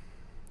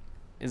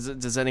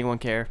 Does anyone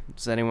care?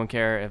 Does anyone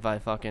care if I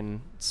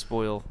fucking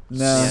spoil? No.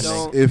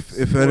 The ending?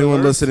 If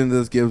anyone listening to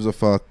this gives a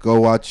fuck,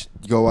 go watch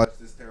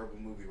this terrible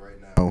movie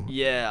right now.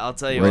 Yeah, I'll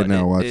tell you right what.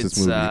 now, watch it's,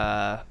 this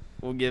movie.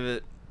 We'll give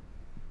it.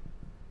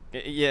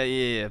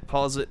 Yeah.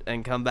 Pause it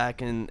and come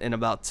back in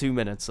about 2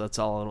 minutes. That's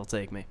all it'll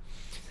take me.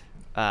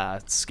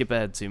 Skip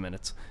ahead 2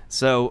 minutes.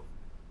 So,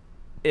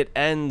 it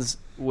ends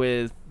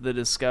with the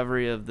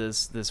discovery of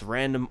this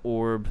random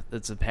orb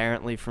that's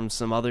apparently from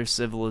some other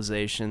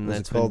civilization Was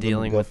that's it been called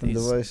dealing the with MacGuffin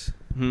these. device?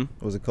 Hmm?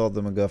 Was it called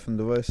the MacGuffin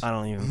device? I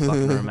don't even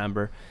fucking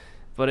remember.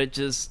 But it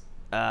just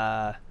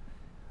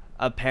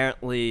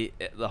apparently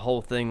the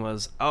whole thing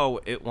was,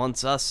 it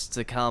wants us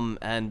to come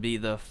and be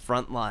the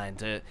front line,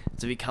 to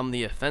become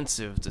the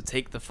offensive, to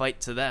take the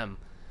fight to them.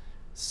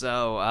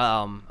 So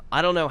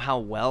I don't know how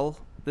well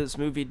this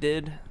movie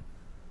did.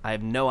 I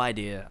have no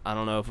idea. I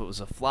don't know if it was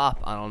a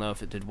flop. I don't know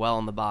if it did well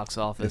in the box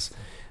office.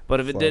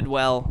 But if it did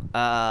well,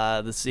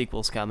 the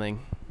sequel's coming.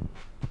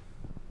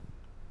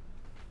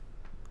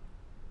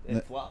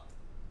 It flopped.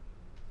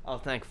 Oh,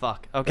 thank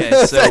fuck. Okay,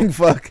 so Thank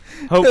fuck.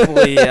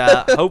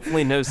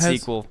 hopefully no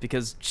sequel,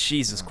 because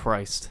Jesus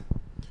Christ.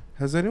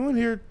 Has anyone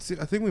here?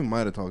 I think we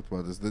might have talked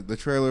about this. The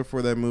trailer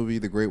for that movie,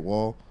 The Great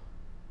Wall.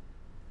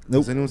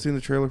 Nope. Has anyone seen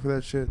the trailer for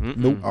that shit? Mm-mm.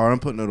 Nope. All right, I'm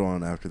putting it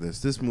on after this.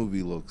 This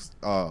movie looks.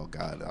 Oh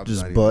God, I'm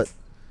Just not butt.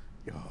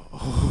 Yo,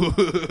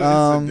 it's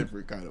Um, a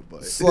different kind of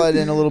butt. Slide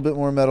in a little bit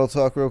more metal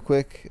talk real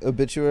quick.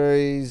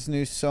 Obituary's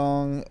new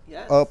song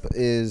Yes. Up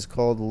is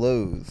called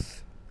Loathe.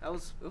 It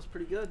was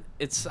pretty good.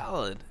 It's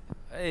solid.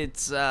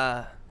 It's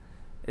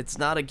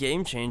not a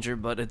game changer,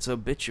 but it's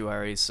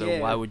Obituary, so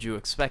Yeah. why would you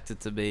expect it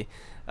to be?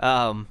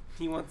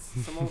 He wants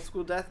some old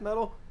school death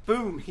metal.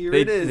 Boom, here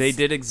They it is. they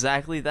did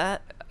exactly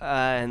that,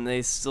 and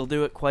they still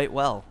do it quite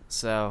well.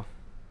 So,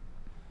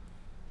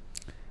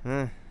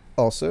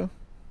 Also,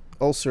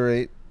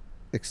 Ulcerate,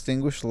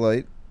 Extinguished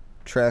Light,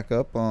 track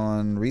up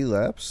on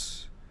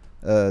Relapse,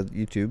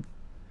 YouTube.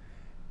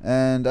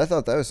 And I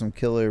thought that was some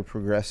killer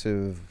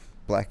progressive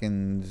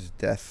blackened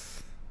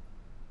death.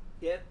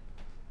 Yeah,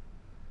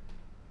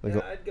 Like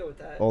yeah, I'd go with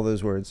that. all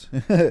those words.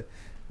 It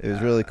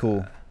was really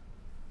cool.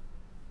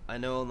 I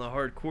know on the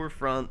hardcore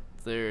front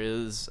there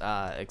is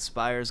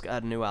Expire's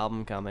got a new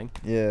album coming.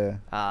 Yeah.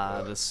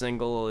 The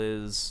single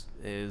is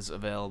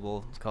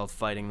available. It's called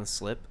Fighting the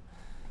Slip.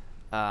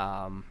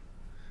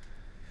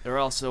 They're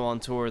also on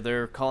tour.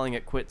 They're calling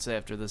it quits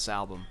after this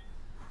album.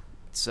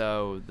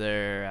 So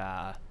they've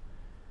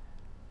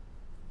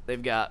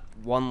got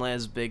one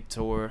last big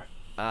tour,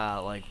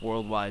 like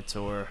worldwide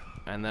tour,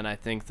 and then I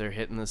think they're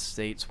hitting the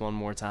States one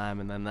more time,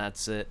 and then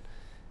that's it.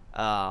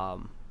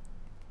 I'm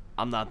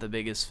not the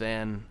biggest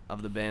fan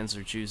of the bands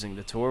they're choosing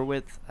to tour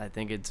with. I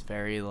think it's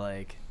very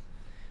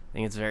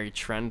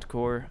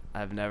trendcore.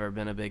 I've never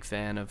been a big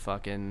fan of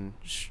fucking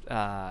is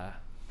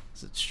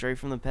it Stray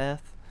from the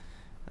Path?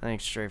 I think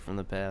Stray from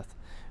the Path.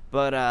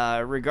 But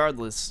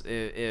regardless,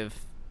 if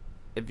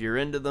you're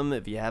into them,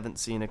 if you haven't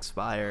seen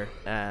Expire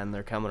and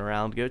they're coming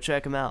around, go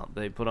check them out.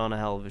 They put on a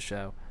hell of a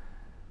show.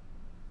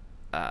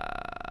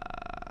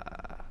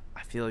 I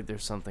feel like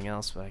there's something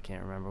else, but I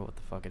can't remember what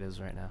the fuck it is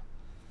right now.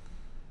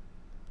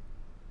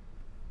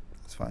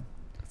 That's fine.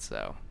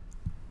 So,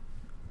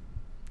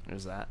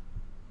 there's that.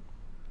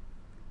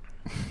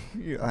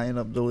 You're eyeing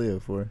up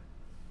DeLeo for.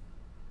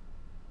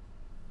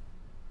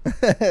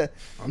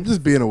 I'm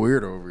just being a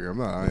weirdo over here. I'm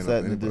not eyeing What's up that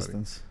in the anybody.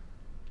 distance?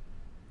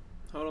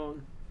 Hold on. Let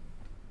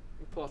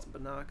me pull out some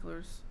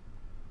binoculars.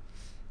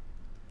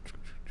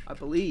 I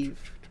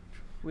believe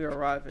we are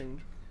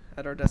arriving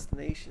at our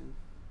destination.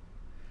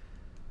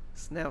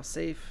 It's now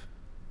safe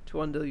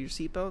to undo your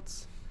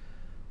seatbelts.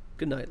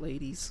 Good night,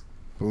 ladies.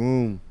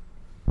 Boom.